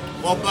 So.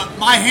 Well, but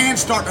my hands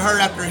start to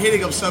hurt after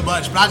hitting them so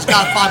much, but I just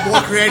got to find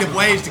more creative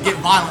ways to get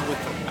violent with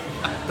them.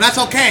 But that's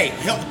okay.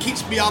 It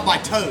keeps me on my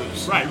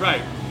toes.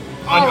 Right.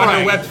 All On right.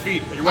 your webbed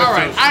feet. Your All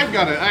webbed right,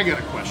 toes. I got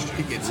a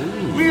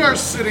question. We are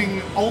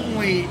sitting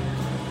only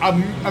a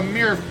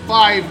mere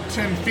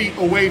 5-10 feet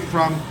away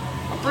from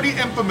a pretty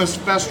infamous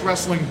Fest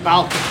Wrestling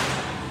balcony.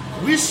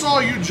 We saw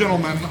you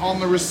gentlemen on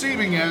the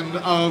receiving end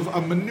of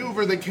a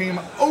maneuver that came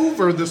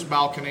over this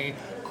balcony,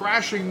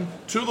 crashing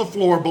to the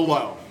floor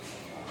below.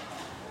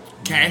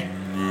 Okay.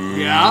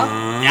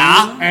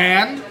 Yeah?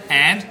 And?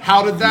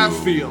 How did that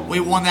feel? We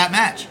won that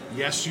match.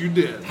 Yes, you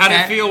did. How did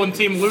it feel when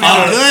Team Lude?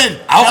 Felt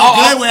good. Felt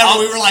good whenever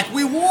we were like,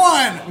 we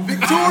won!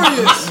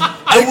 Victorious!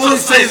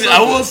 I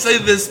will say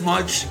this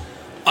much.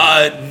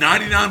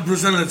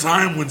 99% of the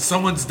time when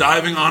someone's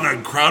diving on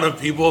a crowd of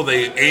people,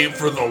 they aim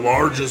for the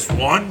largest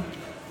one.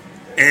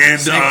 And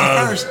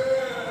first.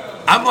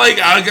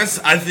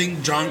 I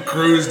think John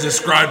Cruz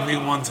described me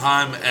one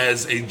time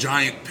as a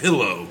giant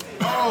pillow.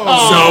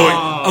 So,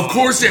 of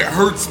course, it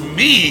hurts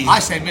me. I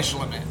say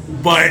Michelin Man.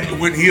 But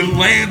when he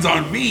lands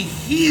on me,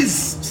 he's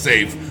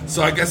safe.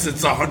 So I guess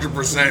it's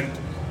 100%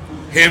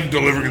 him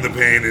delivering the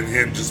pain and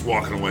him just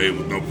walking away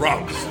with no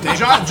problems.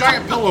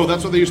 Giant pillow,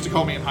 that's what they used to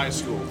call me in high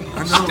school.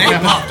 Stay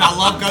pumped. I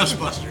love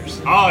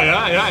Ghostbusters. Oh,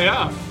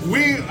 yeah.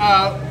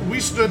 We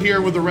stood here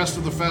with the rest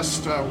of the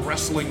Fest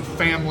wrestling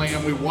family,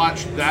 and we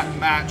watched that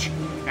match,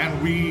 and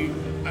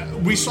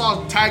we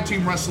saw tag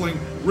team wrestling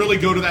really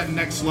go to that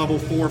next level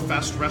for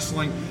Fest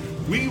Wrestling.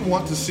 We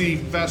want to see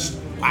Fest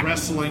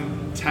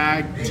Wrestling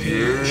Tag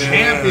Team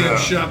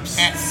Championships.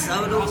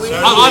 So do we.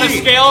 On a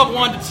scale of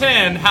 1 to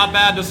 10, how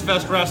bad does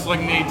Fest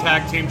Wrestling need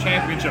Tag Team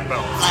Championship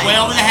belts?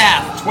 12 and a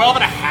half. 12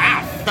 and a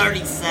half.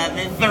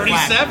 37.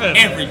 37.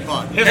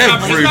 Everybody. His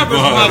number's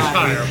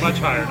much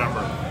higher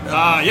number.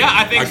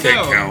 I think so. I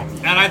can't count.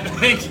 And I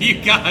think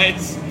you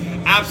guys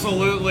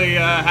absolutely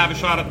have a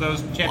shot at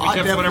those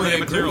championships whenever they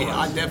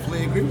materialize. I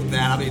definitely agree with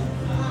that.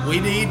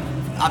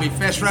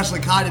 Fest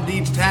Wrestling kind of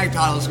needs tag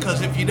titles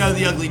because if you know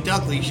the Ugly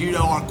Ducklings, you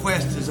know our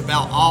quest is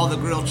about all the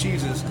grilled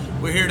cheeses.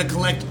 We're here to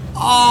collect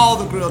all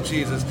the grilled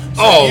cheeses.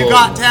 So if you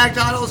got tag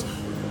titles,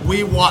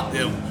 we want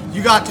them.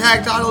 You got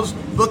tag titles,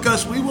 book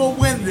us, we will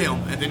win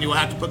them. And then you will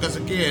have to book us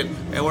again.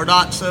 And we're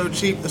not so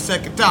cheap the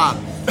second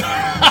time.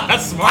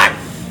 That's smart.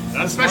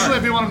 Especially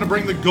if you wanted to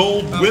bring the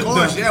gold with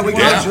them. Yeah, we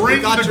got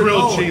bring the your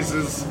grilled gold.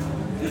 cheeses.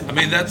 I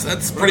mean,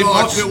 that's pretty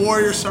much. Ultimate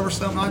Warrior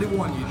SummerSlam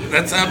 91. You did.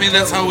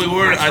 That's how we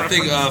were. I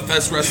think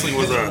Fest Wrestling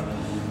was a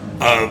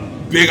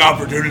big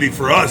opportunity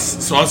for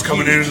us. So us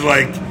coming in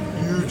like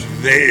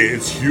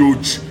it's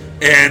huge.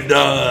 And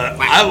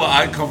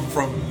I come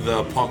from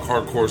the punk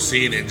hardcore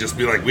scene and just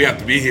be like, we have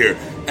to be here.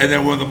 And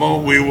then when the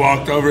moment we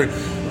walked over,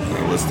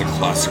 that was the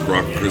classic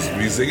rock Christmas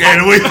music.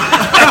 And we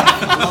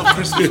love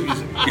Christmas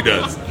music. He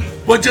does.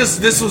 But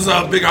this was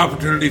a big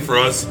opportunity for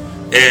us.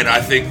 And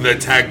I think the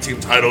tag team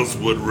titles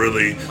would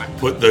really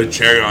put the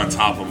cherry on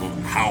top of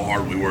how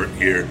hard we work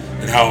here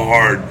and how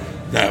hard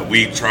that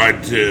we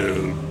tried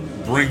to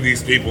bring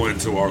these people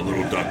into our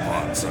little duck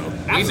pod. So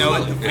we know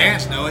it. The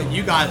fans know it.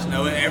 You guys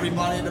know it.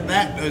 Everybody in the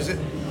back knows it.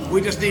 We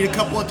just need a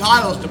couple of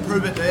titles to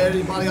prove it to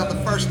anybody on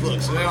the first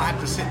look, so they don't have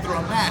to sit through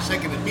a match. They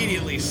can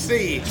immediately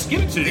see. Just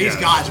give it to these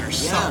guys are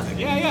something.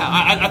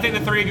 Yeah. I think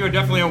the three of you are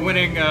definitely a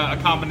winning a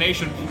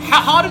combination.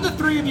 How did the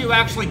three of you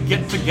actually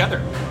get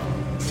together?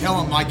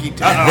 Tell him, Mikey.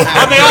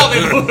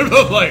 They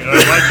both like,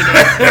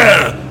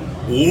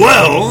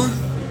 well,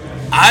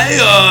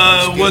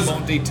 I was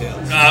on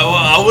details.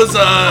 I was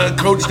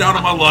coached down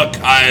on my luck.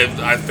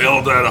 I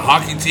failed at a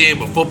hockey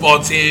team, a football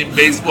team,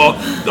 baseball,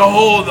 the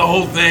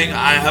whole thing.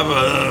 I have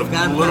a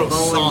little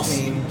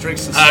sauce.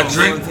 Drinks the sauce.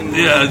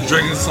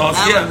 Drinking sauce.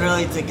 That would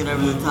really take it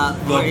over the top.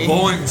 The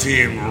bowling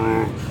team.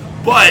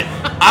 But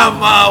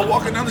I'm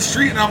walking down the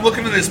street and I'm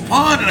looking at this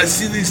pond and I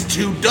see these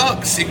two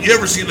ducks. You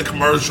ever seen the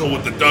commercial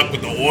with the duck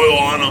with the oil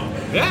on them?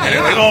 Yeah. And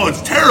you're like, oh,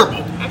 it's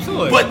terrible.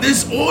 Absolutely. But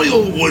this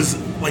oil was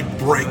like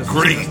bright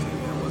green,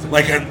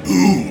 like an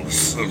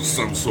ooze of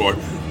some sort.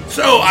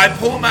 So I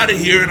pull them out of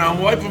here and I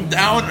wipe them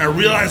down and I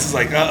realize it's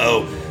like,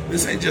 uh-oh,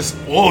 this ain't just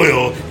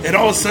oil. And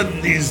all of a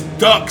sudden these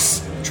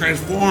ducks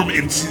transform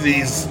into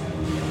these,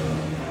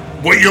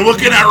 what you're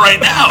looking at right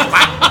now.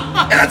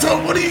 And I told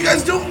them, what are you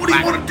guys doing? What do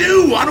you want to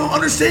do? I don't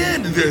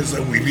understand this.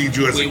 Like, we need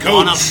you as a coach. We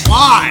want to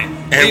fly.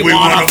 And we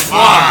want to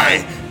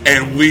fly.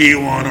 And we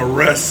want to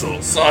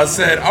wrestle. So I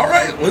said, all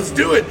right, let's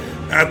do it.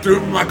 And I threw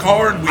them in my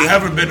car, and we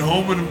haven't been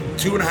home in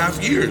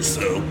 2.5 years.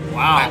 So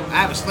wow. I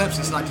haven't slept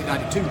since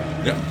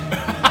 1992.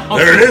 Yeah.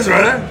 There it is,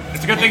 right there.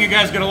 It's a good thing you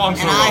guys get along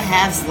so well. And I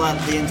have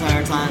slept the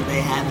entire time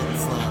they haven't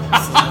slept.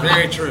 So.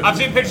 Very true. I've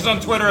seen pictures on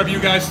Twitter of you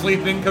guys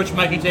sleeping. Coach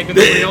Mikey taking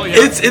the wheel.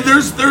 Yeah.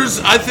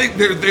 There's. I think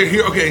they're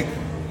here. Okay,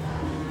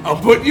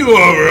 I'll put you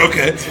over.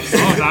 Okay.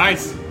 Oh,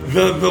 nice.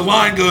 The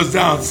line goes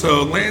down.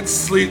 So Lance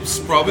sleeps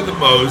probably the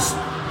most.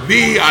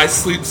 Me, I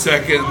sleep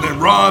second. And then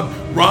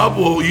Rob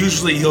will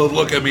usually he'll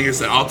look at me and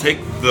say, "I'll take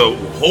the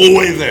whole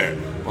way there.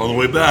 On the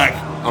way back,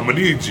 I'm gonna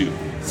need you."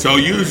 So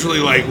usually,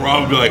 like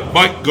Rob will be like,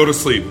 "Mike, go to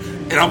sleep,"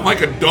 and I'm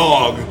like a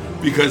dog.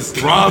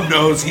 Because Rob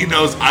knows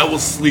I will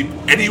sleep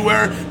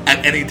anywhere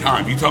at any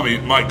time. You tell me,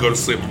 Mike, go to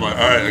sleep. I'm like,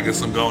 all right, I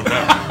guess I'm going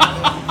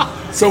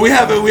now. So we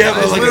have like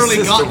literally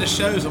a system. gotten to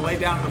shows and laid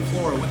down on the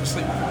floor and went to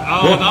sleep.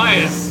 Oh,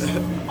 nice.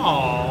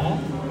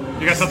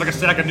 Aww. You guys have like a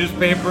stack of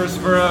newspapers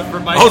for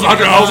Mike? I was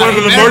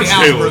under the merch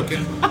table.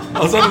 I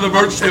was under the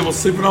merch table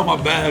sleeping on my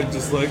bag,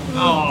 just like.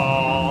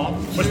 Aww.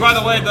 Which, by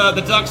the way,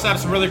 the Ducks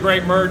have some really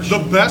great merch. The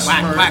best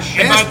merch.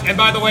 And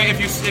by the way, if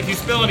you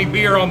spill any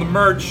beer on the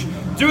merch,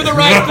 do the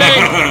right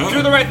thing.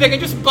 Do the right thing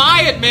and just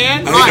buy it,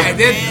 man. Right,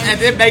 and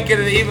then make it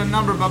an even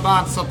number by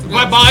buying something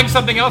else. By buying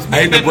something else.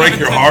 I hate to break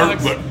your heart,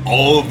 but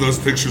all of those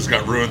pictures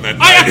got ruined that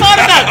night. I thought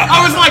of that.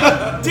 I was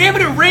like, damn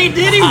it rained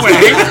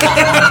anyway.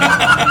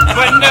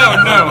 But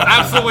no,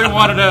 absolutely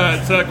wanted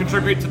to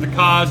contribute to the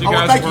cause. You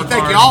guys thank worked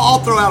you. hard. I'll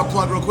throw out a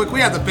plug real quick.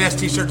 We have the best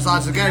t-shirt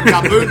designs of the game. We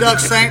got Boonduck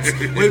Saints.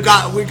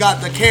 We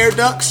got the Care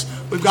Ducks.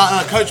 We've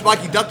got Coach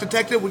Mikey Duck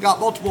Detective. We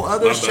got multiple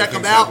others. Check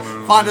them out.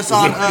 Find us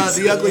on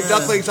the Ugly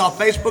Ducklings on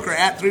Facebook or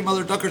at 3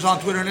 Mother Duckers on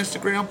Twitter and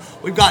Instagram.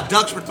 We've got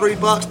ducks for $3,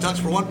 ducks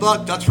for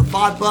 $1, ducks for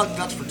 $5,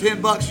 ducks for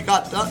 $10. You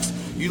got ducks.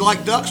 You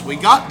like ducks? We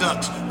got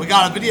ducks. We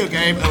got a video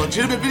game, a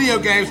legitimate video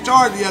game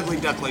starring the Ugly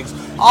Ducklings.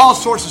 All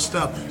sorts of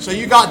stuff. So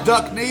you got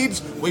duck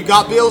needs. We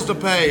got bills to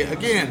pay.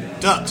 Again,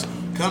 ducks.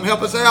 Come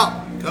help us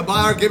out. Come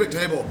buy our gimmick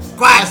table.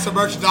 Buy some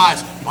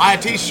merchandise. Buy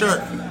a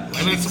t-shirt.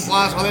 Limited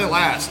supplies while they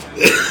last.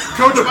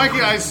 Coach Mikey,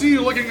 I see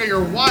you looking at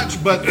your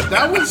watch, but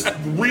that was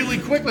really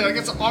quickly. I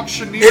guess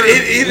auctioneer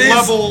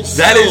level.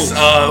 That is,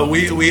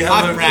 we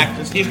have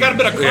practice. He's got a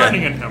bit of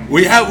cunning in him.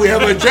 We have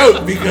a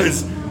joke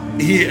because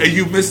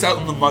you missed out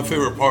on my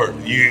favorite part.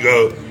 You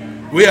go,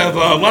 we have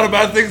a lot of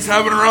bad things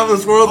happening around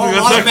this world. A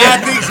lot of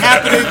bad things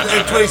happening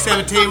in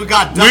 2017. We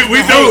got ducks we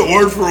know it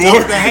word for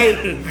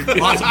word.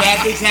 Lots of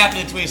bad things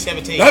happening in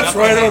 2017. That's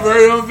right, our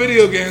very own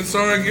video game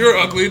starring your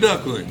Ugly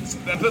Ducklings.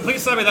 But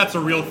please tell me that's a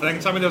real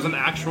thing. Tell me there's an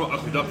actual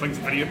Ugly Ducklings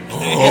video.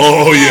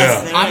 Oh,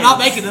 yeah. I'm not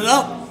making it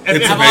up.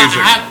 It's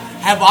amazing.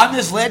 Have I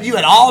misled you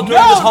at all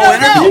during this whole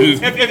interview?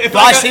 If Do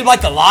I seem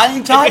like the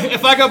lying type?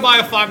 If I go buy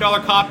a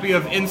 $5 copy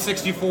of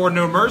N64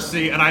 No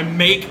Mercy and I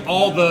make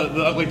all the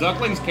Ugly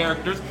Ducklings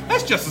characters,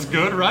 that's just as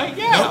good, right?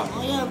 Yeah.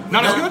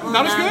 Not as good?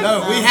 Not as good?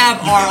 No, we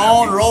have our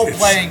own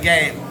role-playing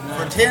game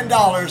for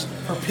 $10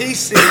 for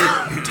PC.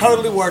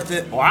 Totally worth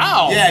it.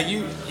 Wow. Yeah,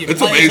 you it's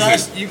play amazing.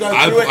 Us, you go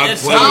through it.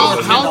 It's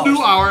How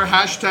do our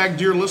hashtag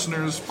dear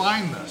listeners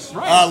find this?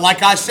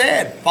 Like I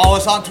said, follow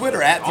us on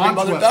Twitter at 3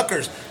 Mother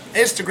Duckers.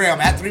 Instagram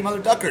at 3 Mother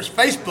Duckers.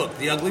 Facebook,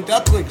 the Ugly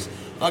Ducklings.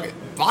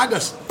 Find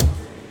us.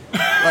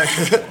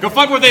 Go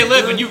find where they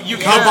live and you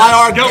come buy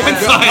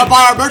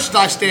our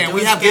merchandise stand.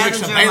 We have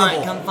gimmicks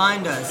available. Come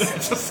find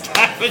us.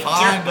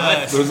 Find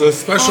us. There's a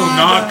special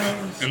knock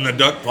in the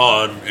duck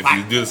pond. If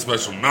you do the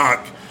special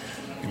knock,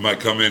 you might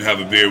come in, have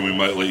a beer. We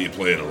might let you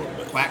play it a little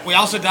bit. We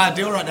also got a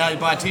deal right now. You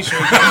buy a t-shirt, you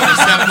get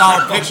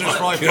 $7 pictures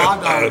for only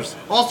 $5.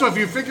 Also, if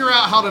you figure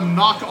out how to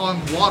knock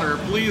on water,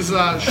 please share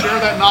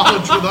that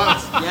knowledge with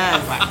us.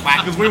 Yes.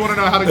 Because we want to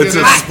know how to get it. It's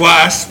a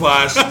splash,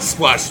 splash,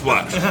 splash,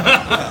 splash.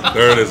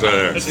 There it is right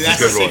there. See,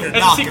 that's a secret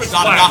knock. It's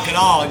not a knock at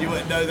all. You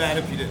wouldn't know that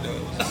if you didn't know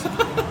it was.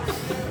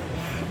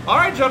 All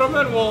right,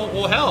 gentlemen.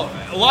 Well, hell,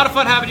 a lot of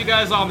fun having you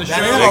guys on the show.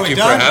 Thank you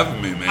for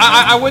having me, man.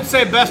 I would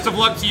say best of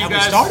luck to you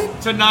guys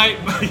tonight.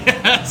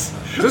 Yes.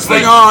 This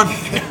thing on.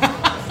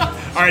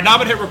 All right, now I'm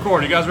going to hit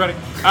record. You guys ready?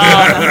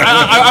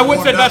 I would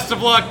say best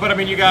of luck, but I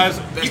mean, you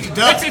guys,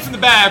 it's in the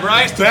bag,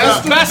 right?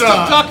 Best of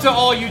luck to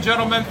all you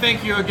gentlemen.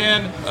 Thank you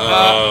again.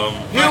 Go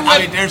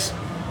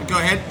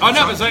ahead. Oh,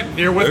 no, it's like,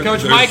 here with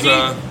Coach Mikey.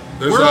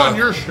 We're on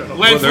your show.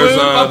 Lance Lude,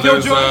 Rob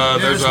Killjoy.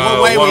 There's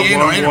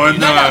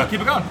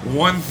keep it going.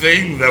 One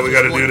thing that we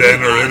got to do to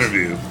end our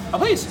interview. Oh,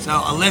 please.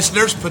 So,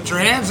 listeners, put your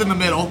hands in the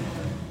middle.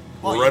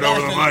 We're right over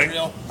the mic.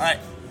 All right.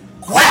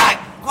 Quack,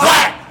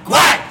 quack,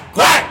 quack,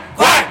 quack,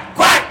 quack,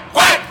 quack,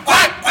 quack,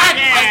 quack, quack. Thank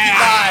you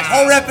guys.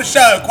 Whole rep of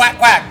show. Quack,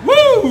 quack.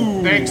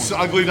 Woo! Thanks,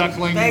 Ugly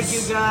Ducklings. Thank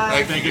you,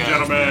 guys. Thank you,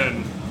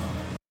 gentlemen.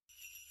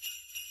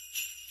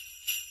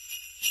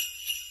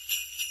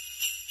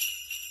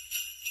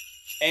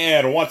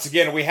 And once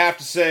again, we have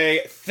to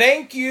say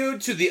thank you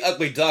to the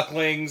Ugly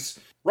Ducklings,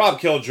 Rob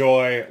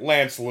Killjoy,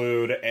 Lance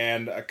Lude,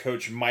 and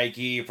Coach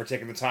Mikey for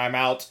taking the time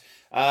out.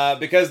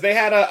 Because they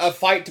had a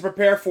fight to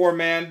prepare for,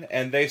 man,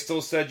 and they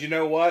still said, you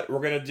know what, we're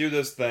going to do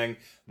this thing.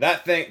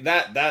 That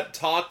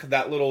talk,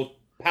 that little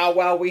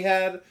powwow we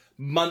had,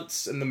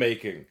 months in the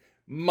making.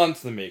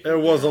 It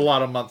was a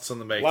lot of months in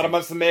the making. A lot of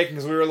months in the making,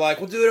 because we were like,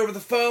 we'll do it over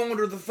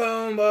the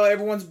phone,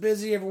 everyone's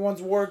busy,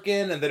 everyone's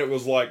working, and then it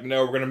was like,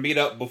 no, we're going to meet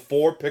up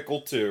before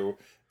Pickle 2,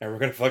 and we're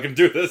going to fucking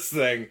do this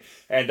thing.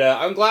 And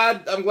I'm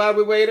glad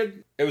we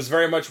waited. It was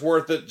very much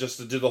worth it just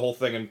to do the whole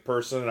thing in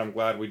person, and I'm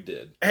glad we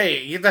did.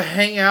 Hey, you get to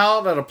hang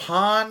out at a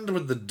pond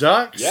with the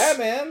ducks. Yeah,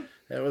 man.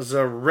 It was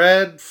a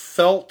red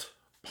felt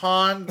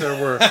pond.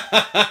 There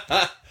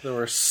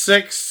were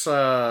 6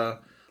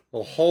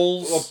 little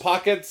holes. Little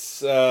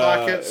pockets.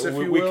 If you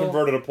will. We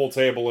converted a pool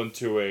table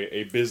into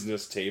a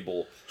business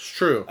table. It's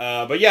true.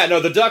 But yeah,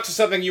 no, the ducks is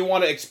something you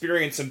want to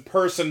experience in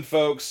person,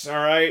 folks, all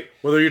right?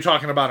 Whether you're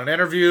talking about an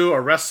interview, a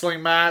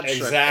wrestling match,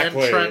 an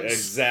entrance.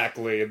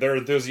 Exactly. Their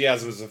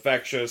enthusiasm is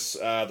infectious.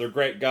 They're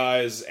great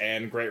guys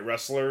and great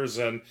wrestlers,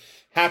 and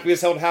happy as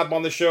hell to have them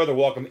on the show. They're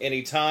welcome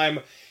anytime.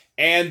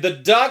 And the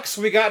ducks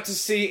we got to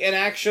see in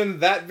action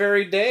that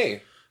very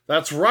day.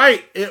 That's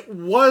right. It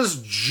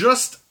was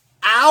just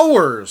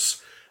hours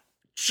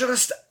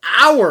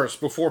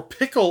before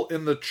Pickle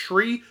in the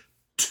Tree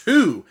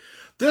 2.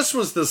 This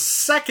was the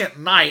second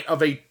night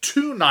of a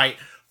 2-night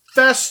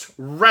Fest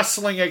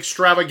Wrestling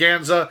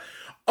extravaganza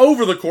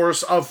over the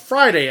course of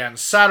Friday and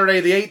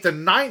Saturday, the 8th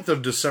and 9th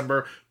of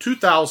December,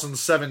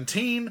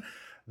 2017.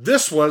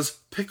 This was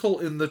Pickle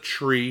in the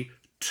Tree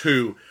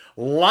 2,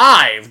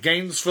 live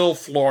Gainesville,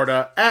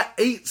 Florida, at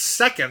 8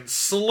 Seconds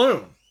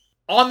Saloon.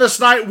 On this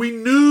night, we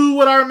knew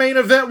what our main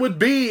event would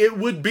be. It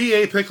would be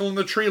a Pickle in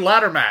the Tree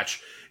ladder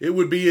match. It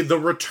would be the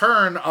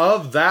return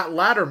of that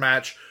ladder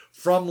match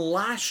from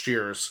last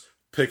year's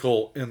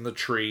Pickle in the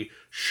Tree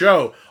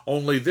show.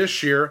 Only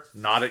this year,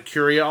 not at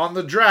Curia on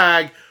the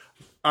Drag,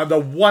 the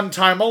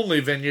one-time only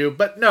venue,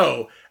 but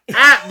no,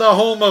 at the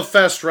home of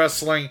Fest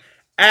Wrestling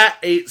at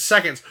 8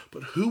 Seconds.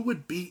 But who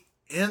would be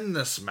in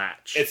this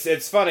match?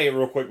 It's funny,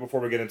 real quick,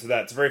 before we get into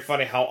that. It's very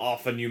funny how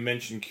often you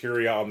mention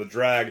Curia on the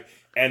Drag.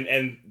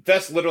 And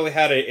Fest literally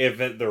had an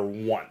event there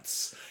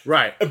once.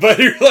 Right. But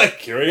you're like,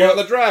 Curia on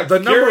the Drag.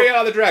 Curia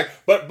on the Drag.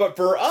 But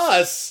for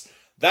us,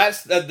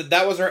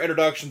 that was our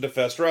introduction to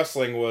Fest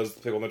Wrestling, was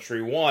Pickle in the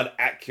Tree 1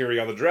 at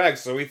Curia on the Drag.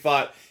 So we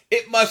thought,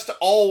 it must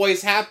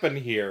always happen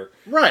here.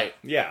 Right.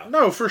 Yeah.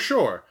 No, for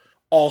sure.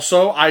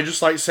 Also, I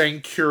just like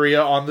saying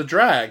Curia on the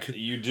Drag.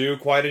 You do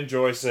quite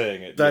enjoy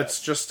saying it.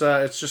 That's just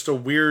it's just a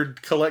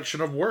weird collection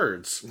of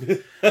words.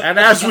 And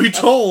as we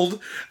told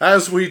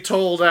our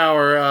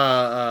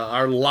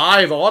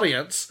live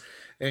audience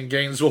in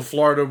Gainesville,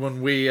 Florida,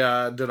 when we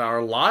did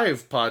our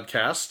live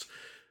podcast,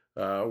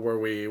 where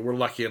we were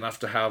lucky enough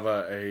to have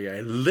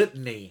a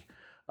litany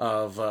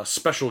of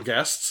special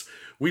guests,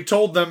 we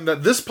told them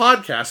that this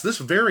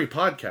very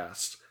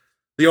podcast,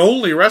 the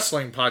only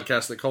wrestling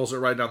podcast that calls it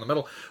right down the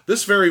middle,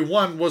 this very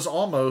one was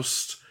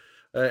almost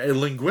a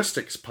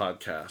linguistics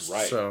podcast.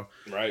 Right. So,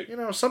 right.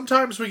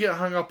 Sometimes we get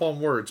hung up on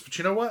words, but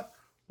you know what?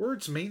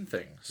 Words mean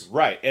things.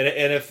 Right. And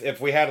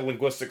if we had a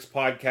linguistics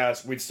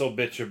podcast, we'd still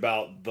bitch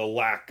about the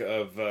lack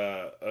of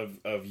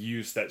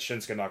use that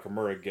Shinsuke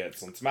Nakamura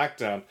gets on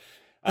SmackDown.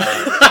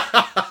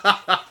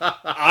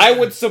 I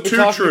would still be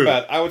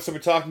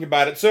talking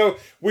about it. So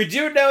we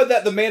do know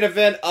that the main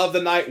event of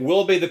the night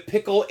will be the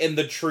Pickle in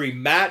the Tree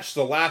match.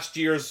 The last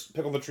year's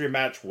Pickle in the Tree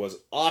match was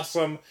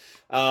awesome.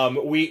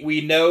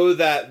 We know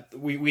that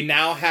we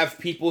now have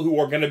people who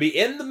are going to be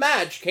in the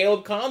match.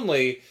 Caleb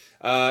Conley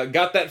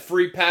got that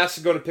free pass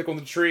to go to Pickle in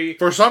the Tree.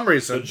 For some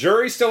reason. The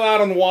jury's still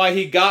out on why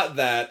he got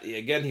that.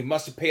 Again, he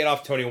must have paid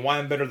off Tony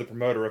Weinbender, the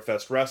promoter of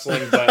Fest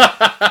Wrestling. But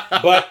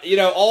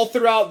all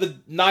throughout the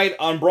night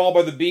on Brawl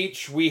by the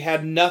Beach, we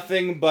had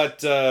nothing but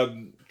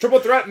triple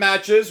threat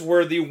matches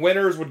where the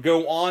winners would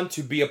go on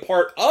to be a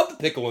part of the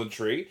Pickle in the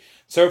Tree.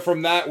 So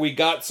from that, we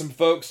got some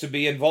folks to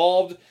be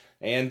involved.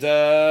 And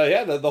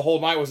the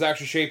whole night was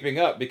actually shaping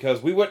up,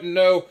 because we wouldn't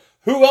know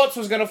who else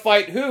was going to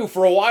fight who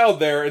for a while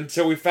there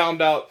until we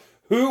found out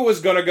who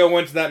was going to go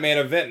into that main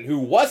event and who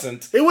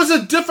wasn't. It was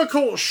a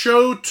difficult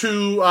show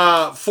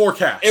to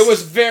forecast. It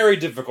was very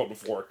difficult to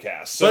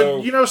forecast.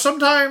 So, but,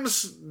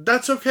 sometimes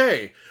that's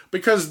okay.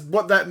 Because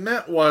what that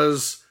meant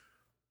was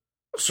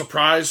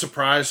surprise,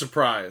 surprise,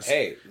 surprise.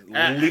 Hey,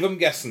 leave them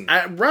guessing.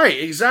 Right,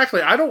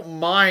 exactly. I don't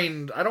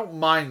mind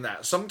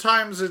that.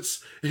 Sometimes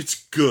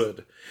it's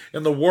good.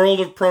 In the world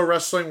of pro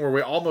wrestling where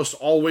we almost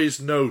always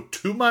know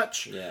too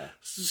much,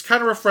 it's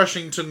kind of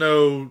refreshing to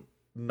know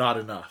not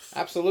enough.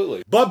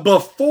 Absolutely. But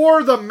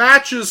before the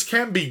matches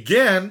can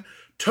begin,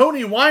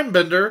 Tony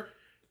Weinbender,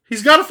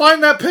 he's got to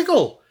find that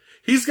pickle.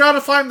 He's got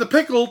to find the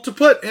pickle to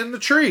put in the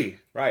tree.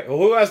 Right. Well,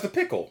 who has the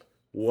pickle?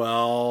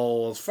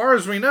 Well, as far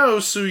as we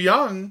know, Su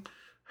Yung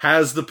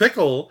has the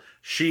pickle.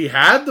 She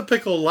had the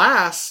pickle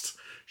last.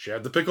 She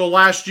had the pickle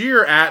last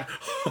year at,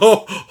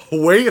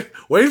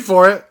 wait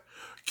for it,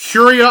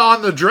 Curia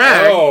on the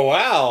Drag. Oh,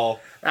 wow.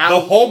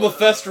 The home of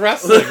Fest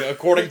Wrestling,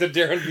 according to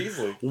Darren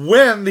Beasley.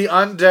 When the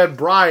Undead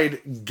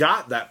Bride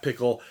got that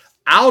pickle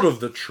out of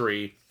the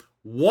tree,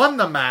 won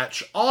the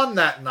match on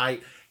that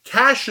night,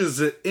 cashes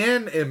it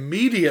in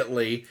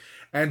immediately,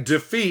 and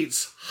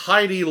defeats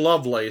Heidi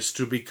Lovelace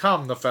to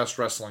become the Fest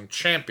Wrestling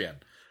champion.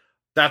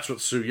 That's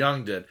what Su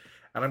Yung did.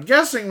 And I'm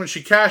guessing when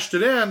she cashed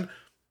it in,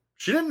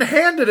 she didn't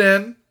hand it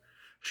in.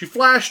 She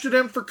flashed it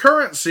in for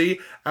currency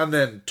and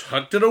then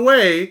tucked it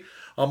away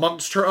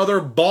amongst her other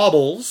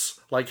baubles,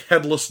 like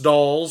headless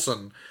dolls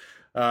and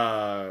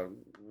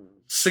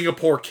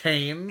Singapore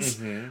canes,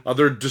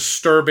 other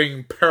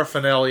disturbing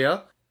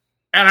paraphernalia.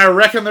 And I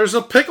reckon there's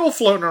a pickle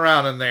floating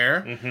around in there,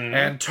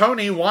 and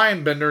Tony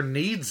Weinbender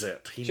needs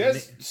it.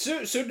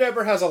 Sue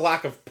never has a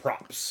lack of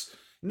props.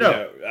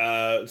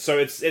 No. So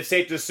it's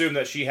safe to assume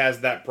that she has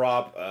that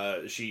prop.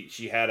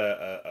 She had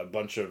a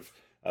bunch of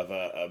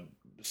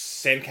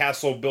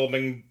sandcastle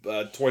building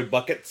toy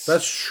buckets.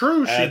 That's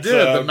true. She did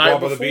the night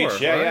before. The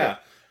beach. Yeah.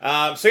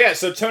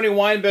 So Tony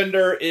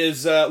Weinbender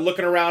is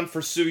looking around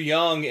for Su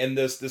Yung in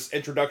this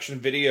introduction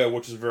video,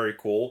 which is very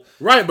cool.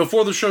 Right,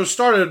 before the show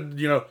started,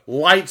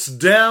 lights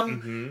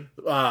dim,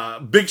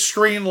 big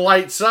screen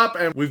lights up,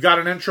 and we've got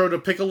an intro to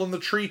Pickle in the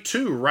Tree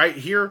 2 right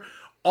here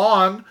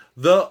on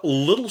the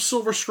little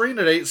silver screen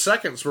at 8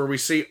 seconds, where we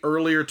see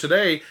earlier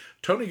today,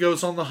 Tony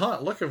goes on the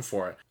hunt looking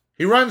for it.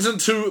 He runs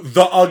into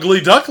the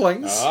Ugly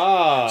Ducklings.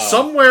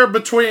 Somewhere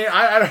between...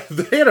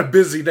 they had a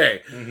busy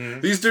day.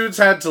 These dudes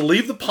had to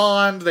leave the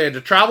pond. They had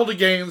to travel to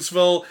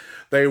Gainesville.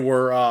 They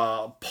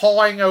were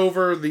pawing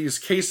over these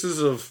cases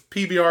of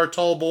PBR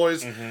tall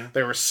boys.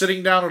 They were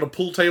sitting down at a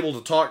pool table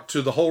to talk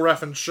to the whole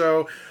reffing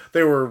show.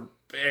 They were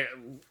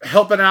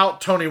helping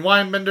out Tony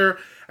Weinbender.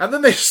 And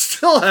then they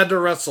still had to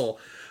wrestle.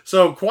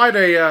 So quite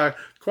a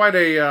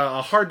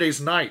hard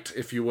day's night,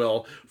 if you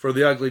will, for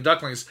the Ugly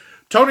Ducklings.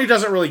 Tony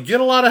doesn't really get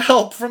a lot of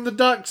help from the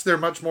Ducks. They're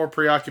much more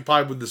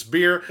preoccupied with this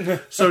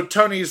beer. So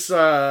Tony's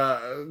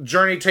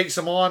journey takes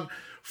him on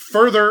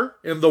further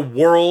in the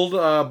world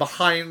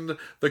behind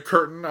the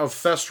curtain of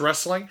Fest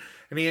Wrestling.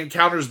 And he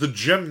encounters the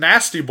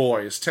Gymnasty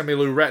Boys, Timmy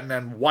Lou Retton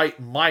and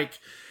White Mike.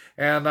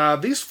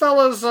 And these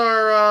fellas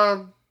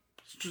are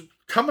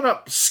coming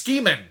up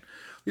scheming.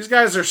 These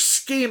guys are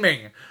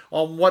scheming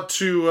on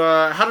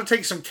how to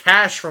take some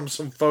cash from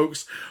some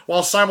folks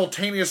while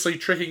simultaneously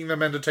tricking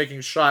them into taking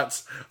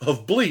shots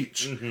of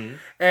bleach.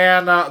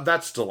 And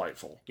that's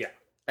delightful. Yeah.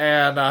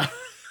 And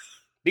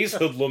these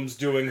hoodlums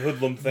doing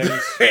hoodlum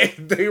things.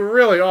 They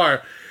really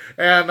are.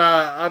 And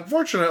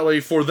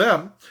unfortunately for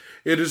them,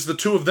 it is the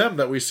two of them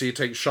that we see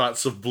take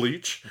shots of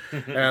bleach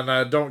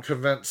and don't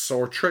convince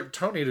or trick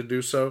Tony to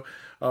do so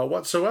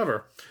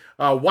whatsoever.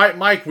 White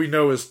Mike, we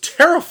know, is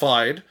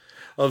terrified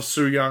of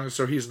Su Yung,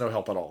 so he's no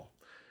help at all.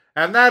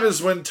 And that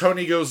is when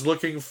Tony goes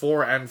looking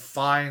for and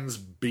finds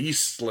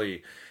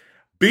Beastly.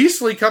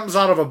 Beastly comes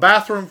out of a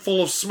bathroom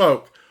full of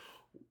smoke.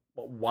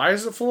 Why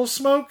is it full of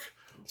smoke?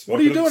 What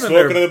are you doing in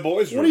there? In the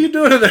boys' room. What are you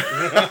doing in there?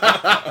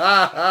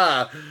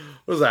 What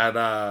was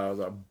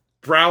that?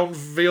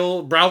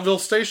 Brownville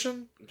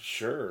Station?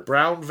 Sure.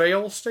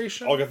 Brownvale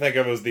Station? All I can think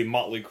of is the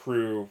Motley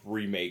Crue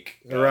remake.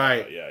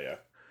 Right. Yeah.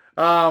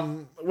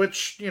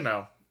 Which,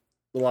 a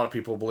lot of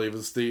people believe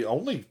is the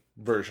only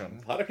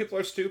version. A lot of people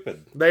are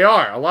stupid. They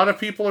are. A lot of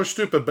people are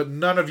stupid, but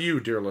none of you,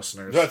 dear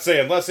listeners. Let's say,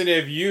 unless any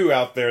of you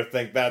out there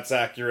think that's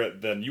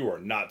accurate, then you are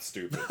not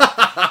stupid.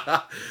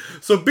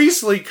 So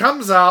Beastly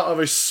comes out of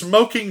a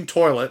smoking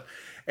toilet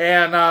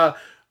and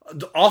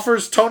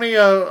offers Tony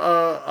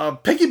a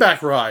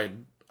piggyback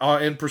ride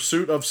in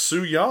pursuit of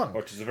Su Yung.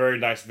 Which is a very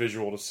nice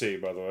visual to see,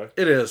 by the way.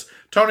 It is.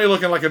 Tony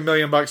looking like $1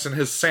 million in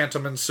his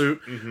Santaman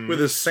suit with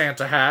his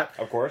Santa hat.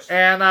 Of course.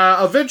 And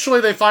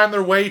eventually they find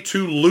their way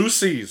to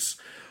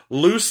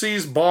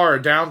Lucy's Bar,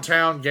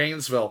 downtown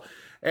Gainesville.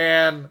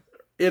 And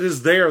it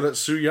is there that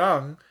Su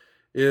Yung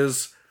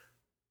is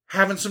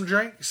having some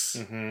drinks.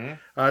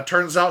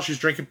 Turns out she's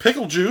drinking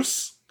pickle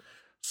juice.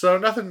 So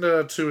nothing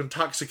to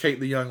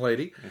intoxicate the young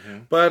lady.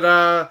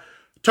 But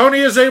Tony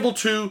is able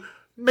to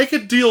make a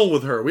deal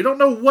with her. We don't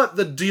know what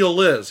the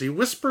deal is. He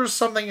whispers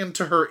something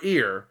into her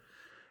ear.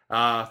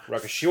 Right,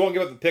 'cause she won't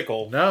give up the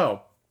pickle.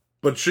 No.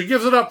 but she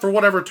gives it up for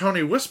whatever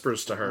Tony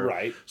whispers to her.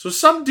 Right. So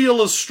some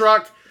deal is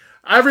struck.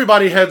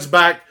 Everybody heads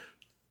back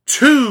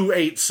to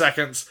 8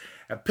 seconds,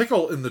 and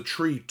Pickle in the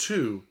Tree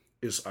 2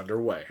 is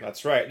underway.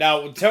 That's right.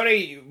 Now,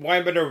 Tony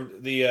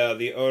Weinbender,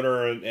 the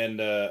owner and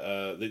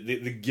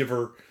the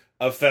giver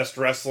of Fest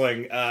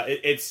Wrestling,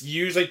 it's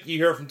usually you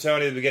hear from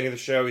Tony at the beginning of the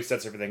show. He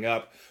sets everything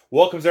up,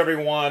 welcomes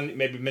everyone,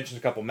 maybe mentions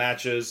a couple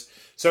matches.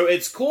 So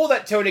it's cool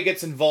that Tony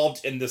gets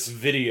involved in this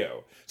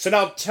video. So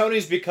now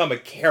Tony's become a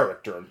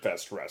character in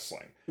Fest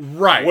Wrestling.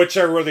 Right. Which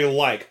I really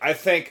like. I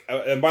think,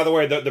 and by the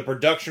way, the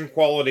production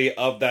quality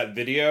of that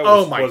video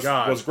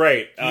was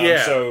great.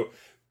 Yeah. So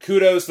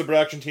kudos to the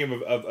production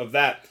team of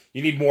that.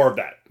 You need more of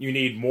that. You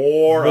need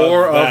more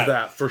of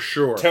that, for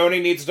sure. Tony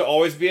needs to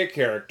always be a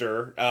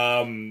character,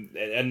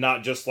 and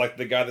not just like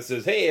the guy that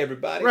says, "Hey,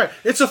 everybody." Right.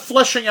 It's a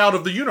fleshing out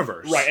of the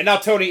universe. Right. And now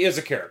Tony is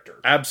a character.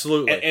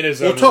 Absolutely. In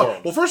his own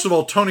world. Well, first of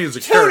all, Tony is a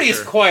character. Tony's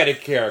quite a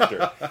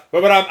character.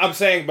 but I'm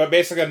saying,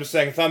 basically, I'm just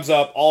saying, thumbs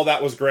up. All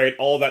that was great.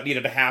 All that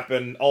needed to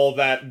happen. All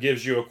that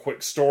gives you a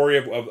quick story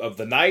of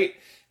the night.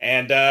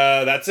 And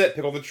that's it.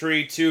 Pickle in the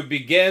Tree 2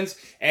 begins.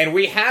 And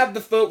we have the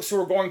folks who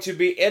are going to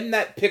be in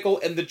that Pickle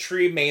in the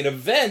Tree main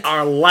event.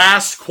 Our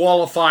last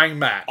qualifying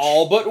match.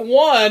 All but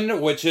one,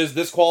 which is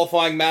this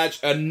qualifying match.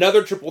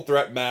 Another triple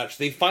threat match.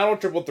 The final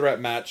triple threat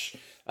match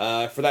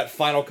for that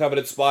final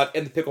coveted spot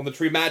in the Pickle in the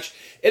Tree match.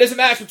 It is a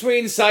match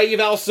between Saeed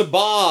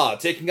Al-Sabah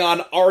taking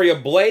on Aria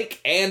Blake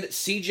and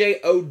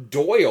CJ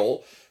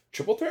O'Doyle.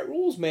 Triple threat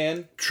rules,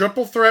 man.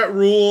 Triple threat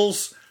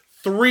rules.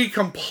 3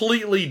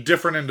 completely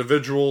different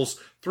individuals.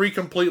 3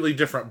 completely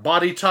different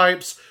body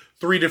types,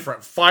 3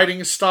 different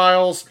fighting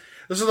styles.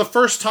 This is the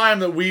first time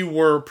that we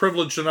were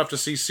privileged enough to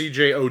see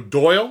CJ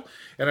O'Doyle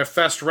in a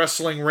Fest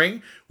Wrestling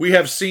ring. We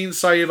have seen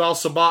Saeed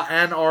Al-Sabah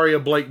and Aria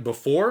Blake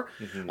before.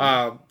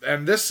 Mm-hmm.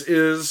 And this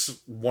is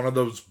one of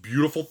those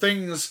beautiful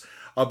things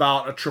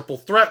about a triple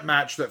threat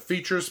match that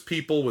features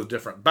people with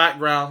different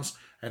backgrounds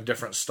and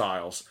different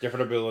styles.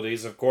 Different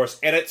abilities, of course.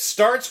 And it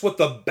starts with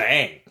a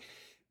bang.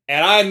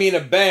 And I mean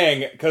a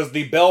bang, because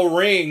the bell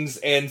rings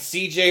and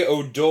CJ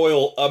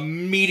O'Doyle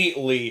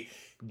immediately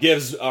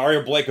gives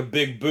Aria Blake a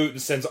big boot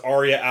and sends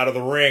Aria out of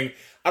the ring.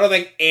 I don't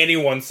think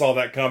anyone saw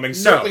that coming.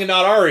 Certainly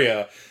not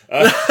Aria.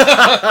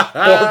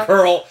 Poor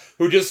girl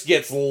who just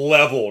gets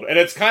leveled. And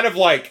it's kind of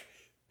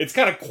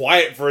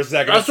quiet for a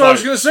second. That's what I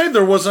was going to say.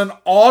 There was an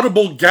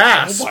audible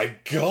gasp. Oh my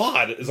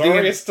God. Is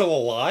Aria still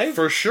alive?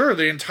 For sure.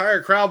 The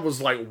entire crowd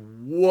was like,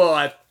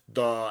 what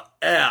the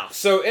F?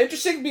 So,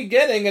 interesting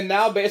beginning, and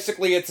now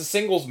basically it's a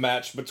singles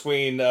match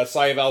between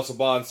Saeed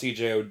Al-Sabah and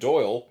CJ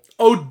O'Doyle.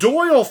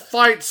 O'Doyle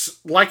fights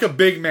like a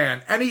big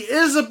man, and he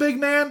is a big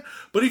man,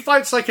 but he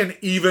fights like an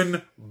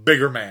even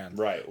bigger man.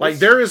 Right. Like,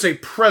 there is a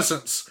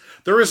presence,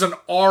 there is an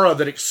aura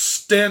that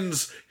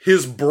extends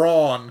his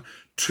brawn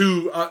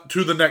to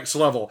the next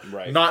level.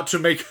 Right. Not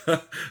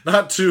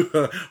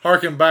to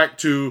harken back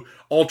to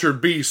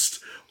Altered Beast,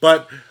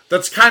 but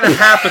that's kind of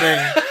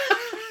happening.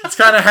 It's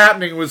kind of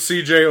happening with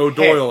CJ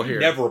O'Doyle here.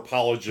 Never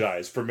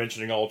apologize for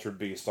mentioning Altered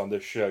Beast on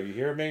this show. You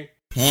hear me?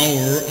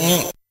 Power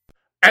up.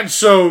 And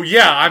so,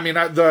 yeah, I mean,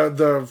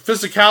 the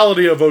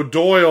physicality of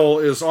O'Doyle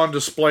is on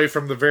display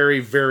from the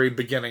very, very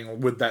beginning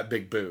with that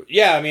big boot.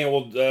 Yeah, I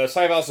mean,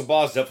 Saeed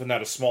Al-Sabah is definitely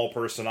not a small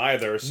person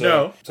either.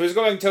 So he's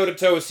going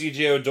toe-to-toe with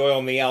CJ O'Doyle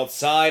on the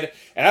outside.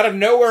 And out of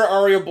nowhere,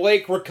 Aria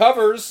Blake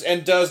recovers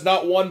and does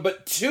not 1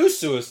 but 2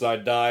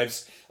 suicide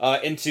dives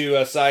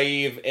into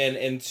Saeed and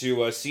into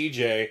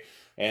CJ.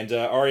 And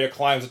Aria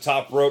climbs the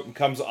top rope and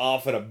comes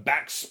off in a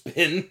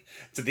backspin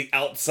to the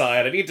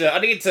outside. I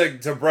need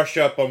to brush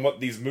up on what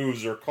these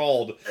moves are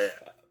called.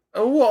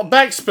 Well,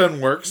 backspin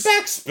works.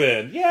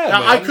 Backspin, yeah. Now,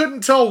 man. I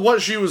couldn't tell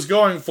what she was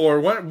going for.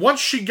 Once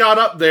she got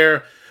up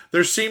there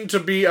seemed to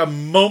be a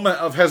moment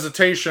of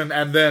hesitation,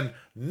 and then,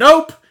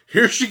 nope,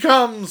 here she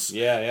comes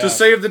to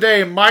save the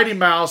day. Mighty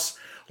Mouse,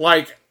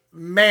 like,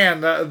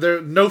 man,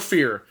 there no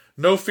fear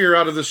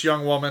out of this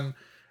young woman.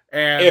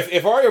 And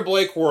if Aria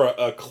Blake were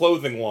a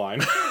clothing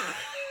line,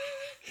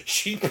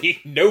 she'd be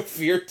No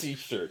Fear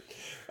t-shirt.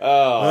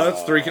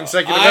 That's 3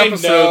 consecutive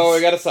episodes. I know,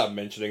 I gotta stop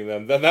mentioning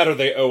them. That or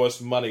they owe us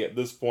money at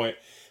this point.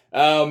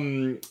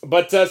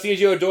 But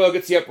CJ O'Doyle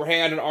gets the upper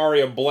hand on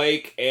Aria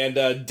Blake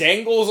and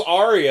dangles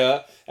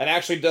Aria and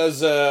actually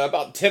does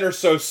about 10 or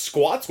so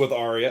squats with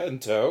Aria in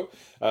tow,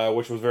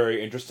 which was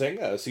very interesting.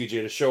 CJ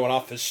just showing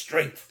off his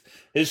strength.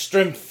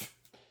 CJ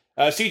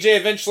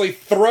eventually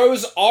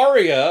throws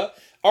Aria.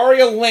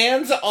 Aria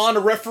lands on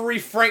referee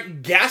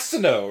Frank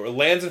Gastineau.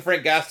 Lands in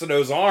Frank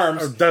Gastineau's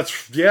arms.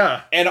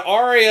 And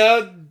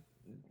Aria,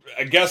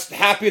 I guess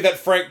happy that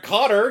Frank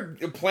caught her,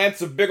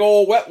 plants a big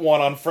old wet one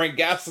on Frank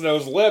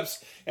Gastineau's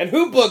lips And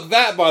who booked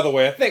that, by the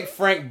way? I think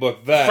Frank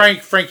booked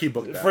that. Frankie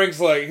booked that. Frank's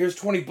like, here's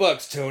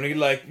 $20, Tony.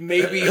 Like,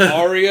 maybe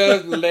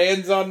Arya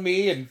lands on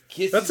me and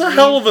kisses That's a me.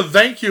 hell of a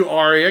thank you,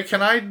 Arya.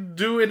 Can I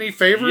do any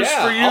favors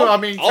for you?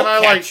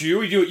 I'll catch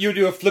you. You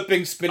do a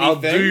flipping, spinny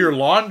I'll thing. do your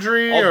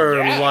laundry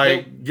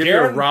give you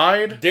a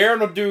ride. Daryn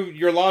will do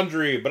your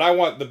laundry, but I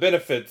want the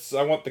benefits.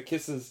 I want the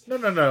kisses.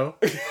 No.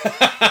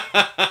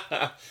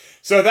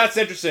 So that's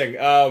interesting.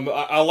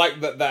 I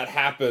like that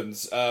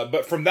happens.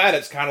 But from that,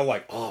 it's kind of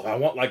like, I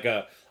want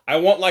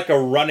like a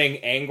running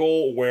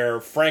angle where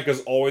Frank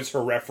is always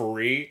her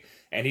referee,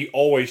 and he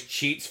always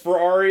cheats for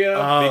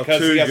Arya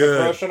because he has a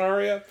crush on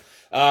Arya.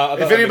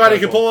 If anybody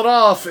can pull it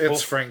off,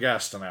 it's Frank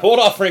Gastineau. Pull it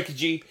off, Frankie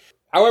G.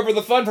 However,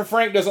 the fun for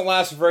Frank doesn't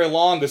last very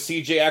long. The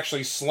CJ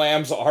actually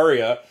slams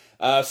Arya.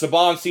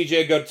 Sabah and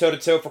CJ go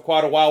toe-to-toe for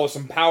quite a while with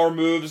some power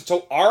moves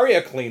until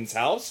Arya cleans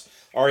house.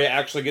 Arya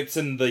actually gets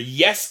in the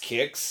yes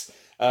kicks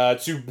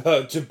to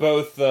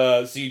both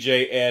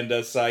CJ and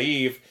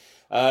Saif.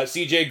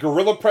 CJ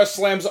gorilla press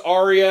slams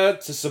Arya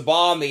to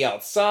Sabah on the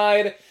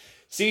outside.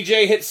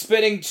 CJ hits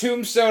spinning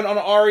tombstone on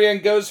Arya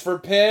and goes for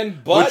pin,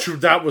 but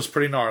that was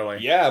pretty gnarly.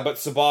 Yeah, but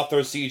Sabah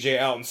throws CJ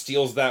out and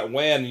steals that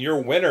win.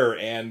 Your winner,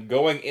 and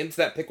going into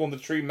that Pickle in the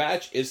Tree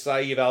match, is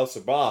Saif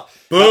al-Sabah.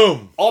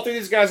 Boom! All three of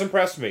these guys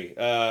impressed me.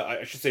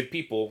 I should say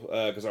people,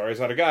 because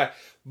Arya's not a guy.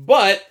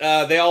 But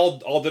they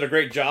all did a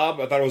great job.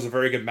 I thought it was a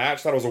very good match.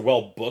 I thought it was a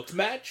well-booked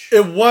match.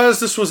 It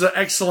was. This was an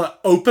excellent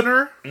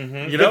opener.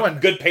 Mm-hmm.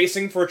 And good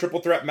pacing for a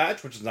triple threat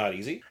match, which is not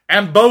easy.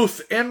 And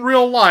both in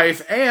real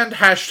life and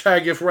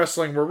hashtag if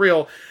wrestling were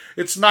real,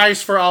 it's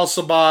nice for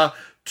Al-Sabah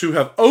to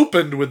have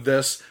opened with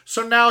this,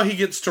 so now he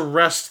gets to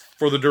rest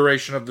for the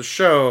duration of the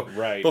show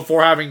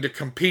before having to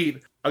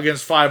compete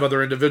against 5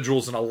 other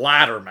individuals in a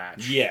ladder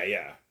match.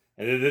 Yeah.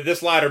 And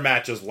this ladder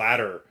match is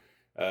ladder.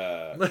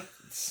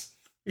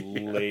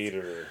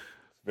 Later.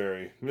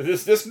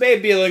 This may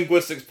be a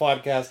linguistics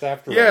podcast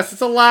after all. Yes,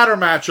 it's a ladder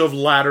match of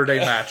latter-day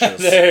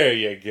matches. There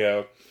you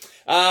go.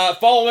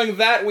 Following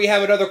that, we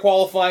have another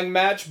qualifying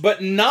match,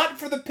 but not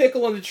for the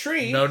Pickle in the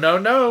Tree.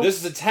 No. This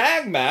is a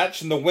tag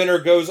match, and the winner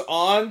goes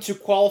on to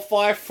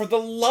qualify for the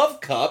Love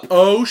Cup.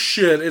 Oh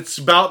shit, it's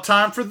about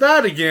time for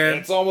that again.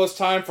 It's almost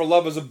time for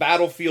Love is a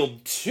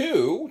Battlefield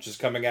 2, which is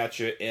coming at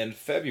you in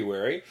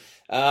February.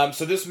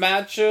 So this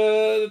match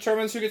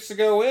determines who gets to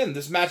go in.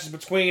 This match is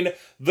between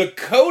the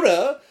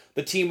Coda,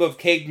 the team of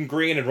Caden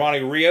Green and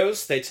Ronnie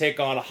Rios. They take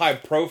on High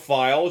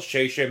Profile,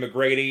 Shay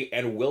McGrady,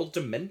 and Will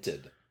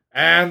Demented.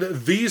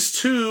 And these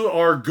two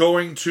are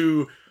going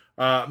to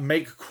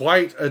make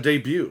quite a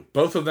debut.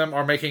 Both of them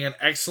are making an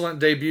excellent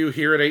debut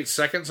here at 8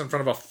 seconds in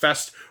front of a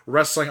Fest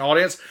Wrestling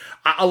audience.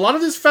 A lot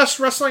of this Fest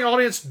Wrestling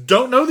audience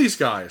don't know these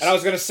guys. And I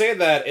was going to say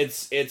that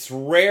it's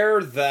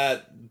rare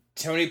that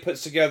Tony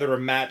puts together a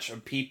match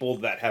of people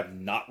that have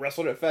not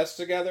wrestled at Fest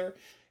together.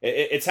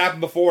 It's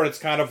happened before, and it's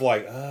kind of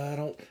like,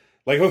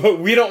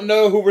 we don't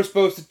know who we're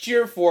supposed to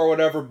cheer for or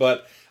whatever,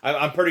 but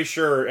I'm pretty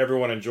sure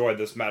everyone enjoyed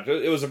this match.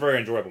 It was a very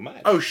enjoyable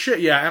match. Oh shit,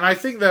 yeah, and I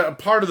think that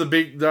part of the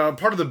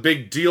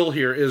big deal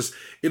here is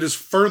it is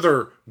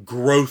further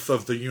growth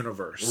of the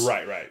universe.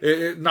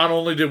 Right. Not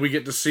only did we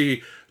get to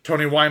see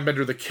Tony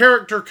Weinbender, the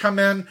character, come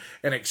in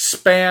and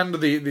expand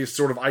the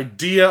sort of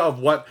idea of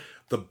what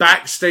the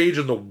backstage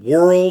and the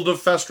world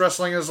of Fest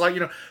Wrestling is like.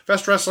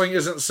 Fest Wrestling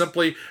isn't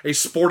simply a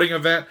sporting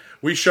event.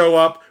 We show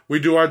up, we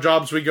do our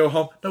jobs, we go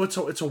home. No,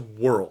 it's a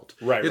world.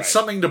 It's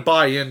something to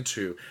buy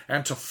into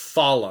and to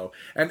follow.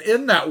 And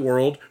in that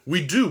world,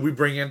 we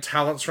bring in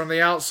talents from the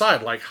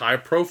outside, like High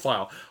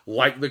Profile,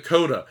 like the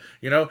Coda.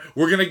 We're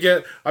going to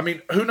get,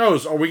 who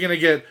knows? Are we going to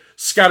get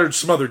Scattered,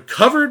 Smothered,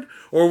 Covered?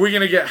 Or are we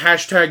going to get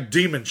hashtag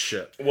demon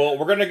shit? Well,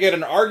 we're going to get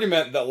an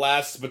argument that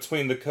lasts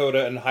between the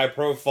Coda and High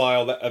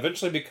Profile that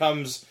eventually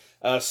becomes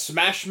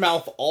Smash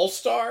Mouth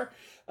All-Star,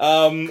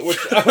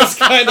 which I was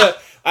kind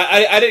of...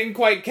 I didn't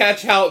quite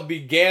catch how it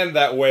began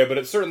that way, but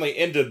it certainly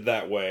ended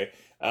that way.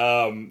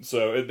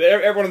 So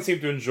everyone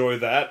seemed to enjoy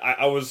that.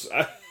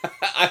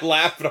 I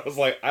laughed, but I was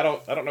like, I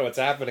don't know what's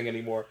happening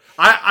anymore.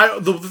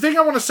 The thing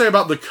I want to say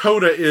about the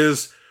Coda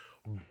is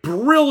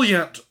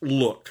brilliant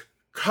look.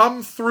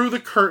 Come through the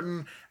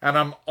curtain, and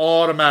I'm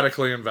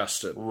automatically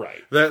invested.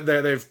 Right.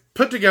 They've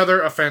put together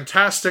a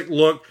fantastic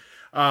look.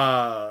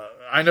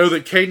 I know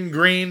that Caden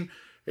Green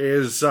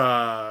is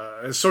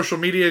his social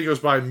media goes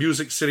by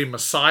Music City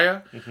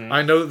Messiah. Mm-hmm.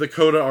 I know that the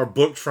Coda are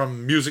booked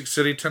from Music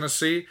City,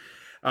 Tennessee.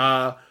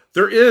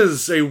 There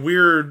is a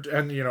weird,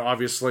 and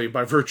obviously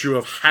by virtue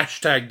of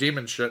hashtag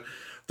demon shit,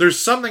 there's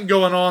something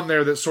going on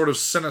there that's sort of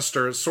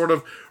sinister. It's sort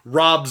of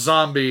Rob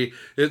Zombie.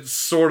 It's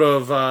sort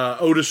of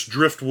Otis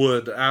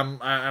Driftwood.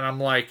 And I'm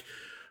like,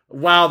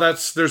 wow,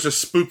 there's a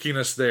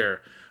spookiness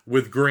there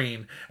with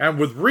Green. And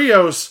with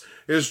Rios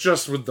is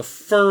just with the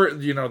fur,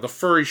 the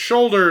furry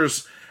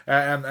shoulders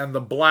and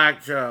the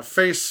black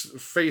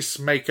face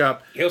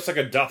makeup. He looks like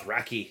a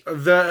Dothraki.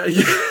 There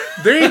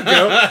you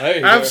go.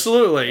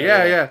 Absolutely.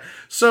 Yeah.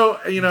 So,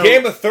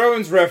 Game of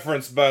Thrones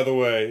reference, by the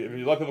way. A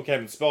lot of people can't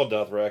even spell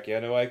Dothraki. I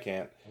know I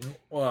can't.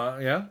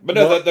 Well, yeah. But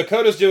no, the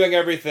Coda's doing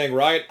everything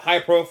right. High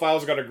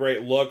Profile's got a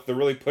great look. They're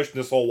really pushing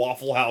this whole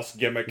Waffle House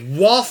gimmick.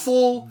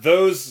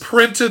 Those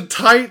printed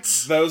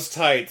tights. Those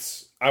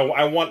tights.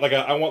 I want like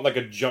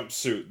a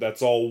jumpsuit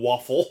that's all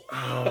waffle.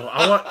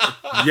 Oh,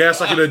 like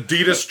an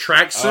Adidas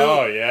tracksuit.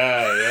 Oh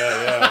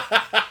yeah.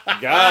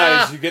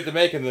 Guys, you get to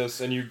making this,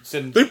 and you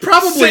send your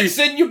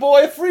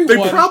boy a free one.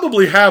 They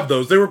probably have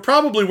those. They were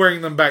probably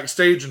wearing them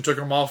backstage and took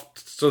them off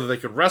so that they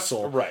could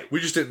wrestle. Right. We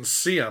just didn't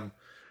see them.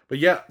 But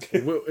yeah,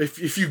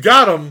 if you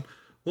got them,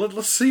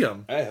 let's see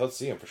them. Hey, let's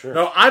see them for sure.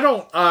 No, I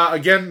don't.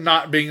 Again,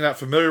 not being that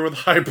familiar with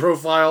High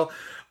Profile,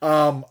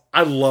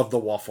 I love the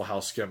Waffle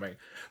House gimmick.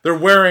 They're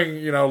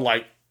wearing,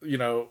 like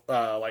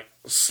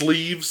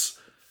sleeves,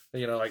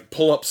 like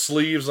pull-up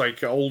sleeves,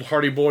 like old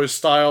Hardy Boys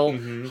style,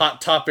 Hot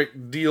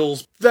Topic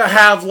deals that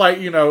have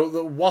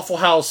the Waffle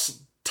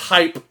House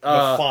type the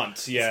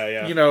font.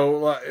 Yeah.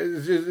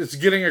 It's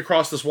getting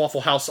across this Waffle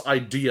House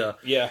idea.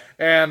 Yeah.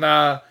 And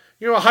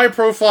High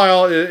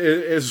Profile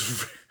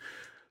is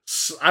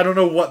I don't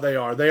know what they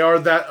are. They are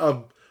that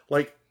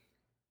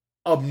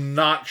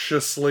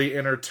obnoxiously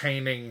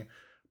entertaining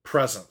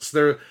presence.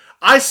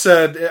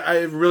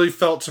 I really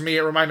felt, to me,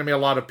 it reminded me a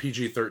lot of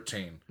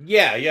PG-13.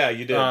 Yeah,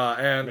 you did.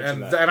 And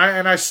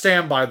I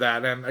stand by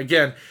that. And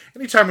again,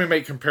 anytime we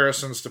make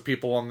comparisons to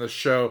people on this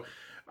show,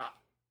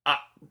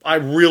 I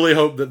really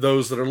hope that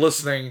those that are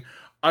listening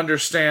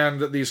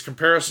understand that these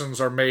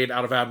comparisons are made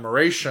out of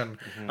admiration,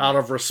 out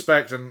of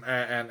respect,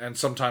 and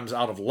sometimes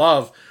out of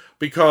love,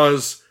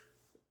 because,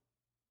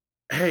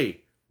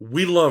 hey,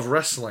 we love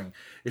wrestling.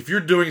 If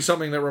you're doing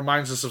something that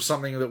reminds us of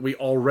something that we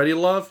already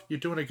love, you're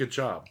doing a good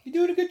job.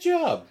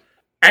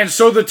 And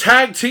so the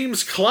tag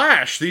teams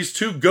clash. These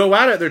two go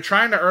at it. They're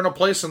trying to earn a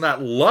place in that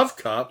Love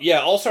Cup. Yeah,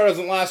 All-Star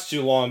doesn't last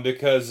too long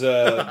because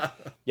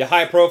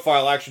High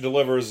Profile actually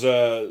delivers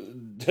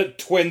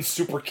twin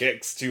super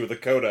kicks to the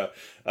Coda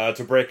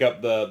to break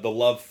up the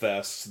Love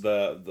Fest.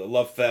 The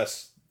Love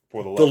Fest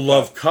for the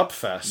Love Cup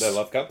Fest. The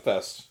Love Cup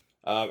Fest.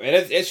 And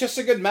it's just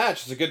a good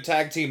match. It's a good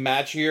tag team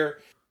match here.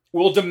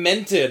 Will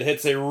Demented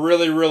hits a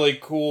really, really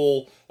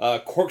cool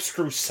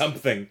corkscrew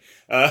something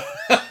that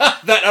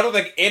I don't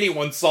think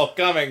anyone saw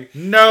coming.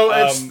 No,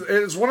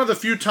 it's one of the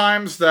few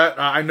times that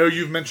I know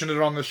you've mentioned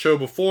it on the show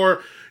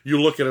before. You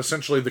look at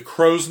essentially the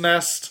crow's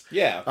nest.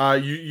 Yeah.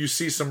 You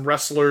see some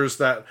wrestlers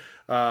that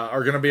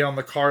are going to be on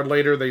the card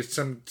later. They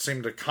seem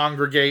to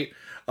congregate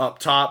up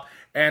top.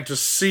 And to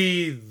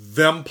see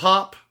them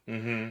pop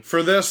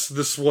for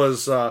this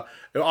was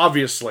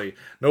obviously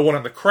no one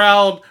in the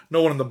crowd,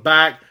 no one in the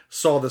back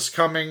saw this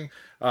coming.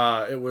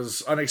 It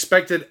was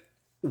unexpected,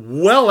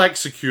 well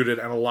executed,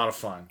 and a lot of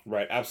fun.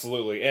 Right,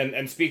 absolutely.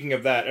 And speaking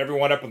of that,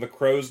 everyone up in the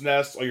crow's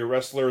nest, all your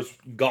wrestlers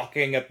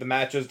gawking at the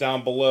matches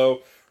down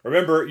below.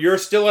 Remember, you're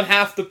still in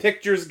half the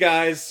pictures,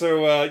 guys,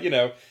 so,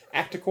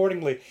 act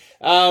accordingly.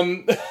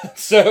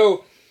 Just a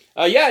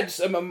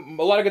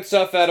lot of good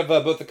stuff out of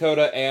both the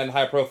Coda and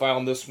High Profile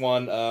in this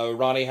one.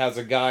 Ronnie has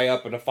a guy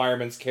up in a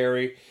fireman's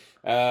carry,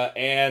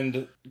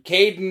 and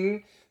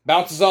Caden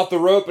bounces off the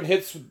rope and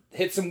hits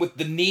him with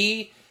the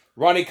knee.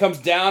 Ronnie comes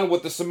down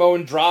with the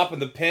Samoan drop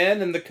and the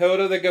pin, and the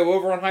Coda, they go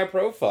over on High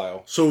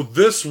Profile. So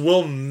this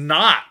will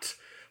not...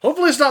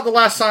 Hopefully it's not the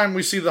last time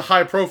we see the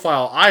High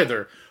Profile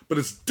either, but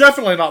it's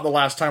definitely not the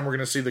last time we're going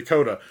to see the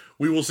Coda.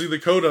 We will see the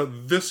Coda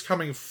this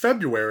coming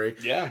February,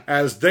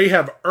 as they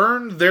have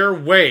earned their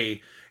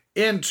way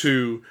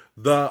into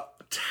the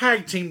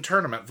tag team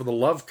tournament for the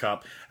Love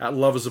Cup at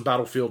Love is a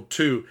Battlefield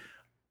 2.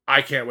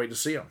 I can't wait to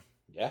see them.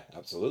 Yeah,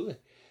 absolutely.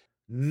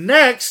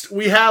 Next,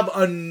 we have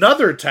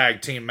another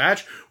tag team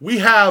match. We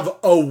have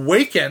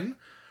Awaken,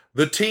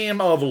 the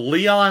team of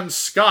Leon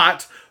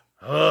Scott.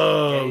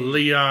 Oh,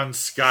 Leon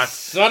Scott.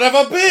 Son of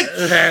a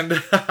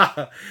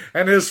bitch!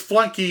 And his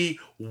flunky,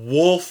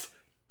 Wolf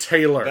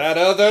Taylor. That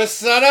other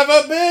son of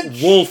a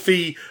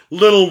bitch!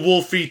 Little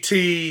Wolfie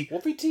T.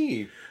 Wolfie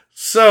T.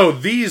 So,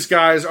 these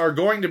guys are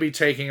going to be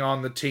taking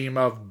on the team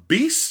of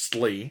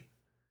Beastly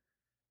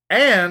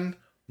and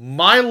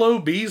Milo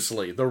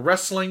Beasley, the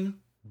wrestling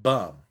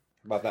bum.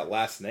 About that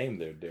last name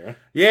there, Daryn.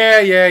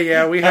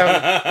 Yeah. We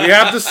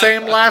have the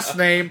same last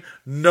name,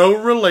 no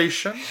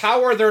relation.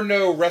 How are there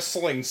no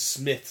wrestling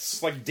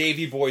Smiths like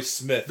Davey Boy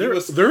Smith? There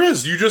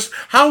is.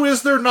 How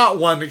is there not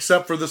one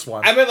except for this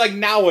one? I mean, like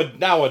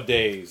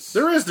nowadays.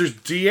 There is. There's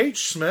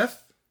D.H.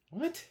 Smith.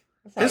 What?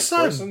 His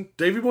son,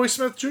 Davey Boy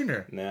Smith Jr.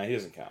 Nah, he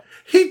doesn't count.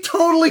 He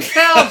totally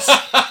counts.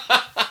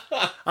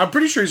 I'm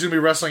pretty sure he's going to be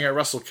wrestling at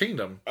Wrestle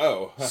Kingdom.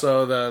 Oh.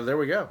 So there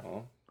we go.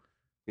 Well,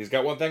 he's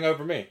got one thing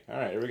over me. All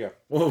right, here we go.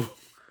 Whoa.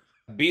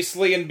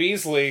 Beastly and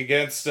Beasley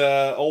against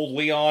old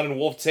Leon and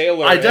Wolf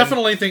Taylor. I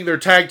definitely think their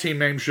tag team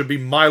name should be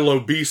Milo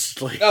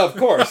Beastly. Oh, of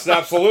course,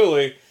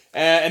 absolutely.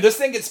 And this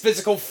thing gets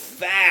physical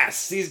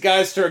fast. These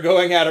guys start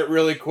going at it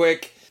really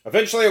quick.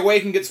 Eventually,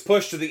 Awaken gets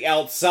pushed to the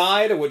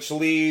outside, which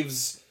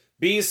leaves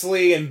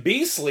Beasley and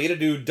Beasley to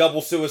do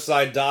double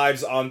suicide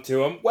dives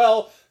onto him.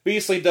 Well,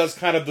 Beasley does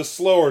kind of the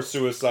slower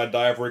suicide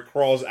dive where he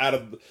crawls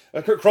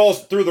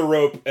through the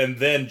rope and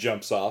then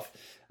jumps off,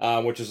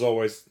 which is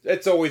always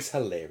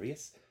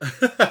hilarious.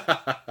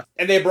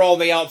 And they brawl on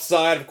the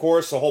outside, of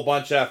course, a whole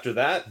bunch after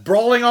that.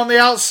 Brawling on the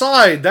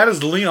outside, that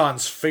is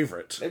Leon's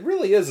favorite. It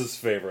really is his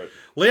favorite.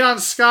 Leon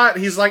Scott,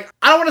 he's like,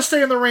 I don't want to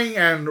stay in the ring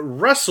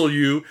and wrestle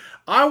you.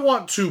 I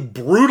want to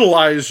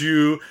brutalize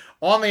you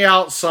on the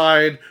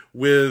outside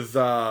with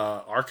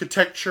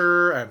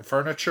architecture and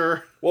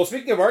furniture. Well,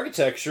 speaking of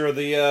architecture,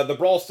 the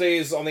brawl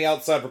stays on the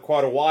outside for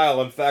quite a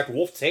while. In fact,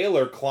 Wolf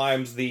Taylor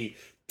climbs the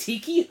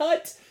tiki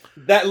hut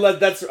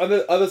that's on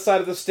the other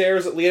side of the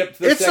stairs that lead up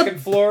to the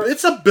second floor.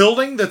 It's a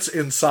building that's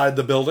inside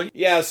the building.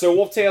 Yeah, so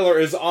Wolf Taylor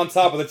is on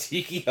top of the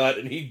tiki hut,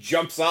 and he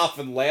jumps off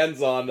and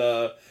lands on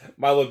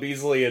Milo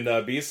Beasley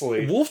and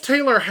Beasley. Wolf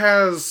Taylor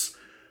has,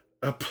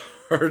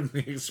 pardon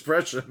the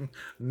expression,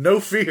 no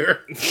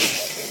fear.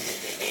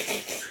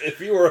 If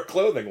you were a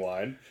clothing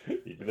line,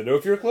 you'd be the know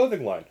if you're a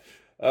clothing line.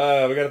 We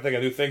gotta think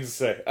of new things to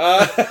say.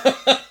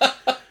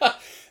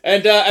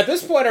 And at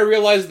this point, I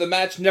realized the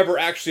match never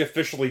actually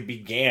officially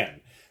began.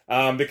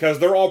 Because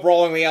they're all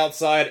brawling the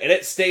outside, and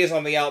it stays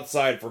on the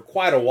outside for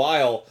quite a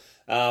while.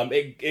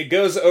 It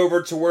goes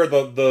over to where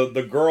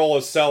the girl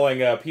is selling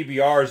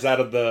PBRs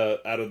out of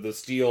the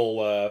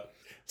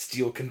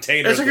steel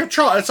container. It's like a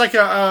trough.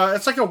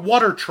 It's like a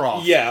water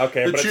trough. Yeah,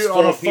 okay, but it's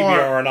full of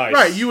PBR and ice.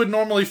 Right, you would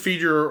normally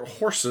feed your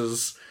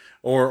horses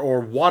or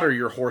water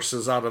your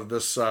horses out of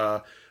this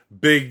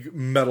big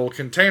metal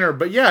container.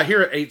 But yeah,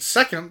 here at 8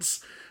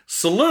 Seconds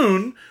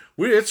Saloon,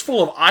 it's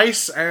full of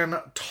ice and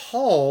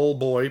tall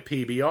boy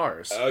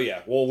PBRs. Oh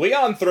yeah. Well,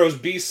 Leon throws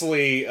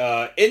Beasley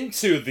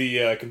into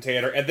the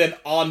container and then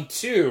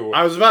onto.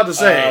 I was about to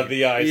say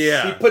the ice.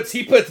 Yeah.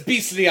 He puts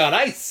Beasley on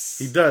ice.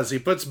 He does. He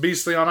puts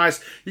Beasley on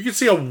ice. You can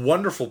see a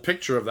wonderful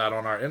picture of that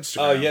on our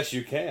Instagram. Oh yes,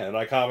 you can.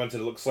 I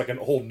commented it looks like an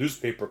old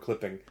newspaper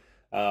clipping.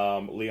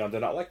 Leon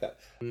did not like that.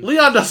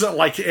 Leon doesn't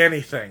like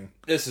anything.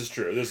 This is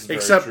true. This is very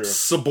except true.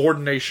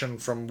 Subordination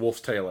from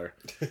Wolf Taylor.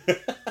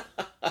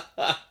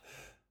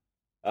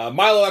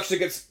 Milo actually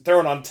gets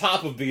thrown on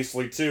top of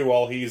Beasley too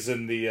while he's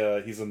in the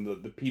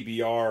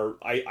PBR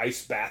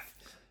ice bath.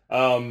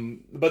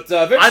 But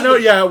I know.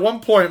 Yeah, at one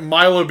point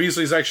Milo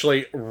Beasley's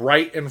actually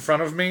right in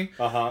front of me,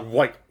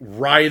 like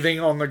writhing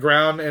on the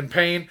ground in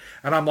pain,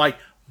 and I'm like,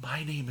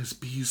 my name is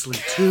Beasley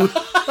too.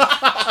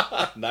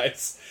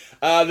 Nice.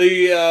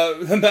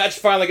 The match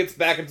finally gets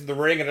back into the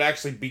ring and it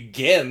actually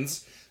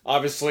begins.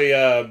 Obviously,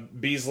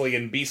 Beasley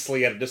and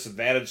Beasley at a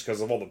disadvantage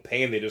because of all the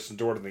pain they just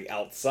endured on the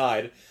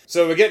outside.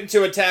 So we get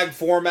into a tag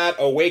format.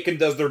 Awaken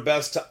does their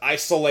best to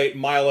isolate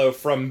Milo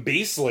from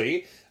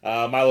Beasley.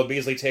 Milo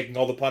Beasley taking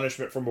all the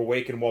punishment from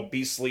Awaken while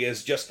Beasley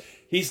is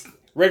he's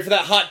ready for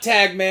that hot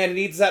tag, man. He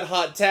needs that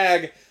hot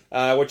tag,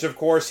 which of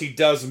course he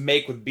does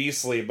make with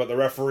Beasley, but the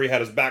referee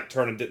had his back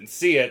turned and didn't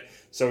see it.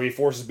 So he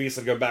forces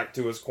Beasley to go back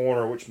to his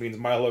corner, which means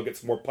Milo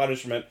gets more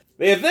punishment.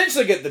 They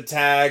eventually get the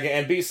tag,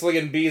 and Beasley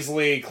and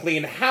Beasley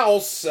clean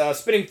house,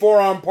 spinning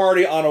forearm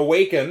party on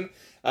Awaken.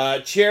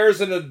 Chairs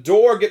and a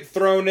door get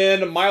thrown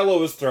in,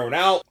 Milo is thrown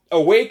out.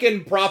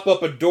 Awaken prop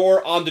up a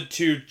door onto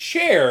 2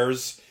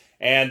 chairs,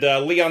 and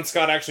Leon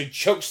Scott actually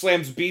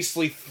chokeslams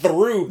Beasley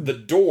through the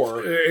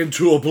door.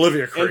 Into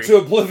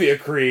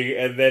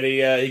Obliviacree. And then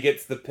he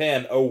gets the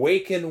pin.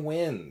 Awaken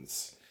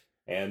wins.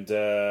 And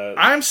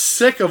I'm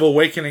sick of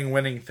Awakening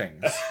winning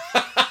things.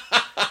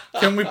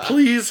 Can we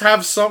please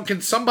have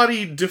can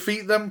somebody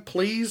defeat them,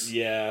 please?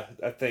 Yeah,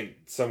 I think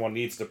someone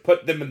needs to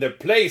put them in their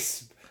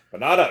place,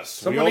 but not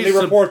us. We only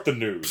report the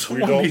news.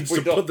 Someone needs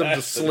to put them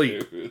to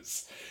sleep.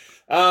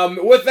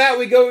 With that,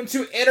 we go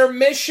into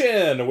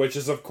intermission, which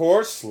is, of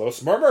course,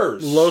 Los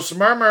Murmurs. Los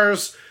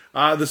Murmurs.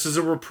 This is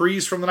a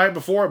reprise from the night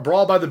before at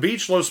Brawl by the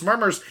Beach. Los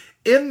Murmurs,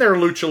 in their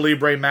Lucha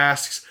Libre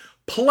masks,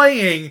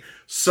 playing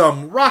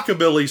some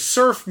rockabilly,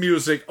 surf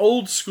music,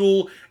 old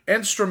school,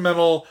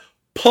 instrumental,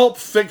 Pulp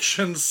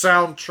Fiction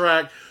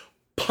soundtrack,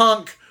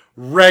 punk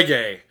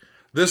reggae.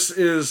 This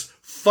is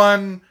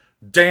fun,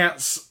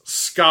 dance,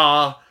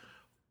 ska,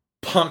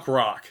 punk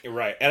rock.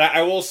 Right. And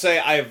I will say,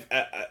 I've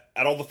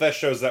at all the fest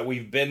shows that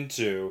we've been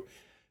to,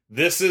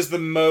 this is the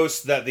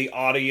most that the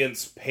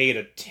audience paid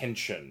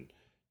attention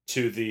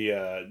to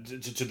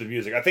the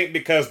music. I think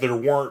because there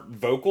weren't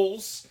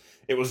vocals,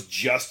 it was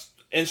just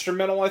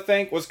instrumental, I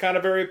think, was kind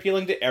of very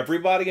appealing to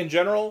everybody in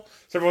general.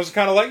 So everyone's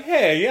kind of like,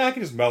 hey, yeah, I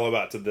can just mellow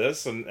out to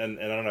this. And I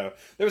don't know.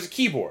 There was a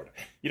keyboard.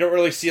 You don't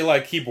really see a lot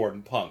of keyboard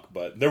in punk,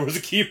 but there was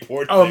a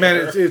keyboard Oh,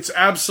 there. man, it's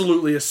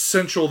absolutely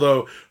essential,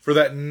 though, for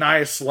that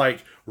nice,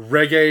 like,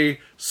 reggae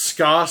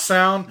ska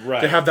sound.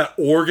 Right. To have that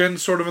organ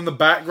sort of in the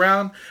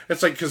background.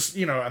 It's like, because,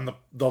 and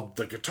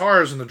the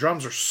guitars and the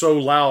drums are so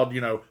loud,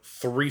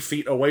 3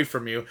 feet away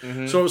from you.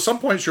 Mm-hmm. So at some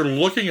points you're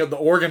looking at the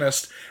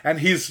organist and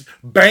he's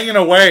banging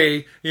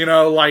away,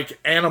 like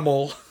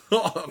Animal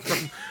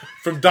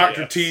from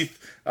Dr. Yes. Teeth,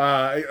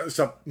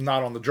 except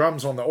not on the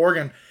drums, on the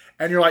organ.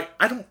 And you're like,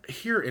 I don't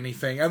hear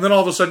anything. And then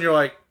all of a sudden you're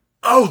like,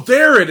 Oh,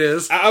 there it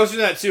is. I was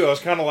doing that too. I was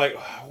kind of like,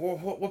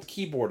 what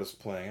keyboard is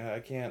playing? I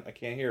can't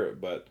hear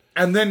it. But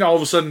and then all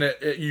of a sudden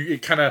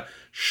it kind of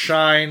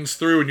shines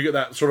through, and you get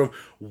that sort of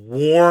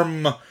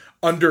warm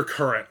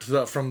undercurrent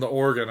from the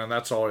organ, and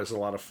that's always a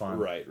lot of fun.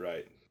 Right.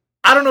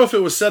 I don't know if it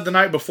was said the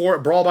night before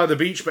at Brawl by the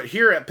Beach, but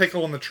here at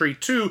Pickle in the Tree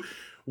 2,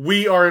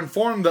 we are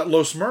informed that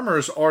Los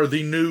Murmurs are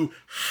the new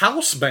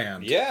house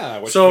band.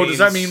 Yeah. So does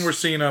that mean we're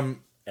seeing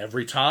them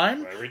every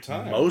time? Every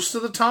time. Most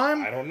of the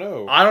time? I don't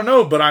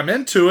know. But I'm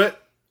into it.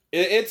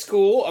 It's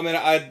cool. I mean,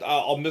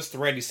 I'll miss the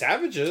Randy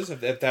Savages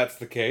if that's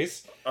the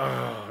case.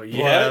 Oh,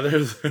 yeah,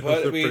 they're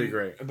pretty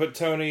great. But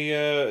Tony,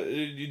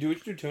 you do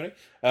what you do, Tony.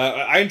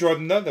 I enjoyed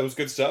them, though. That was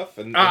good stuff.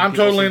 And I'm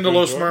totally into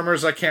Los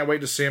Murmurs. I can't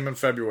wait to see them in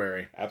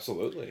February.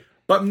 Absolutely.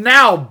 But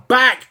now,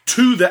 back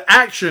to the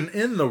action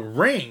in the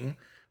ring.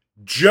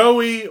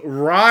 Joey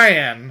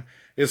Ryan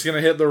is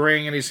going to hit the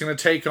ring, and he's going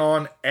to take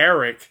on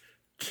Eric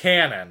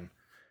Cannon.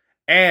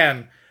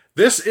 And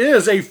this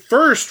is a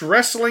first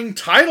wrestling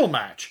title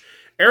match.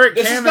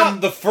 This is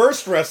not the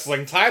first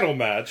wrestling title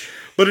match,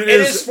 but it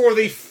is for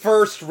the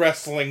first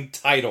wrestling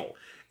title.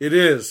 It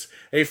is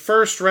a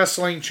first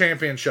wrestling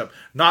championship,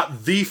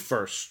 not the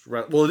first.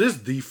 Well, it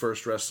is the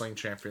first wrestling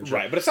championship,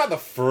 right? But it's not the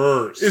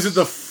first. Is it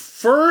the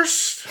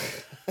first?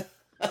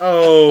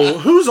 Oh,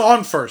 who's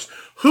on first?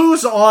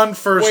 Who's on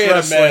first? Wait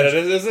wrestling? a minute.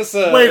 Is this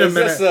a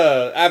This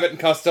a Abbott and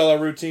Costello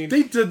routine?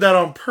 They did that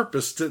on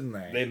purpose, didn't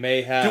they? They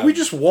may have. Did we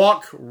just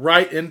walk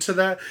right into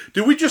that?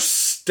 Did we just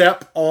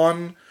step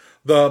on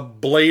the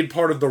blade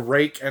part of the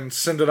rake and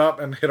send it up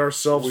and hit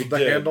ourselves with the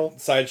handle?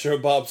 Sideshow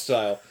Bob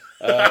style.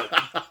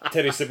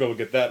 Teddy Sigma will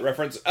get that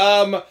reference.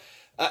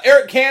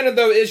 Eric Cannon,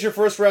 though, is your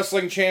first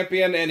wrestling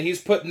champion, and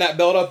he's putting that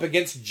belt up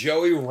against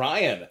Joey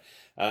Ryan.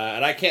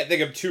 And I can't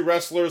think of two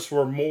wrestlers who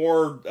are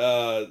more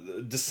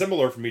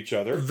dissimilar from each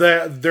other.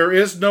 There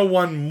is no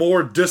one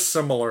more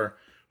dissimilar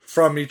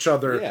from each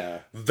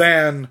other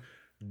than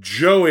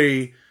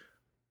Joey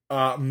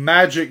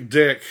Magic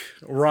Dick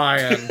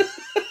Ryan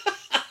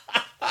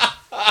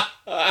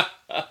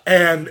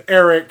and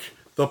Eric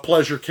the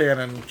Pleasure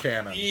Cannon.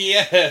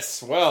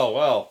 Yes,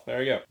 well,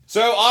 there you go.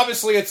 So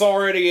obviously it's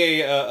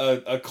already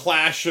a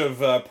clash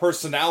of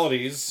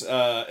personalities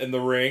in the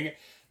ring.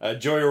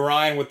 Joey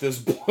Ryan with his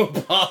blow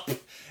pop,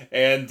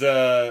 and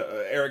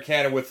Eric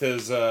Cannon with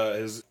his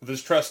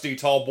trusty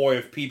tall boy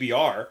of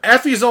PBR.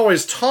 Effie's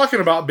always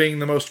talking about being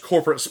the most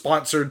corporate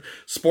sponsored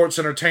sports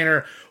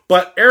entertainer,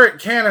 but Eric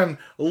Cannon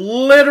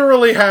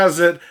literally has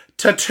it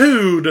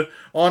tattooed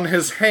on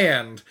his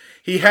hand.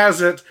 He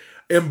has it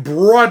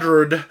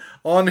embroidered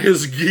on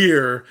his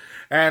gear,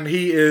 and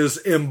he is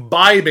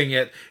imbibing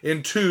it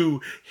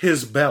into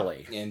his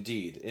belly.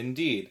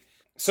 Indeed.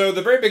 So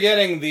the very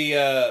beginning,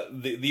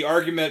 the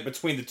argument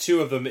between the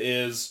two of them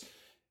is,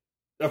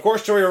 of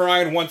course, Joey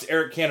Ryan wants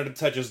Eric Cannon to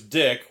touch his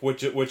dick,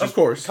 which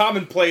is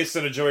commonplace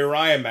in a Joey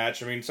Ryan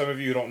match. I mean, some of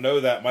you who don't know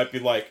that might be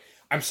like,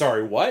 I'm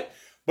sorry, what?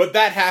 But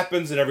that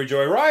happens in every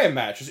Joey Ryan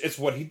match. It's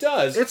what he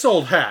does. It's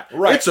old hat.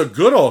 Right. It's a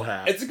good old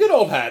hat. It's a good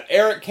old hat.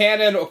 Eric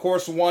Cannon, of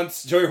course,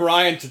 wants Joey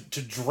Ryan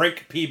to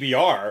drink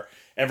PBR.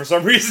 And for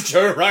some reason,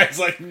 Joey Ryan's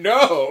like,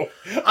 no,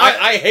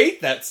 I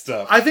hate that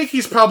stuff. I think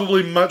he's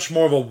probably much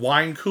more of a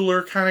wine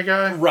cooler kind of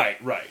guy. Right.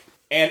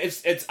 And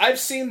I've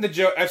seen a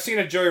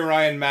Joey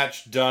Ryan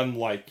match done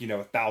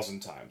 1,000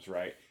 times,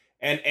 right?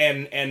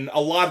 And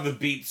a lot of the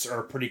beats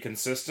are pretty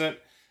consistent.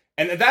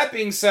 And that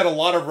being said, a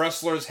lot of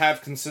wrestlers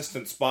have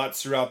consistent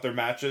spots throughout their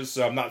matches,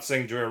 so I'm not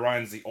saying Joey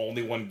Ryan's the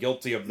only one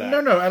guilty of that.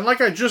 No, and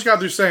like I just got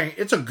through saying,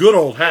 it's a good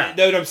old hat.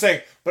 No, I'm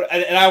saying,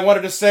 and I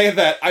wanted to say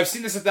that I've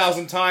seen this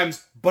 1,000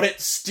 times, but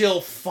it's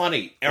still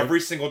funny every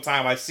single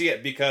time I see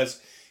it,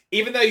 because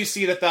even though you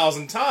see it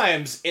 1,000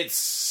 times, it's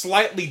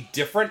slightly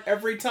different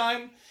every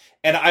time.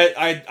 And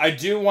I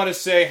do want to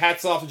say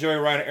hats off to Joey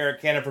Ryan and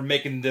Eric Cannon for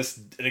making this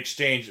an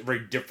exchange, a very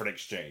different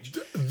exchange.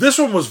 This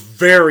one was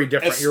very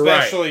different, you're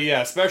right.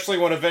 Especially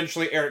when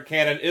eventually Eric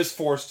Cannon is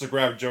forced to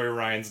grab Joey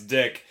Ryan's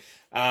dick.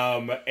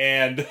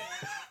 And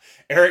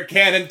Eric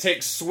Cannon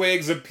takes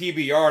swigs of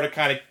PBR to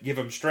kind of give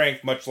him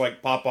strength, much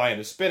like Popeye and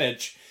his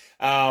spinach.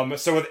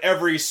 So with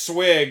every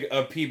swig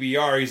of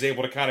PBR, he's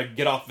able to kind of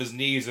get off his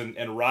knees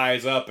and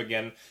rise up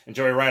again. And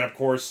Joey Ryan, of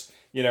course,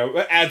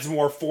 adds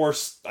more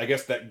force, I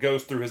guess, that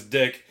goes through his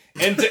dick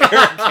into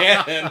Eric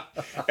Cannon.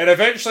 And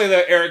eventually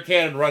the Eric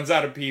Cannon runs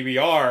out of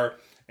PBR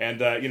and,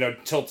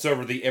 tilts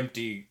over the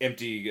empty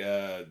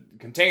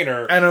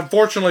container. And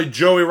unfortunately,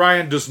 Joey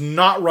Ryan does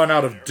not run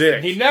out of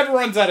dick. He never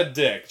runs out of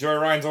dick. Joey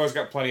Ryan's always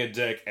got plenty of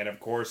dick. And,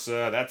 of course,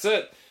 that's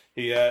it.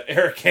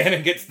 Eric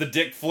Cannon gets the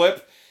dick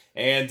flip,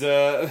 and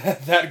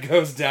that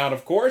goes down,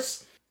 of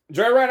course.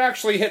 Joey Ryan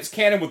actually hits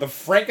Cannon with a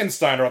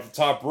Frankensteiner off the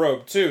top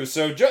rope, too.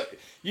 So,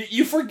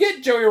 you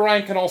forget Joey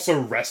Ryan can also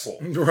wrestle,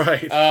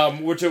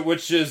 right?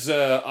 Which is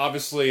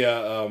obviously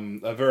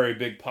a very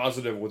big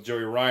positive with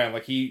Joey Ryan.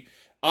 Like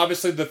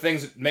obviously the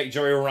things that make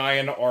Joey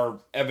Ryan are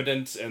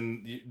evident,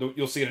 and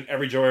you'll see it in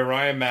every Joey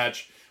Ryan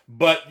match.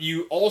 But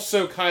you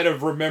also kind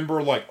of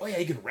remember, like, oh yeah,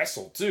 he can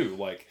wrestle too.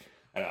 Like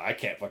I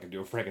can't fucking do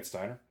a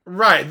Frankensteiner.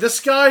 Right. This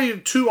guy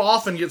too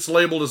often gets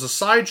labeled as a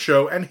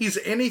sideshow, and he's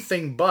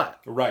anything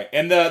but. Right.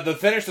 And the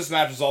finish of this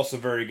match is also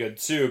very good,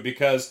 too,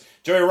 because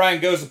Joey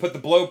Ryan goes to put the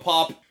blow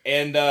pop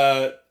in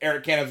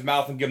Eric Cannon's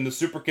mouth and give him the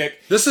super kick.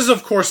 This is,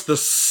 of course, the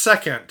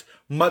second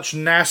much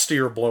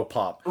nastier blow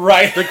pop.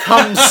 Right. That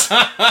comes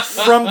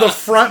from the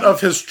front of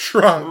his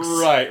trunks.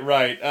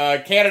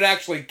 Right. Cannon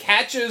actually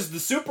catches the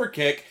super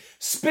kick,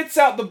 spits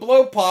out the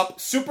blow pop,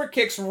 super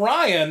kicks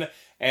Ryan,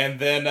 and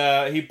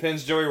then he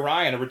pins Joey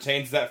Ryan and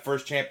retains that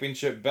first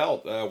championship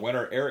belt.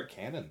 Winner Eric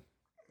Cannon.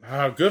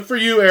 Good for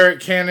you, Eric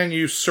Cannon.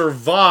 You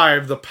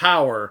survived the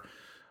power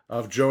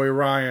of Joey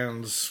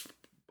Ryan's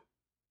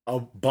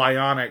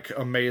bionic,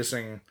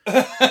 amazing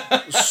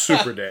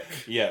super dick.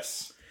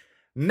 Yes.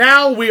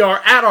 Now we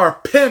are at our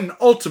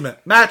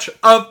penultimate match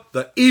of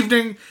the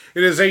evening.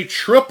 It is a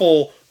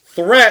triple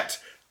threat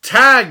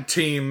tag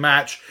team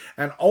match,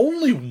 and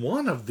only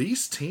one of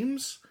these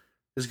teams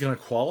is going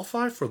to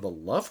qualify for the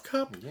Love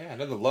Cup? Yeah,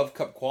 another Love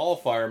Cup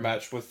qualifier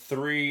match with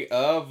 3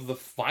 of the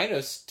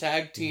finest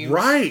tag teams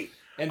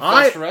in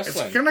Fest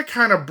Wrestling. It's going to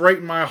kind of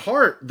break my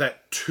heart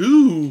that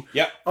 2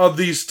 of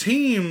these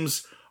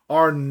teams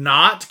are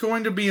not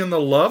going to be in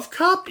the Love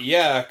Cup?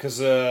 Yeah, because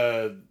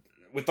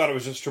we thought it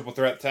was just a triple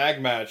threat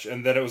tag match,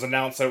 and then it was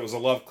announced that it was a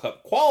Love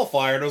Cup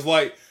qualifier, and it was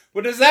like,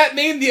 well, does that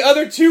mean the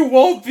other 2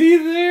 won't be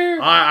there?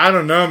 I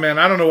don't know, man.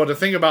 I don't know what to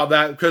think about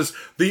that, because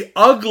the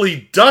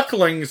Ugly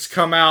Ducklings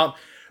come out.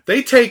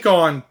 They take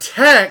on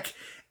Tech,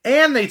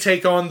 and they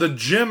take on the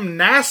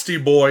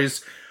Gymnasty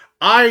Boys.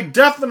 I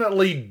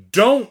definitely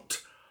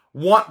don't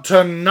want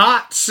to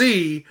not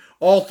see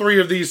all 3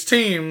 of these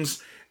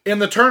teams in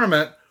the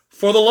tournament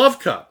for the Love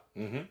Cup.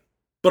 Mm-hmm.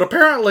 But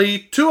apparently,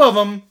 2 of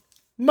them,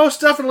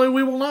 most definitely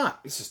we will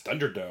not. This is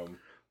Thunderdome.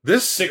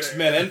 This 6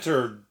 men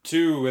enter,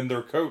 2 and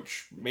their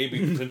coach maybe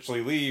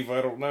potentially leave. I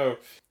don't know.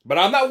 But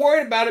I'm not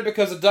worried about it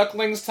because the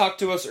Ducklings talked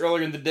to us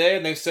earlier in the day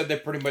and they said they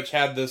pretty much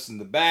had this in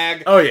the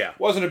bag. Oh, yeah.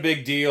 Wasn't a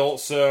big deal,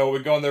 so we're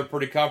going there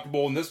pretty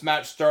comfortable. And this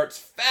match starts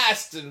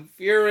fast and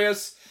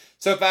furious.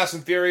 So fast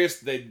and furious,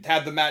 they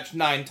had the match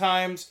 9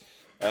 times.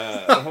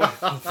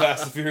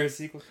 Fast and Furious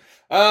sequel.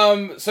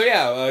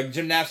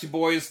 Gymnasty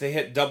Boys, they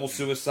hit double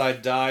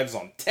suicide dives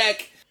on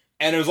Tech.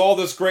 And there's all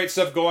this great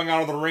stuff going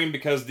on in the ring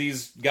because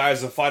these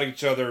guys have fought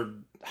each other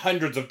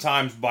hundreds of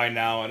times by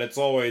now, and it's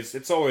always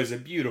a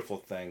beautiful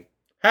thing.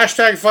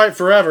 Hashtag fight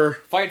forever.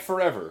 Fight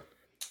forever.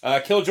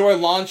 Killjoy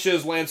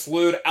launches Lance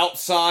Lude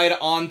outside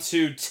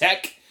onto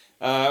Tech,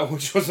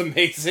 which was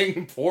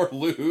amazing. Poor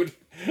Lude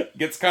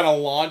gets kind of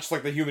launched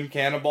like the human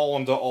cannonball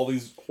into all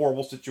these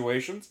horrible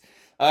situations.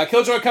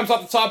 Killjoy comes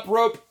off the top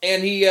rope,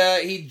 and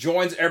he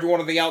joins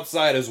everyone on the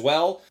outside as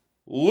well.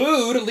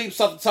 Lude leaps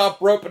off the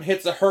top rope and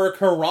hits a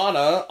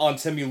Hurricanrana on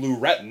Timmy Lou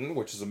Retton,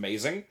 which is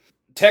amazing.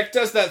 Tech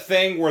does that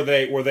thing where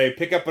they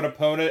pick up an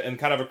opponent in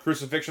kind of a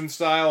crucifixion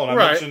style,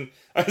 and I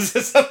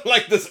said something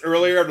like this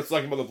earlier. I was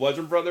talking about the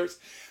Bludgeon Brothers.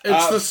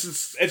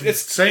 It's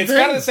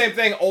kind of the same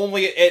thing,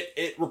 only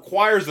it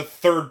requires a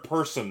third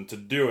person to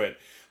do it.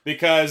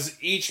 Because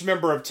each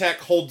member of Tech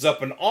holds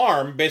up an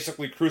arm,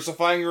 basically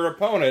crucifying your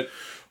opponent,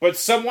 but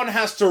someone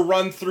has to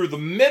run through the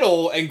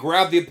middle and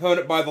grab the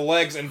opponent by the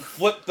legs and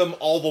flip them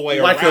all the way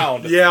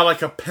around.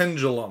 Like a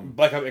pendulum.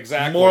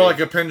 Exactly. More like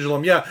a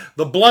pendulum, yeah.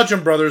 The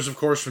Bludgeon Brothers, of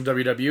course, from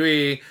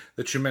WWE,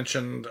 that you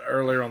mentioned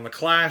earlier on the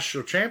Clash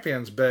of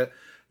Champions bit,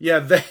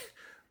 that's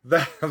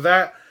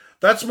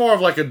more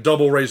of like a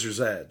double razor's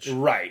edge.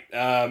 Right.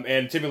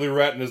 And Timmy Lee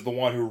Retton is the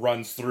one who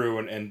runs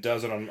through and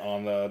does it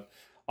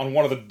on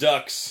one of the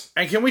ducks.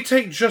 And can we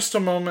take just a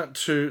moment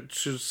to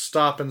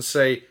stop and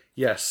say,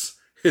 yes,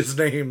 his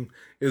name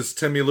is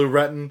Timmy Lou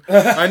Retton.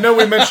 I know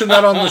we mentioned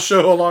that on the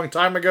show a long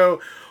time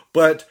ago,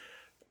 but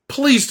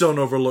please don't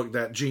overlook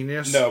that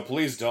genius. No,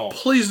 please don't.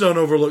 Please don't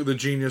overlook the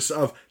genius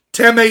of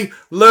Timmy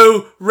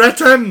Lou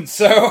Retton.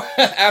 So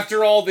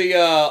after all the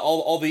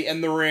in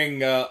the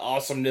ring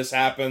awesomeness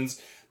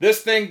happens,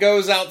 this thing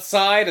goes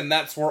outside, and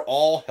that's where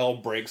all hell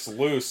breaks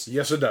loose.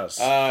 Yes, it does.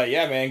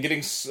 Man,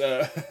 getting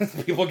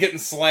people getting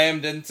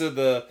slammed into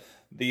the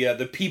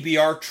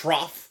PBR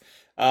trough.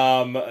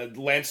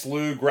 Lance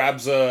Lude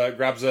grabs a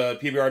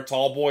PBR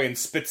tall boy and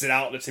spits it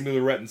out into Timmy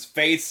Lou Retton's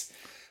face.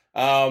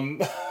 I'm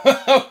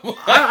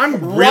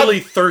really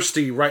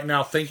thirsty right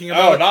now thinking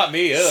about it. Oh, not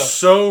me. Ugh.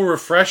 So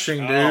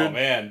refreshing, dude. Oh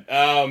man.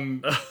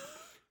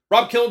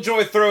 Rob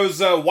Killjoy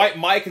throws White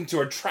Mike into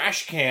a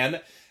trash can.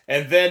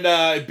 And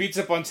then beats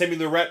up on Timmy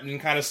Lou Retton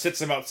and kind of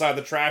sits him outside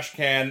the trash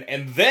can.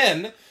 And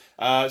then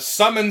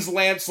summons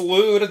Lance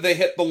Lude. They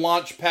hit the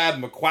launch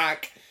pad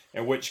McQuack.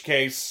 In which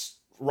case,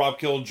 Rob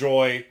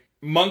Killjoy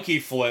monkey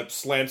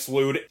flips Lance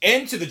Lude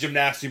into the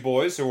Gymnasty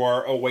Boys, who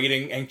are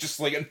awaiting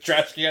anxiously in the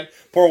trash can.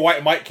 Poor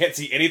White Mike can't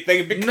see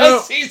anything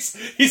because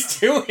he's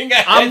doing a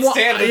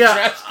headstand in the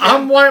trash can.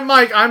 I'm White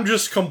Mike. I'm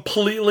just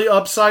completely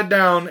upside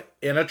down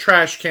in a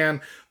trash can.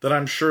 that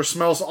I'm sure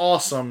smells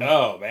awesome.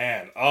 Oh,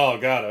 man. Oh,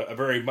 God. A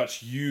very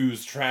much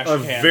used trash can.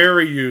 A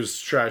very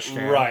used trash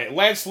can. Right.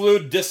 Lance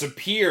Lude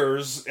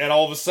disappears, and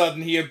all of a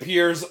sudden he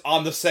appears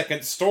on the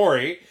second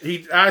story.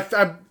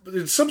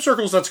 In some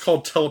circles, that's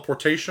called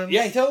teleportation.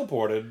 Yeah, he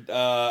teleported.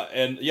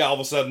 And yeah, all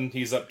of a sudden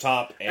he's up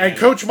top. And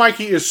Coach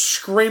Mikey is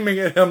screaming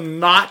at him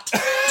not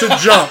to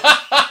jump.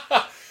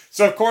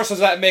 So, of course, does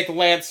that make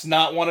Lance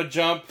not want to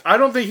jump? I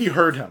don't think he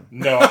heard him.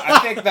 No, I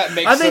think that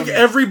makes I think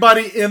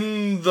everybody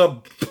in the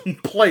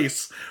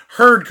place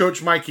heard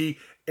Coach Mikey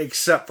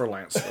except for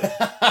Lance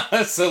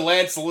Lude. So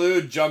Lance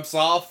Lude jumps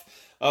off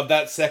of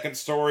that second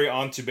story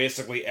onto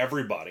basically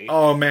everybody.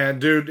 Oh, man,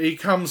 dude. He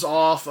comes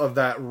off of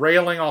that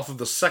railing off of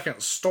the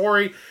second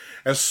story.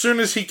 As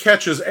soon as he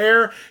catches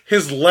air,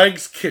 his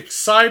legs kick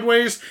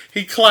sideways.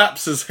 He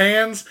claps his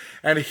hands,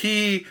 and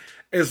he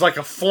is like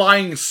a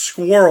flying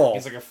squirrel.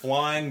 He's like a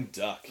flying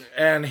duck.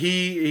 And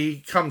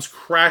he comes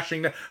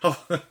crashing down.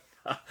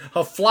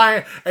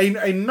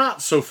 A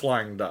not so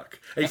flying duck.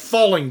 A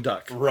falling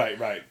duck.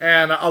 Right.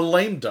 And a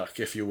lame duck,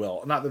 if you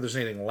will. Not that there's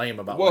anything lame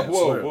about Lance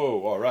Lude.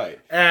 Whoa, all right.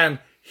 And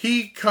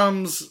he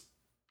comes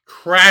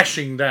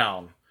crashing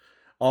down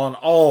on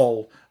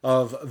all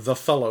of the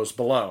fellows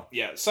below.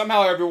 Yeah,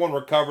 somehow everyone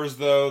recovers,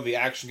 though. The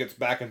action gets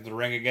back into the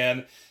ring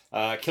again.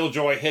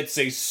 Killjoy hits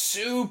a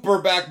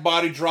super back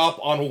body drop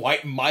on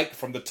White Mike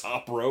from the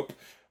top rope,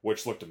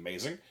 which looked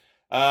amazing.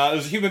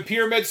 There's a human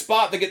pyramid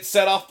spot that gets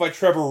set off by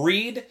Trevor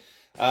Reed.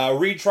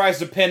 Reed tries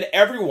to pin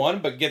everyone,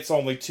 but gets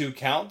only 2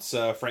 counts.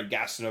 Frank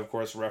Gastineau, of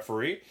course,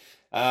 referee.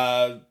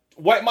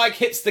 White Mike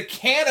hits the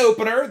can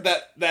opener,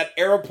 that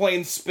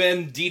aeroplane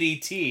spin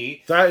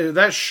DDT.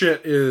 That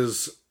shit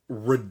is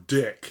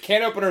ridiculous.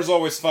 Can opener is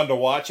always fun to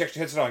watch. He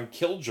actually hits it on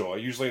Killjoy.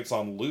 Usually it's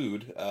on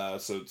Lude,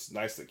 so it's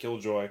nice that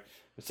Killjoy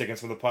is taking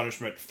some of the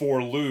punishment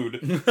for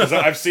Lude, because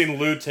I've seen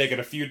Lude take it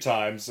a few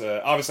times.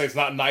 Obviously, it's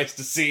not nice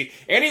to see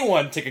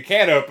anyone take a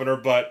can opener,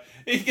 but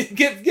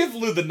give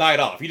Lude the night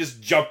off. He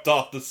just jumped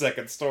off the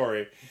second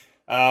story.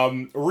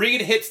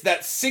 Reed hits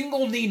that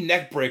single knee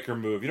neck breaker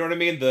move. You know what I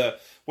mean? The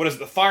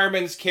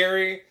fireman's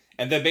carry,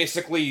 and then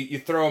basically you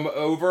throw them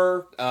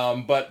over,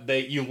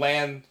 but you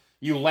land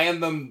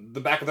them the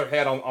back of their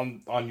head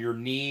on your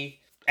knee,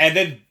 and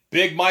then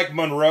Big Mike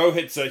Monroe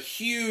hits a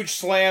huge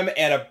slam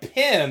and a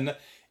pin.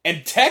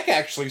 And Tech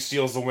actually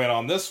steals the win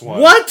on this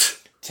one.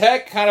 What?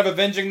 Tech kind of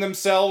avenging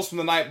themselves from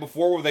the night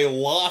before where they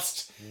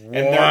lost in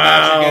their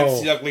match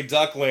against the Ugly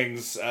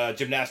Ducklings.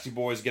 Gymnasty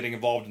Boys getting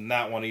involved in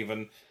that one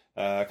even.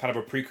 Kind of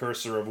a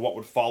precursor of what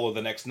would follow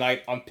the next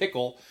night on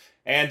Pickle.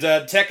 And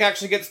Tech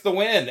actually gets the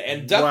win.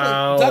 And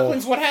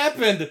Ducklings, what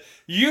happened?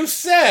 You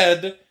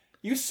said...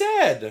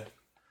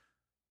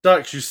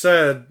 Ducks, you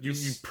said... You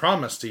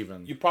promised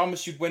even. You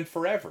promised you'd win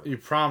forever. You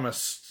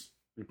promised.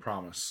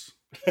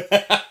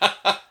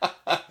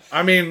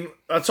 I mean,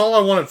 that's all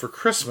I wanted for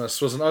Christmas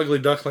was an Ugly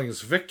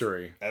Ducklings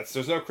victory.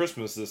 There's no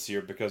Christmas this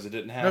year because it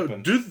didn't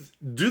happen. No,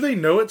 do they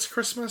know it's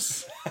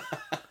Christmas?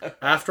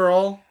 After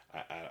all,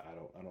 I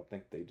don't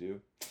think they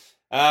do.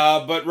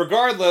 But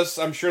regardless,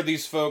 I'm sure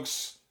these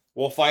folks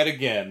will fight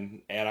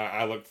again, and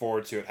I look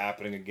forward to it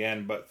happening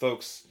again. But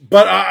folks,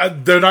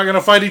 they're not going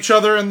to fight each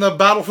other in the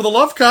battle for the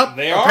Love Cup.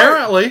 They are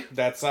apparently.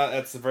 That's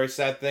a very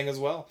sad thing as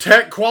well.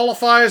 Tech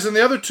qualifies, and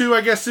the other two,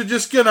 I guess, they're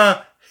just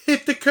gonna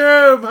hit the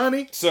curb,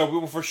 honey. So we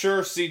will for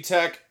sure see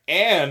Tech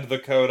and the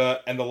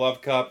Coda and the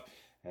Love Cup,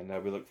 and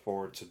we look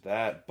forward to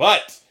that.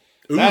 But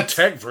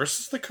Tech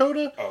versus the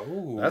Coda?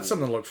 Oh, that's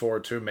something to look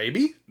forward to,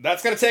 maybe.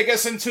 That's going to take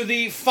us into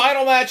the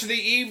final match of the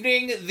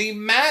evening. The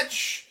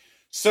match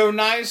so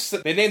nice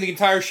that they named the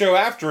entire show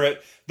after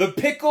it, the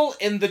Pickle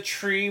in the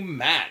Tree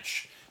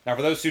match. Now,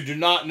 for those who do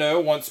not know,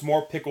 once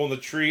more, Pickle in the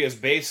Tree is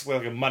basically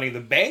like a Money in the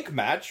Bank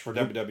match for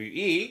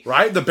WWE.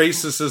 Right, the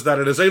basis is that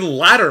it is a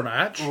ladder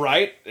match.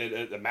 Right,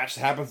 a match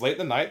that happens late in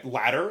the night,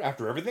 ladder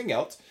after everything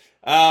else.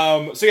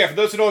 So yeah, for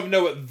those who don't even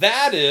know what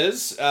that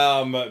is,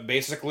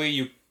 basically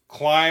you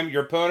climb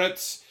your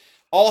opponents.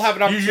 All have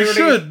an opportunity. You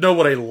should know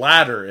what a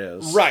ladder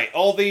is. Right,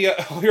 all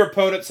your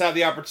opponents have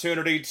the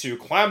opportunity to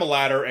climb a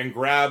ladder and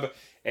grab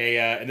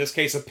in this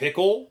case, a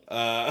pickle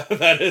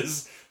that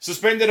is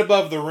suspended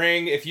above the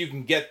ring. If you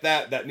can get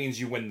that means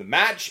you win the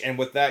match, and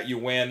with that, you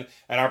win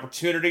an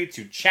opportunity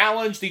to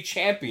challenge the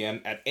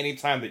champion at any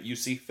time that you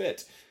see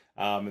fit.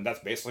 And that's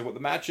basically what the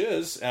match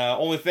is.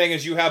 Only thing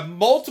is you have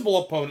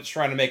multiple opponents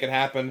trying to make it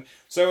happen,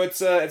 so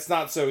it's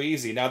not so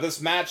easy. Now, this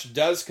match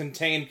does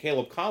contain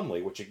Caleb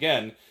Conley, which,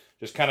 again,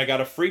 just kind of got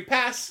a free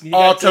pass.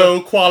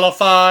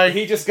 Auto-qualify.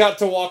 He just got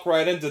to walk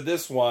right into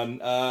this one.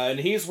 And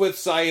he's with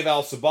Saeed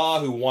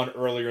Al-Sabah, who won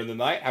earlier in the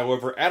night.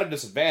 However, at a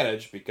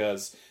disadvantage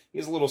because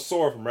he's a little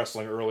sore from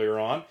wrestling earlier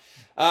on.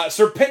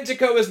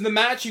 Serpentico is in the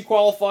match. He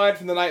qualified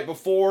from the night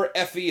before.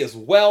 Effie as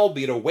well.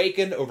 Beat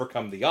Awaken.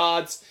 Overcome the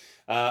odds.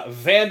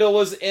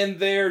 Vandal is in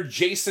there.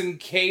 Jason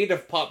Cade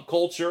of Pop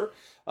Culture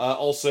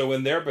also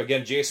in there. But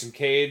again, Jason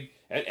Cade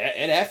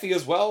and Effie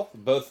as well.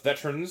 Both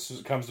veterans when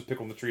it comes to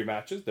Pickle in the Tree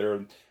matches.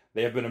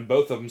 They have been in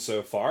both of them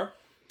so far.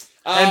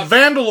 And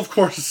Vandal, of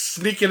course, is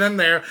sneaking in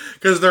there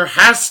because there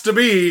has to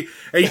be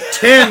a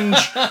tinge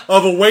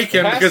of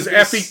Awaken because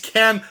Effie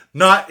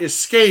cannot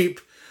escape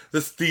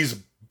these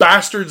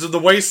bastards of the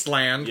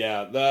wasteland.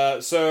 Yeah,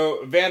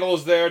 so Vandal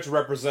is there to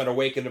represent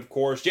Awaken, of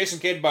course. Jason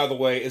Kidd, by the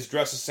way, is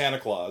dressed as Santa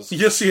Claus.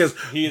 Yes, he is.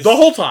 The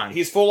whole time.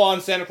 He's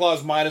full-on Santa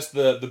Claus minus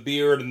the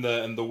beard and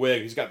the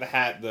wig. He's got the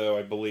hat, though,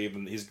 I believe,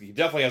 and he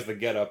definitely has the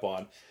get-up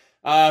on.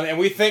 And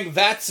we think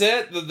that's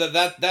it.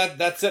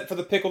 That's it for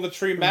the Pickle the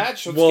Tree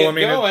match. Let's get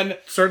going.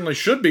 It certainly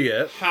should be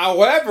it.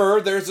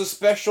 However, there's a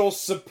special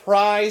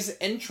surprise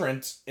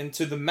entrant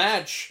into the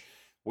match.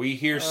 We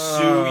hear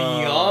Su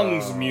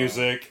Young's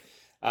music,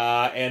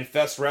 and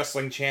Fest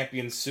Wrestling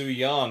champion Su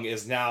Young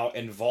is now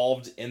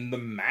involved in the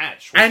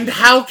match. And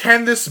how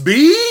can this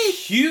be?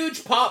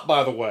 Huge pop,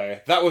 by the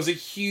way. That was a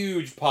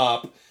huge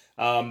pop.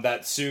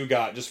 That Sue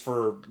got just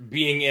for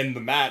being in the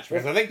match.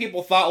 Because I think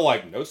people thought,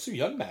 like, no Sue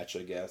Young match,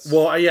 I guess.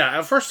 Well,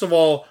 yeah, first of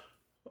all,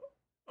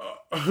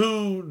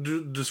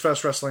 who does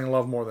Fest Wrestling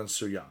love more than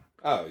Sue Young?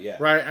 Oh, yeah.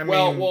 Right? I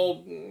mean,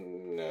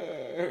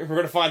 we're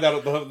going to find out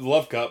at the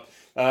Love Cup.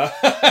 We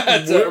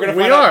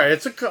are.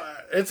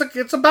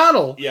 It's a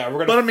battle. Yeah, we're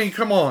going to... But, I mean,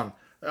 come on.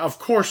 Of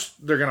course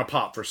they're going to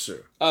pop for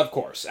Sue. Of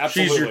course,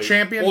 absolutely. She's your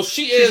champion. Well,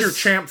 she's your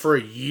champ for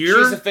a year.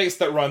 She's the face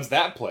that runs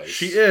that place.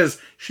 She is.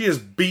 She is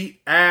beat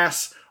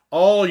ass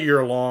all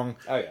year long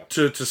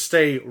to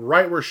stay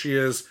right where she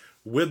is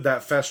with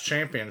that Fest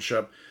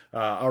championship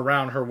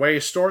around her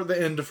waist or the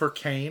end of her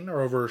cane or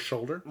over her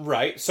shoulder.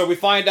 Right. So we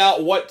find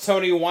out what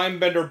Tony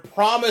Weinbender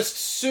promised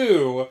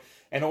Sue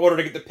in order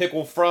to get the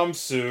pickle from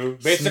Sue.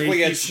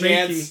 Basically a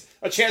chance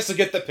to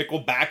get the pickle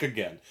back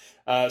again.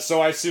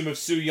 So I assume if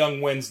Sue Young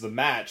wins the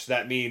match,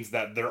 that means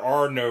that there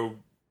are no...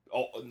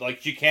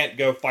 Like, you can't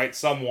go fight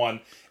someone,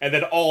 and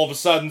then all of a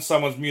sudden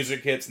someone's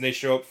music hits and they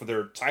show up for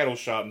their title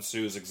shot and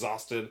Sue's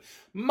exhausted.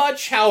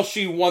 Much how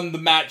she won the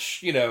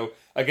match,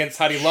 against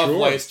Heidi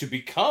Lovelace to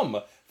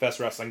become Fest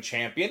Wrestling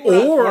champion.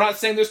 We're not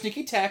saying they're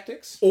sneaky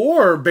tactics.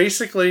 Or,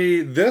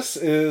 basically, this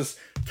is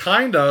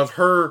kind of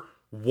her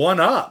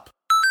one-up.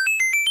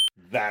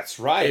 That's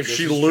right. If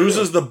she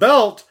loses the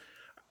belt,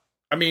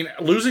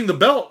 losing the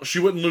belt, she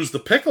wouldn't lose the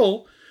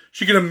pickle.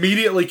 She could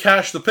immediately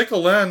cash the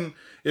pickle in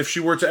if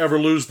she were to ever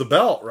lose the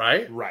belt,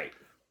 right? Right.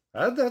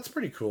 That's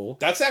pretty cool.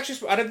 That's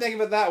actually, I didn't think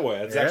of it that way.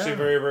 It's actually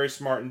very, very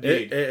smart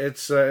indeed.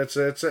 It's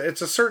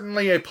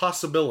certainly a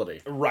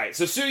possibility. Right.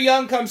 So Sue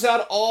Young comes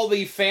out. All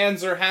the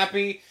fans are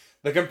happy.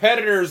 The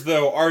competitors,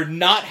 though, are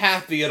not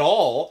happy at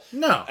all.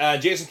 No.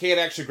 Jason Cade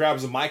actually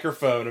grabs a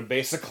microphone and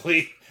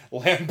basically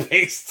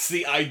lambastes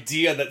the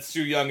idea that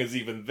Sue Young is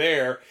even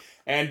there.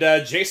 And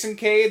Jason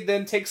Cade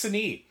then takes a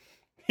knee.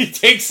 He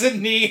takes a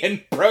knee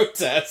in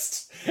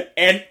protest,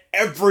 and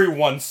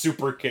everyone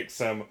super kicks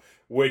him,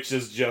 which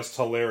is just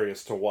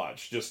hilarious to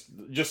watch.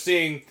 Just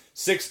seeing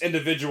 6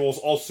 individuals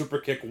all super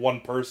kick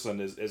one person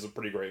is a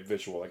pretty great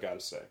visual, I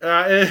gotta say.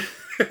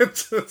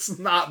 It's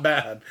not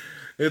bad.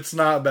 It's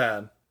not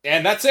bad.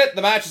 And that's it.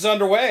 The match is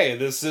underway.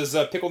 This is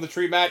a Pickle in the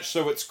Tree match,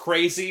 so it's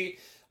crazy.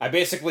 I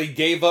basically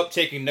gave up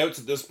taking notes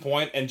at this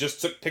point and just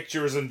took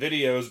pictures and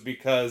videos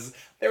because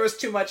there was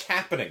too much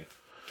happening.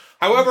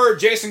 However,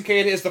 Jason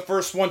Cade is the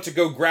first one to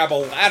go grab a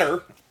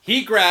ladder.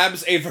 He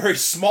grabs a very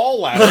small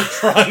ladder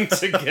trying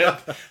to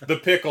get the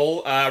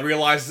pickle,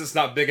 realizes it's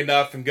not big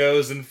enough, and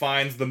goes and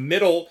finds the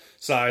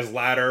middle-sized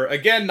ladder.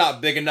 Again, not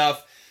big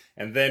enough.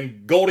 And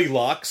then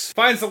Goldilocks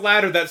finds the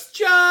ladder that's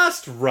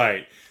just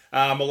right.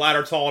 A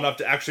ladder tall enough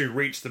to actually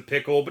reach the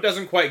pickle, but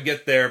doesn't quite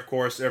get there, of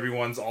course.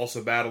 Everyone's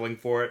also battling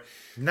for it.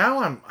 Now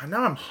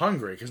I'm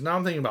hungry, because now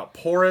I'm thinking about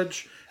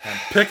porridge and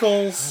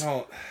pickles.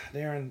 Daryn,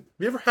 have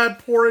you ever had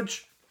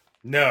porridge?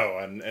 No,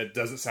 and it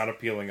doesn't sound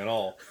appealing at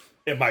all.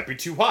 It might be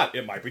too hot.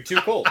 It might be too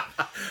cold.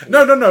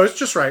 No, it's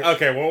just right.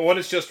 Okay, well, when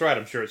it's just right,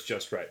 I'm sure it's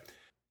just right.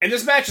 And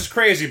this match is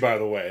crazy, by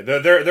the way.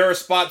 There are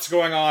spots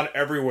going on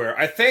everywhere.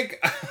 I think,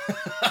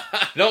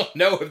 I don't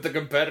know if the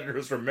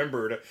competitors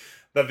remembered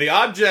that the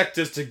object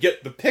is to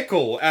get the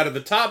pickle out of the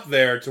top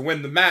there to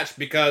win the match,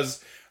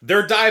 because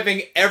they're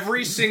diving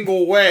every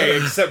single way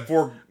except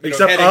for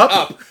heading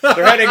up.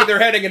 They're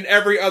heading in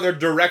every other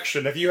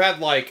direction. If you had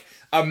like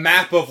a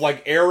map of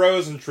like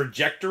arrows and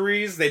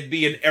trajectories, they'd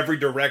be in every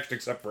direction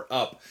except for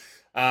up.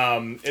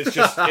 It's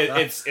just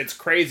it's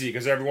crazy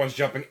because everyone's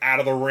jumping out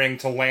of the ring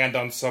to land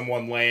on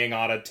someone laying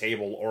on a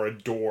table or a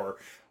door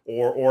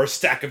or a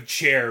stack of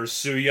chairs.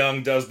 Sue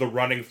Young does the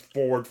running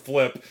forward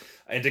flip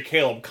into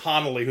Caleb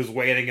Connolly, who's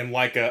waiting in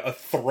like a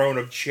throne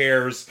of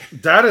chairs.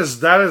 That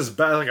is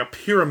like a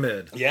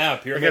pyramid. Yeah,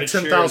 pyramid. Like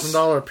a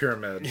 $10,000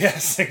 pyramid.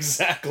 Yes,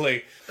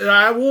 exactly.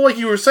 Well, like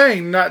you were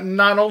saying,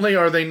 not only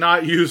are they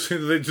not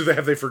using,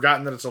 have they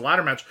forgotten that it's a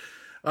ladder match,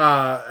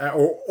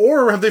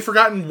 or have they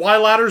forgotten why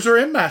ladders are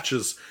in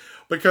matches?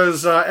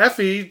 Because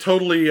Effie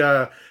totally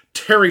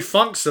Terry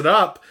Funks it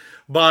up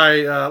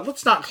by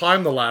let's not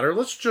climb the ladder,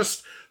 let's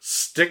just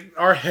stick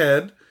our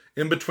head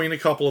in between a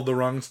couple of the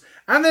rungs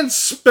and then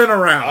spin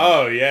around.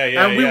 Oh, yeah.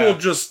 And we will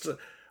just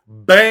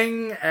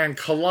bang and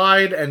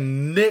collide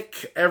and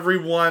nick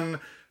everyone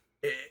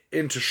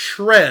into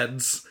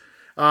shreds.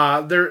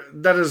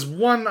 That is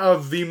one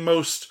of the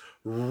most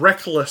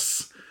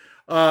reckless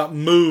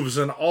moves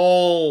in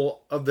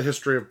all of the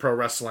history of pro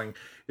wrestling,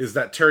 is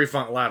that Terry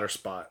Funk ladder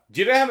spot. Do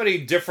you know how many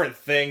different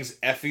things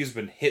Effie's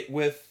been hit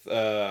with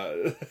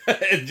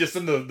just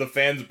in the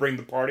fans bring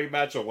the party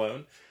match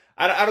alone?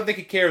 I don't think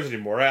he cares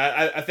anymore.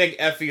 I think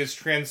Effie has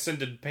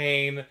transcended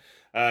pain.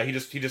 He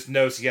just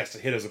knows he has to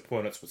hit his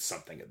opponents with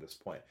something at this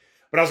point.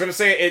 But I was going to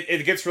say,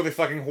 it gets really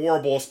fucking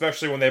horrible,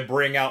 especially when they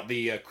bring out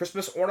the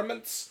Christmas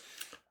ornaments.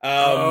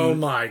 Oh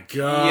my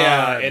god.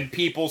 Yeah, and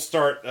people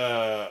start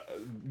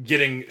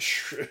getting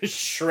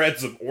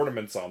shreds of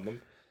ornaments on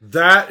them.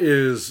 That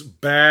is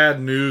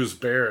bad news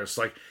bears.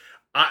 Like,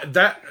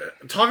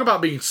 talk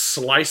about being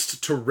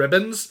sliced to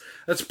ribbons.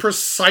 That's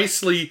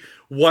precisely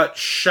what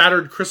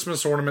shattered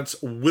Christmas ornaments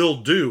will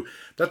do.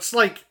 That's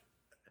like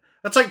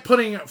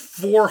putting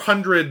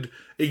 400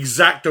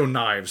 X-Acto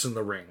knives in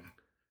the ring.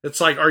 It's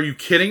like, are you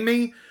kidding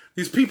me?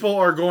 These people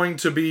are going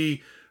to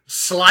be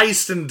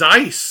sliced and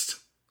diced.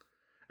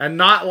 And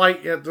not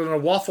like in a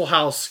Waffle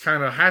House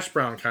kind of hash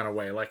brown kind of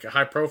way, like a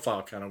high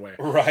profile kind of way.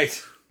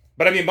 Right.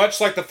 But I mean, much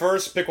like the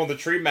first Pickle in the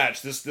Tree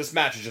match, this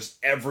match is just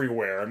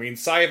everywhere. I mean,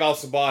 Saeed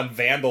Al-Sabah and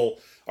Vandal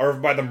are over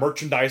by the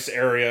merchandise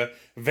area.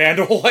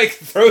 Vandal,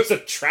 throws a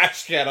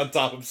trash can on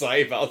top of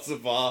Saeed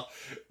Al-Sabah.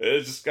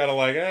 It's just kind of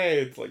like,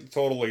 hey, it's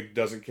totally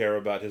doesn't care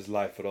about his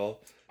life at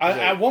all.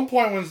 At one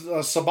point when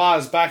Sabah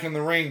is back in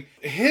the ring,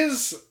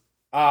 his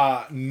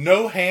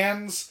no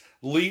hands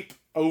leap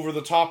over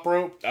the top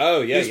rope.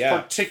 Oh, yeah, his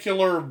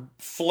particular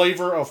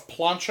flavor of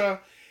plancha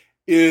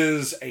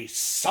is a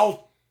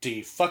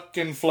salty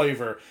fucking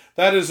flavor.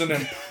 That is an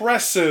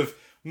impressive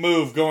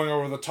move, going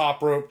over the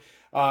top rope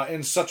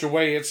in such a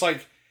way. It's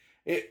like,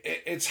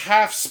 it's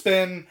half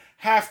spin,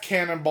 half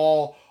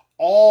cannonball,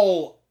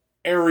 all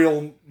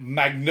aerial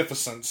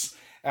magnificence,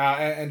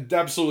 and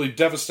absolutely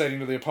devastating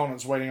to the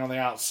opponents waiting on the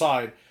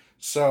outside.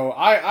 So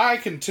I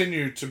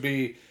continue to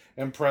be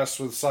impressed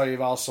with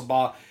Saeed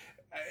Al-Sabah.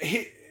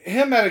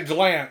 Him at a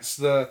glance,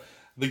 the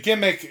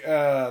gimmick,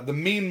 the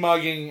mean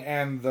mugging,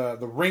 and the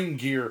ring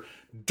gear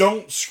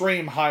don't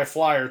scream high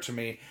flyer to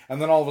me.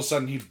 And then all of a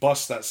sudden he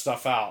busts that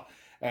stuff out,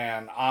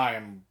 and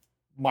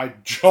my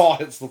jaw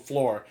hits the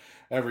floor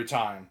every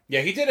time.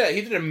 Yeah, he did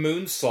a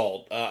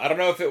moonsault. I don't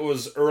know if it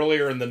was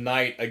earlier in the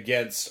night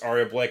against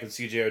Aria Blake and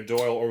CJ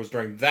O'Doyle, or was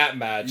during that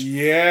match.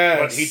 Yes,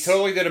 but he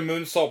totally did a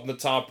moonsault from the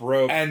top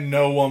rope, and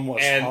no one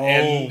was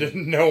home.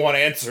 And no one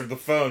answered the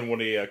phone when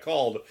he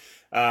called.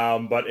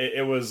 But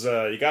it was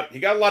he got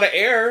a lot of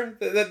air.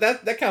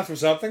 That counts for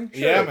something. Sure.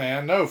 Yeah,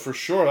 man. No, for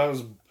sure. That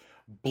was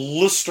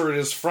blistered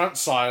his front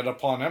side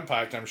upon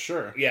impact, I'm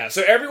sure. Yeah,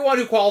 so everyone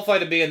who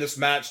qualified to be in this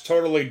match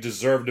totally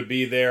deserved to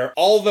be there.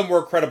 All of them were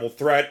a credible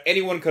threat.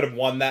 Anyone could have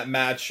won that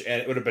match,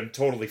 and it would have been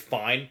totally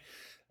fine.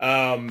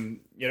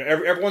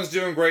 Everyone's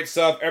doing great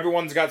stuff.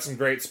 Everyone's got some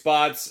great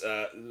spots.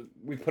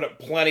 We put up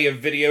plenty of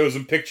videos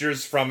and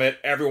pictures from it.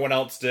 Everyone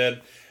else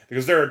did,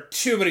 because there are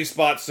too many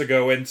spots to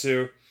go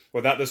into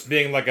without this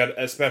being like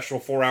a special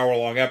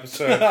 4-hour-long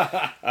episode.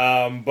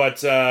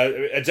 But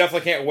I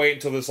definitely can't wait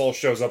until this all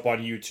shows up on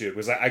YouTube,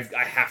 because I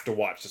have to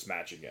watch this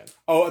match again.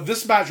 Oh,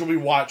 this match will be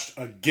watched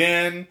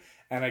again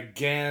and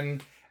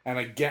again and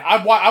again.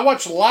 I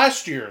watched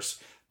last year's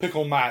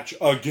Pickle match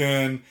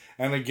again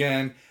and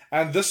again,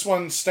 and this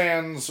one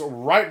stands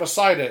right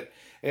beside it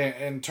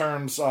in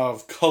terms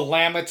of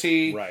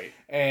calamity, right,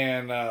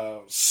 and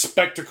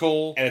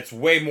spectacle. And it's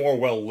way more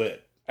well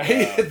lit.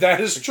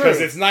 That is true.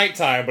 Because it's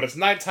nighttime, but it's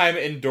nighttime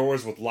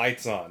indoors with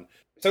lights on.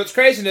 So it's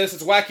craziness,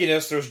 it's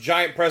wackiness. There's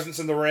giant presents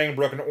in the ring,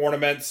 broken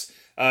ornaments.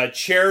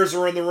 Chairs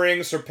are in the ring.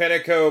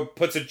 Serpentico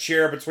puts a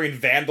chair between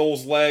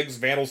Vandal's legs.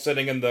 Vandal's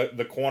sitting in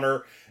the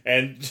corner.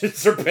 And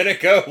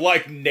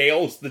Serpentico,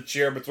 nails the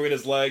chair between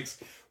his legs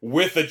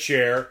with a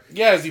chair.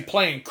 Yeah, is he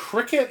playing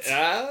cricket?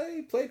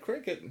 He played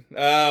cricket.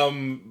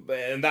 And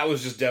that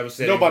was just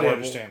devastating. Nobody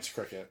understands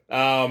cricket.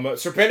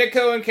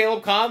 Serpentico and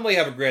Caleb Conley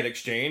have a great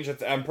exchange.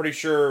 I'm pretty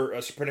sure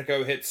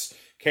Serpentico hits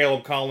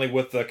Caleb Conley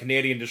with the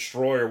Canadian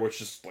Destroyer,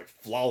 which is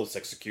flawless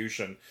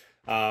execution.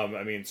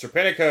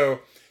 Serpentico.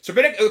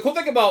 The cool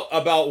thing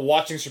about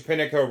watching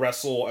Serpentico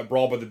wrestle at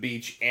Brawl by the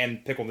Beach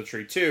and Pickle in the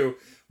Tree 2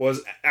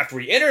 was, after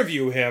we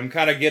interview him,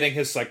 kind of getting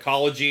his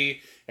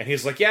psychology. And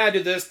he's like, yeah, I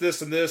did this,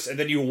 this, and this. And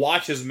then you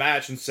watch his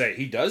match and say,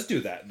 he does do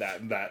that,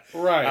 and that.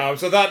 Right.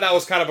 So that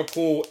was kind of a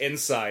cool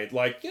insight.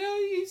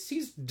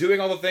 He's doing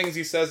all the things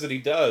he says that he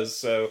does.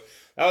 So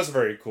that was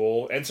very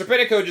cool. And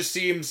Serpentico just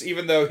seems,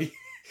 even though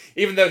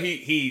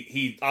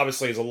he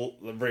obviously is a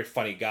very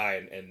funny guy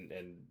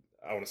and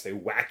I want to say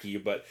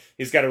wacky, but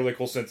he's got a really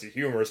cool sense of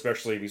humor,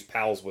 especially if he's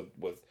pals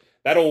with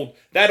that old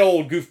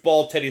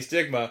goofball Teddy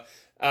Stigma.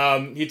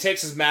 He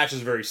takes his matches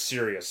very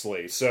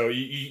seriously, so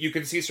you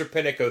can see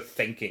Serpentico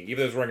thinking, even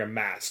though he's wearing a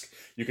mask.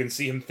 You can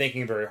see him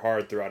thinking very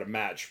hard throughout a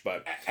match,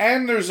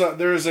 and there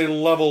is a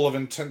level of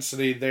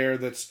intensity there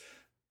that's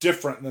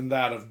different than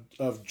that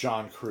of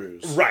John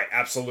Cruz. Right,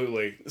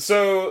 absolutely.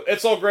 So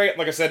it's all great.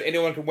 Like I said,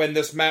 anyone can win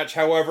this match.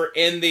 However,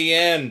 in the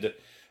end,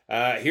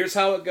 here's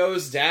how it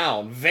goes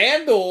down.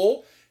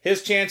 Vandal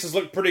his chances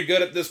look pretty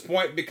good at this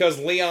point because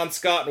Leon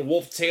Scott and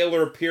Wolf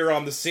Taylor appear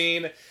on the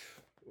scene.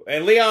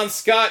 And Leon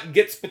Scott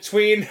gets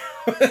between...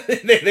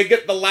 they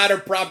get the ladder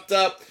propped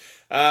up.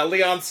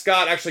 Leon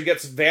Scott actually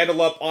gets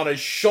Vandal up on his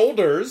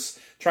shoulders,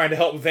 trying to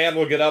help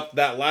Vandal get up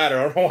that ladder.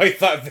 I don't know why he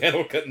thought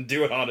Vandal couldn't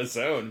do it on his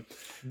own.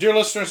 Dear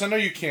listeners, I know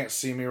you can't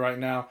see me right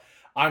now.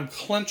 I'm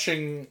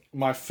clenching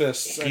my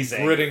fists and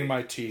gritting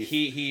my teeth.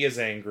 He is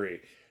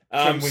angry.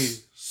 Can we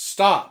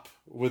stop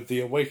with the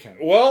Awaken?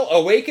 Well,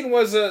 Awaken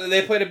was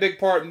they played a big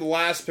part in the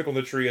last Pickle in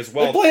the Tree as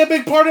well. They play a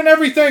big part in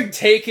everything!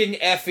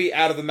 Taking Effie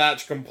out of the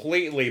match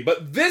completely.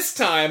 But this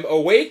time,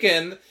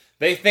 Awaken,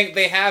 they think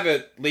they have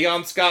it.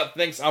 Leon Scott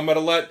thinks, I'm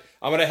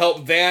gonna help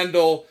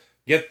Vandal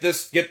get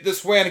this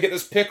win and get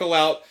this Pickle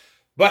out.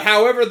 But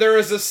however, there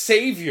is a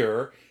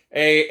savior,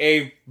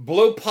 a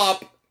blow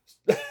pop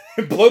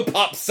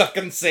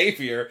sucking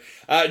savior.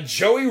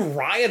 Joey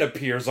Ryan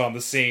appears on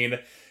the scene.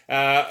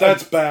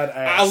 That's badass.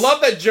 I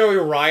love that Joey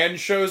Ryan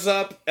shows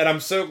up, and I'm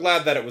so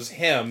glad that it was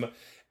him.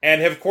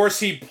 And of course,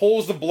 he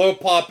pulls the blow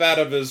pop out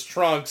of his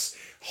trunks,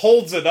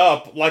 holds it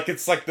up like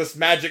it's like this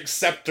magic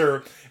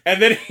scepter,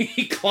 and then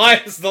he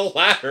climbs the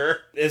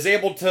ladder, is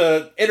able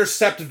to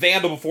intercept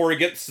Vandal before he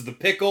gets to the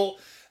Pickle,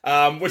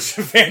 which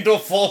Vandal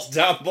falls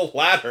down the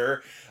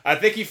ladder. I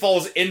think he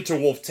falls into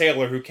Wolf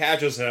Taylor, who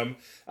catches him.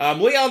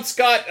 Leon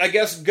Scott, I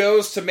guess,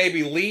 goes to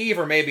maybe leave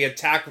or maybe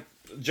attack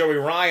Joey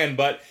Ryan,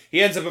 but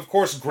he ends up, of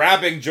course,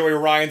 grabbing Joey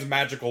Ryan's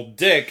magical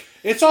dick.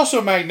 It's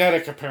also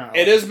magnetic,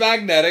 apparently. It is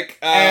magnetic.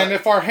 And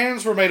if our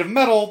hands were made of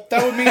metal,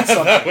 that would mean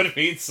something. That would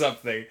mean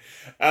something.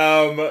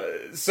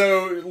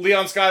 So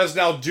Leon Scott is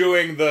now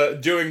doing the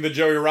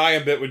Joey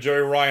Ryan bit with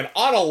Joey Ryan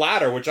on a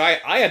ladder, which I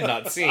had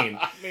not seen.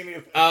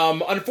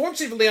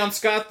 Unfortunately for Leon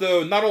Scott,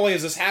 though, not only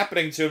is this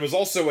happening to him, there's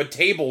also a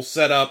table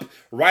set up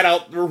right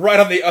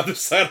on the other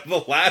side of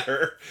the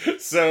ladder.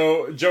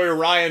 So Joey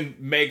Ryan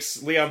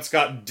makes Leon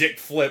Scott dick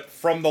flip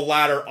from the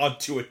ladder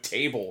onto a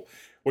table,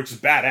 which is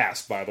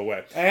badass, by the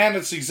way. And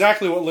it's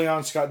exactly what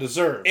Leon Scott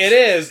deserves. It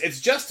is. It's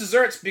just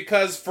desserts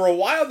because for a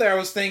while there I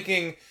was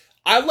thinking,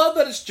 I love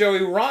that it's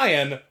Joey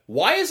Ryan.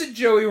 Why is it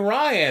Joey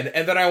Ryan?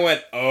 And then I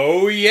went,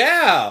 oh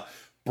yeah,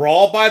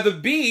 Brawl by the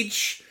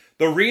Beach.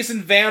 The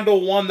reason Vandal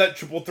won that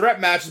triple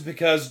threat match is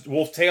because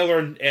Wolf Taylor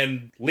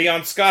and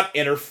Leon Scott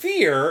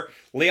interfere.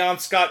 Leon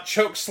Scott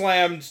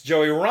chokeslammed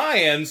Joey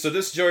Ryan, so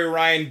this Joey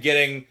Ryan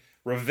getting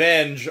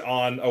revenge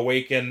on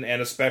Awaken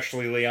and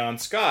especially Leon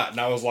Scott.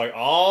 And I was like,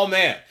 oh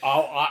man.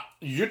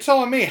 You're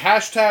telling me,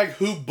 hashtag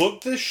who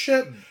booked this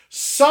shit?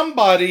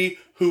 Somebody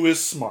who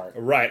is smart.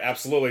 Right,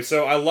 absolutely.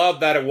 So I love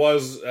that it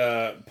was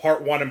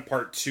part 1 and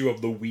part 2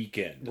 of the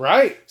weekend.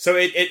 Right. So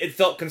it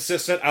felt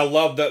consistent. I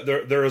love that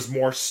there is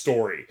more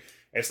story.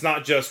 It's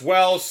not just,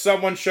 well,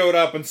 someone showed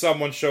up and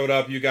someone showed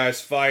up, you guys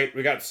fight.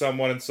 We got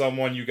someone and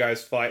someone, you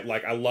guys fight.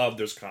 Like, I love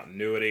there's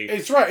continuity.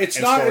 It's right. It's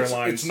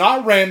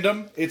not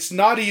random. It's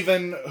not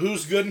even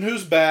who's good and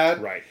who's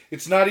bad. Right.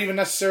 It's not even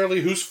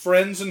necessarily who's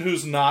friends and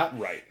who's not.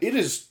 Right.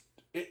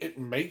 It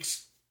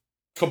makes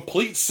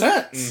complete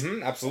sense.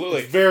 Mm-hmm,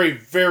 absolutely. It's very,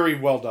 very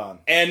well done.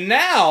 And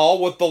now,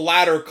 with the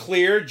ladder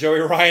cleared,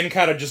 Joey Ryan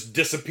kind of just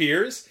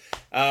disappears.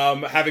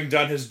 Having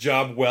done his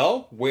job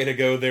well. Way to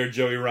go there,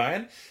 Joey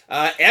Ryan.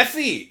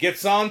 Effie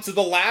gets onto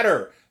the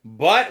ladder,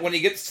 but when he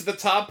gets to the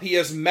top, he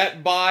is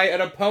met by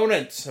an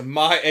opponent, a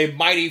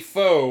mighty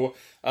foe.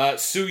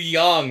 Su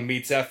Yung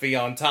meets Effie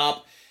on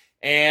top,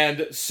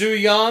 and Su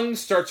Yung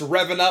starts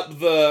revving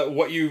up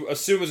what you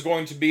assume is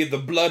going to be the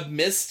blood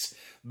mist,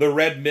 the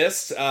red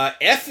mist.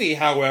 Effie,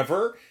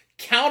 however,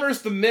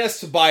 counters the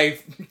mist by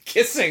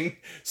kissing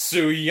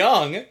Su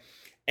Yung,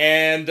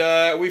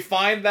 and we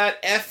find that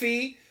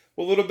Effie,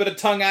 a little bit of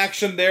tongue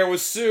action there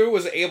with Sue,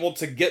 was able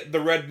to get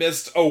the red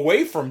mist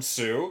away from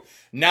Sue.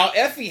 Now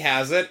Effie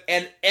has it,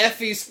 and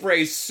Effie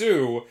sprays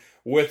Sue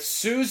with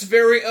Sue's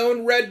very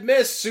own red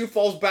mist. Sue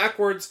falls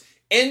backwards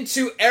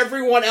into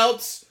everyone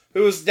else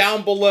who is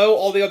down below,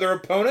 all the other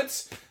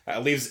opponents.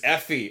 That leaves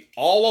Effie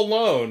all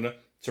alone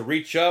to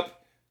reach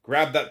up,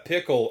 grab that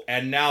pickle,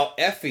 and now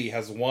Effie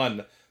has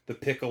won the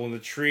Pickle in the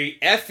Tree.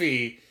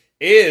 Effie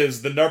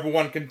is the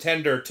 #1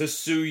 contender to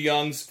Su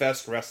Young's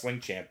Fest Wrestling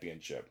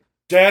Championship.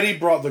 Daddy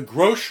brought the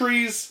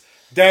groceries.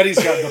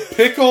 Daddy's got the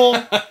pickle.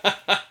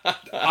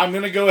 I'm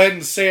going to go ahead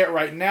and say it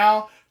right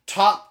now.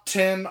 Top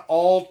 10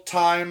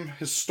 all-time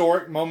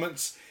historic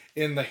moments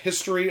in the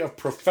history of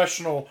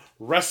professional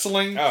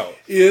wrestling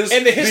is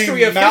in the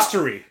history of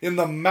history. In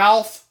the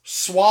mouth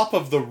swap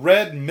of the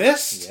red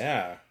mist.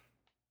 Yeah.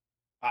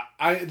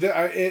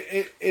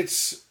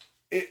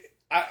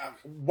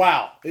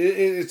 Wow.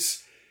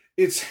 It's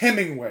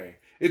Hemingway.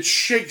 It's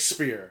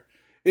Shakespeare.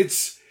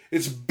 It's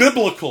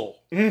biblical.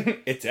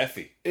 It's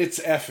Effie. It's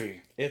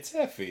Effie. It's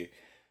Effie.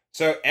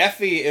 So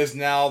Effie is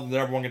now the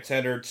 #1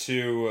 contender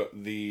to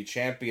the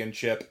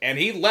championship, and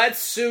he lets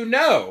Sue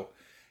know.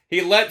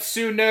 He lets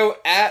Sue know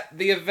at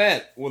the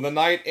event when the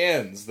night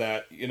ends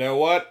that, you know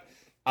what?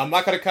 I'm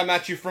not going to come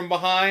at you from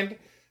behind.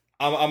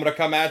 I'm going to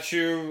come at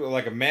you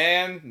like a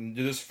man and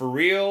do this for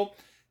real.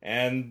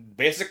 and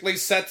basically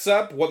sets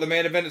up what the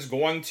main event is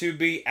going to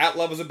be at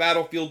Love is a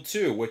Battlefield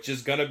 2, which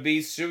is going to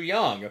be Su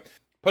Yung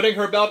putting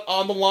her belt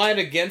on the line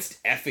against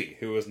Effie,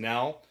 who is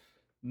now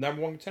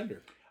number one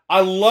contender. I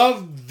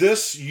love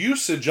this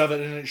usage of it,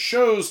 and it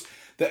shows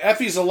that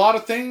Effie's a lot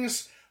of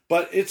things,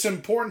 but it's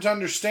important to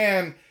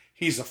understand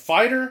he's a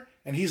fighter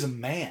and he's a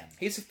man.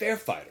 He's a fair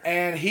fighter.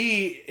 And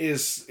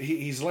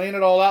he's laying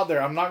it all out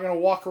there. I'm not going to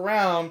walk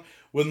around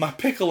with my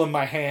pickle in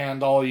my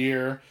hand all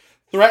year,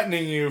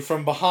 threatening you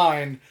from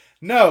behind.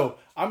 No,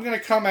 I'm going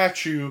to come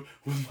at you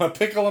with my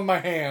pickle in my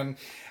hand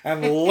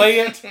and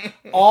lay it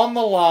on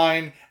the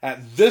line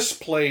at this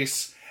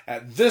place,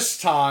 at this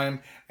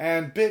time,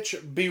 and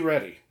bitch, be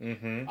ready.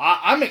 Mm-hmm.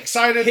 I'm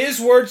excited. His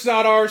words,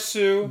 not ours,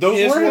 Sue.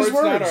 Those were his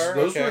words. Not ours.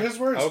 Those Okay. were his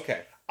words.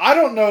 Okay. I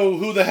don't know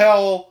who the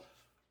hell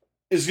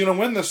is going to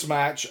win this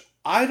match.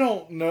 I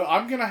don't know.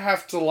 I'm going to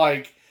have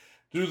to,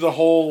 do the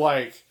whole,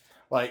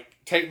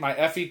 take my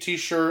Effie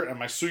t-shirt and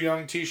my Su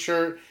Yung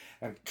t-shirt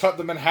and cut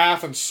them in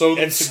half and sew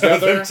them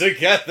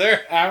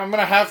together. And I'm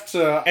going to have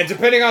to... And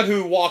depending on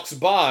who walks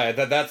by,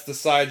 that's the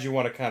side you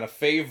want to kind of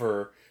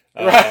favor.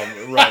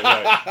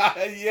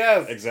 Right.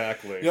 Yes.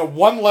 Exactly.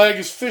 One leg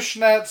is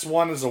fishnets,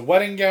 one is a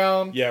wedding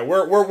gown. Yeah,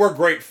 we're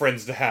great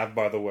friends to have,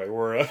 by the way.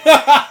 We're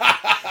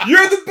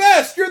You're the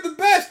best! You're the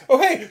best!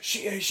 Oh, hey,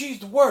 she's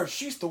the worst.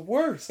 She's the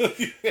worst.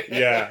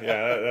 yeah,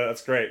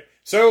 that's great.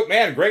 So,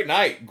 man, great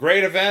night.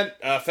 Great event.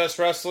 Fest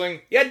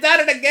Wrestling. You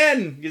done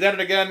it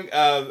again.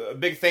 A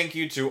big thank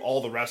you to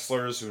all the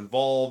wrestlers who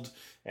involved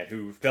and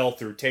who fell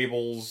through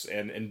tables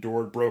and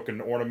endured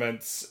broken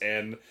ornaments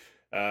and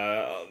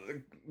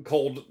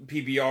cold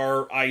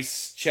PBR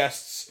ice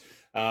chests,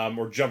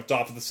 or jumped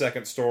off of the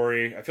second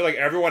story. I feel like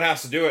everyone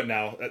has to do it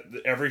now. At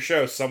every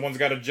show, someone's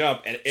got to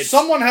jump, and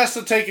someone has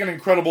to take an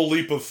incredible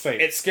leap of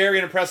faith. It's scary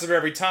and impressive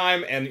every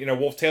time. And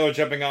Wolf Taylor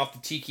jumping off the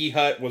tiki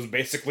hut was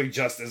basically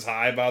just as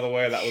high. By the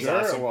way, that was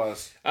awesome. It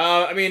was.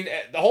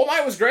 The whole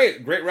night was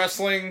great. Great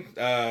wrestling,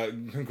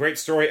 great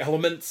story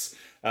elements,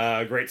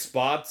 great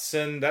spots,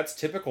 and that's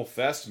typical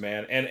Fest,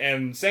 man.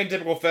 And saying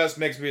typical Fest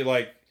makes me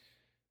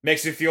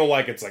feel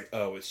like it's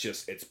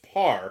it's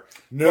par.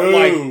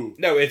 No.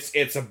 No,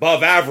 it's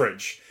above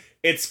average.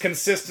 It's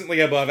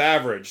consistently above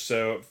average.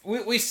 So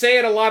we say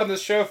it a lot on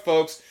this show,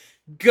 folks.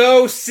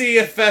 Go see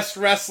a Fest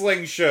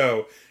Wrestling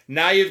show.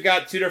 Now you've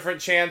got two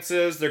different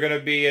chances. They're going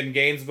to be in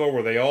Gainesville,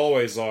 where they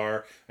always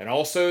are, and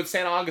also in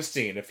St.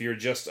 Augustine, if you're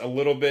just a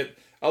little bit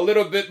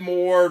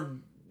more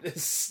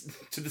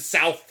to the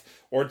south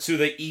or to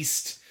the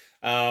east.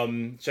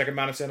 Check them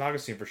out in St.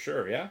 Augustine for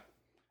sure, yeah?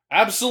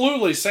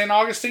 Absolutely. St.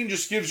 Augustine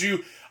just gives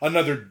you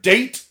another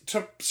date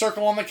to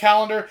circle on the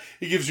calendar.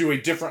 It gives you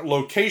a different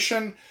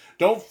location.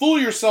 Don't fool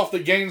yourself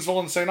that Gainesville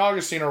and St.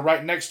 Augustine are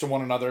right next to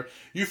one another.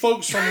 You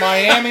folks from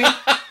Miami,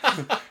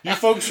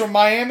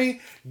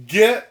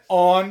 get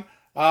on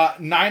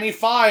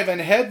 95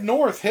 and head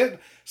north. Hit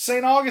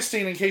St.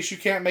 Augustine in case you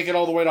can't make it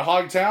all the way to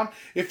Hogtown.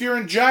 If you're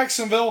in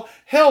Jacksonville,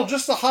 hell,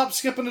 just a hop,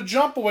 skip, and a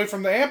jump away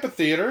from the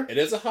amphitheater. It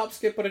is a hop,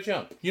 skip, and a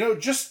jump.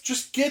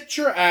 Just get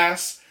your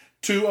ass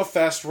to a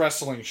Fest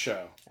Wrestling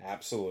show.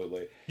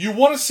 Absolutely. You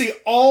want to see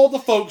all the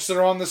folks that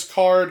are on this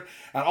card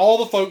and all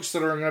the folks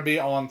that are going to be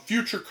on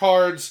future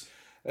cards.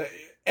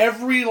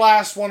 Every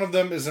last one of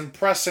them is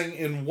impressing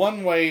in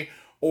one way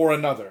or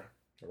another.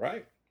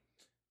 Right.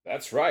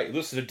 That's right.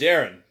 Listen to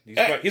Daryn.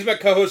 He's my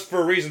co-host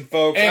for a reason,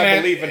 folks. I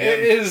believe in him.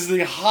 It is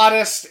the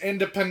hottest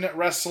independent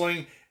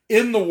wrestling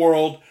in the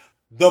world.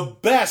 The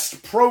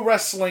best pro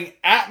wrestling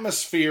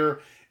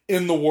atmosphere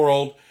in the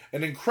world.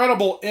 An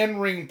incredible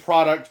in-ring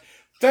product.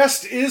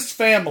 Fest is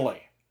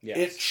family. Yes.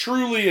 It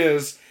truly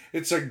is.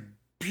 It's a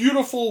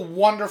beautiful,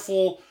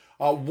 wonderful,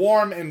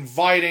 warm,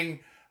 inviting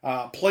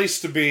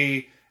place to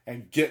be,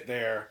 and get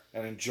there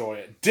and enjoy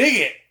it. Dig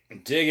it!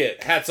 Dig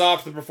it. Hats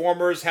off to the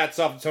performers. Hats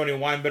off to Tony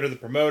Weinbetter, the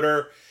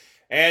promoter.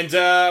 And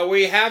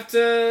we have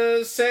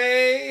to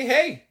say,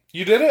 hey.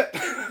 You did it.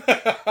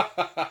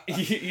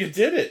 You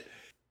did it.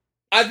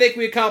 I think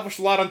we accomplished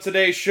a lot on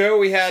today's show.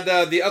 We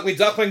had the Ugly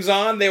Ducklings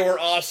on. They were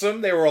awesome.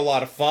 They were a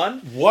lot of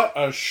fun. What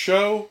a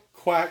show.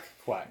 Quack,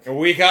 quack.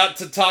 We got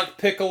to talk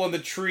Pickle in the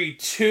Tree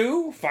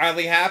 2.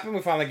 Finally happened.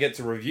 We finally get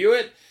to review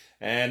it.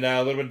 And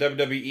a little bit of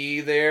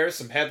WWE there.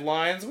 Some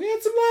headlines. We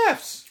had some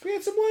laughs. We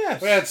had some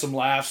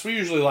laughs. We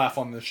usually laugh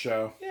on this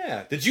show.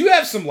 Yeah. Did you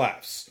have some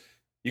laughs?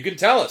 You can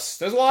tell us.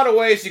 There's a lot of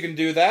ways you can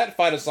do that.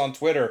 Find us on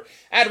Twitter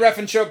at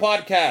Refn Show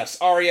Podcast.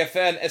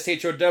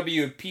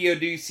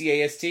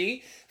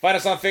 REFNSHOWPODCAST. Find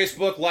us on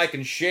Facebook. Like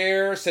and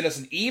share. Send us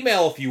an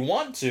email if you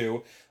want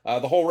to.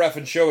 The whole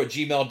Refn Show at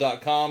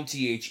gmail.com.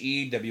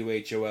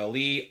 THEWHOLE.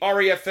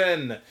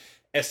 REFNSHOW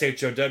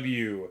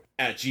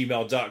at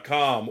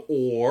gmail.com.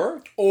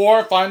 Or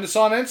find us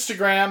on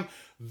Instagram.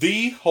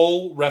 The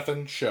Whole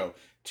Refn Show.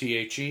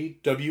 THEWHOLE.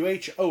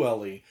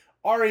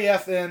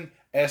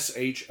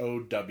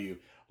 REFNSHOW.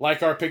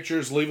 Like our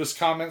pictures, leave us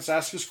comments,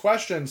 ask us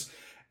questions.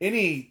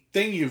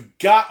 Anything you've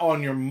got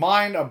on your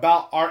mind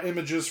about our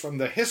images from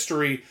the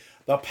history,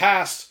 the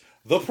past,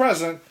 the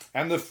present,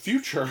 and the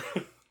future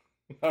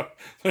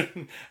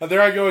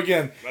There I go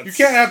again. You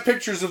can't have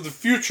pictures of the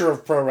future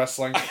of pro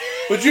wrestling,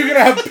 but you can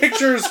have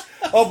pictures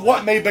of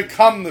what may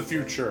become the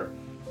future.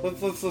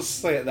 Let's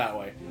say it that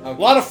way. Okay. A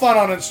lot of fun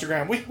on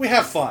Instagram. We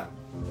have fun.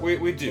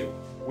 We do.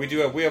 We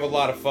have a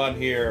lot of fun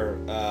here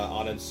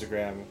on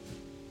Instagram.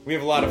 We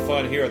have a lot of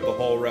fun here at the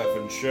Whole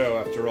Reffin' Show.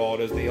 After all,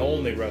 it is the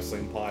only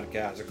wrestling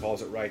podcast that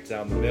calls it right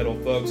down the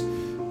middle, folks.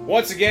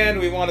 Once again,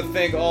 we want to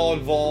thank all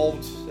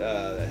involved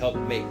that helped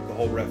make the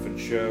Whole Reffin'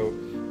 Show.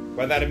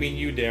 By that I mean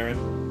you, Daryn.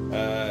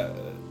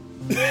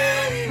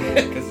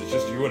 Because it's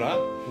just you and I.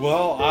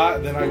 Well,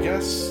 then I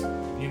guess,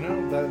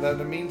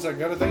 that means I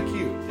gotta thank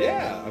you.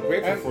 Yeah, I'm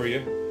grateful for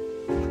you.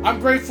 I'm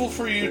grateful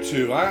for you,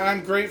 too.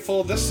 I'm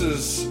grateful. This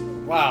is,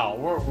 wow,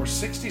 we're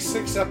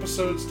 66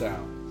 episodes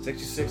down.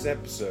 66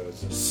 episodes.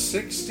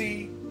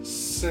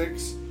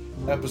 66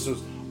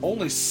 episodes.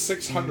 Only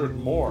 600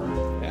 more.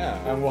 Yeah.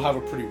 And we'll have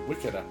a pretty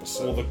wicked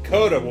episode. Well, the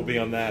coda will be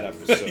on that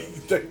episode.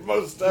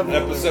 Most definitely.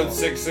 Episode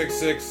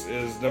 666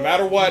 is, no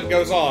matter what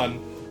goes on,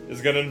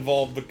 is going to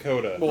involve the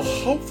coda. Well,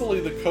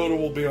 hopefully the coda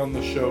will be on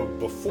the show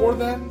before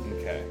then.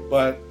 Okay.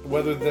 But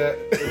whether that...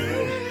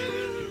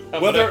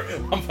 I'm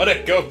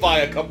gonna go buy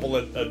a couple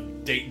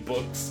of date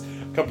books,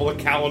 a couple of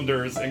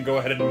calendars, and go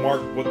ahead and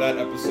mark what that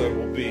episode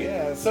will be.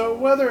 Yeah, so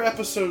whether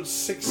episode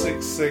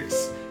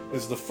 666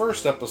 is the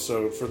first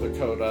episode for the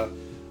coda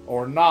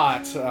or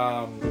not,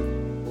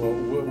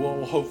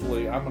 we'll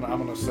hopefully, I'm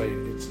gonna say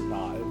it's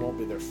not. It won't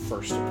be their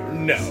first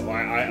appearance. No,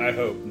 I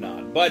hope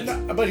not.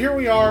 But here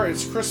we are.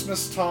 It's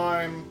Christmas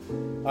time.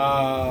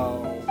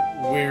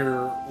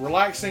 We're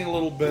relaxing a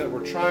little bit.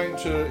 We're trying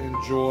to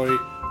enjoy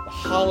the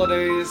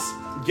holidays.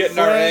 Getting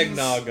our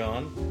eggnog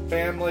on.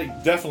 Family,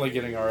 definitely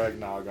getting our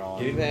eggnog on.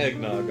 Getting the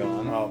eggnog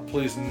on. Oh,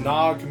 please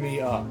nog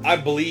me up. I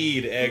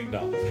bleed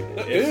eggnog.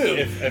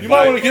 If you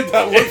might want to get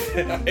that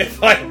one.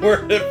 If I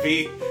were to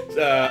be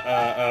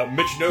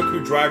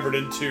Michinoku drivered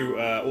into,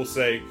 we'll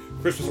say,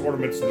 Christmas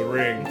ornaments in the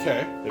ring,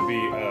 okay, it'd be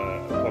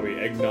probably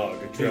eggnog.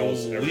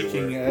 Trails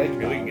leaking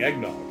everywhere. Leaking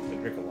eggnog. I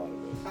drink a lot of it.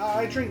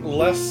 I drink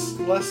less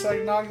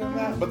eggnog than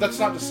that, but that's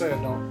not to say I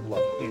don't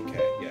love it.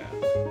 Okay, yeah.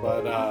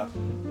 But,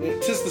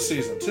 tis the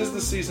season. Tis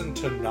the season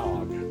to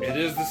nog. It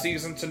is the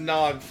season to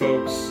nog,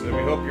 folks. And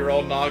we hope you're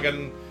all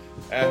noggin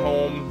at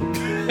home.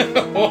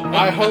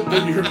 I hope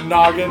that you're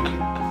noggin.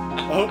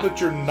 I hope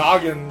that your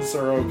noggins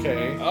are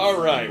okay.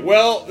 All right.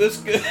 Well,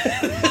 this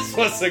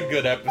was a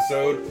good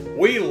episode.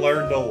 We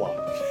learned a lot.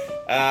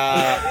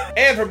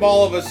 And from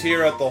all of us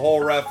here at the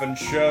Whole Reffin'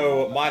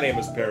 Show, my name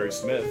is Perry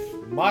Smith.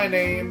 My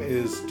name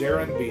is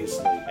Daryn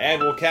Beasley.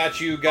 And we'll catch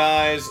you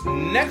guys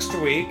next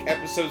week,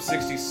 episode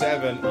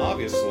 67,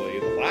 obviously,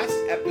 the last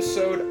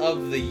episode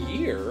of the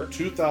year.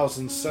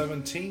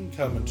 2017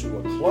 coming to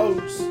a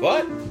close.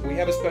 But we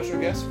have a special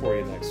guest for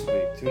you next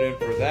week. Tune in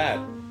for that.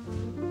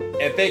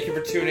 And thank you for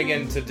tuning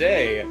in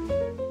today.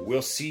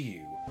 We'll see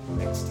you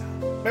next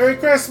time. Merry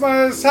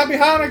Christmas! Happy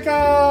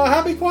Hanukkah!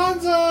 Happy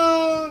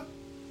Kwanzaa!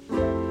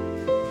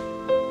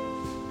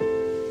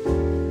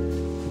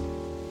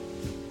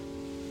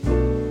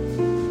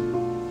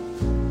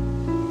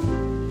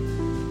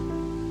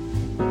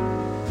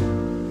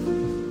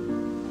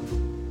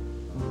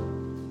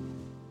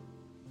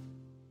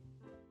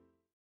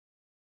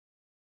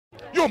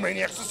 Yo,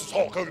 maniacs, this is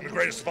Hulk Hogan, the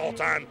greatest of all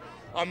time.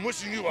 I'm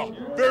wishing you a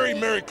very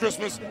Merry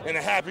Christmas and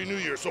a Happy New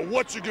Year. So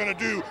what you gonna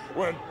do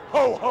when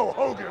Ho-Ho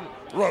Hogan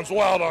runs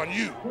wild on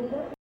you?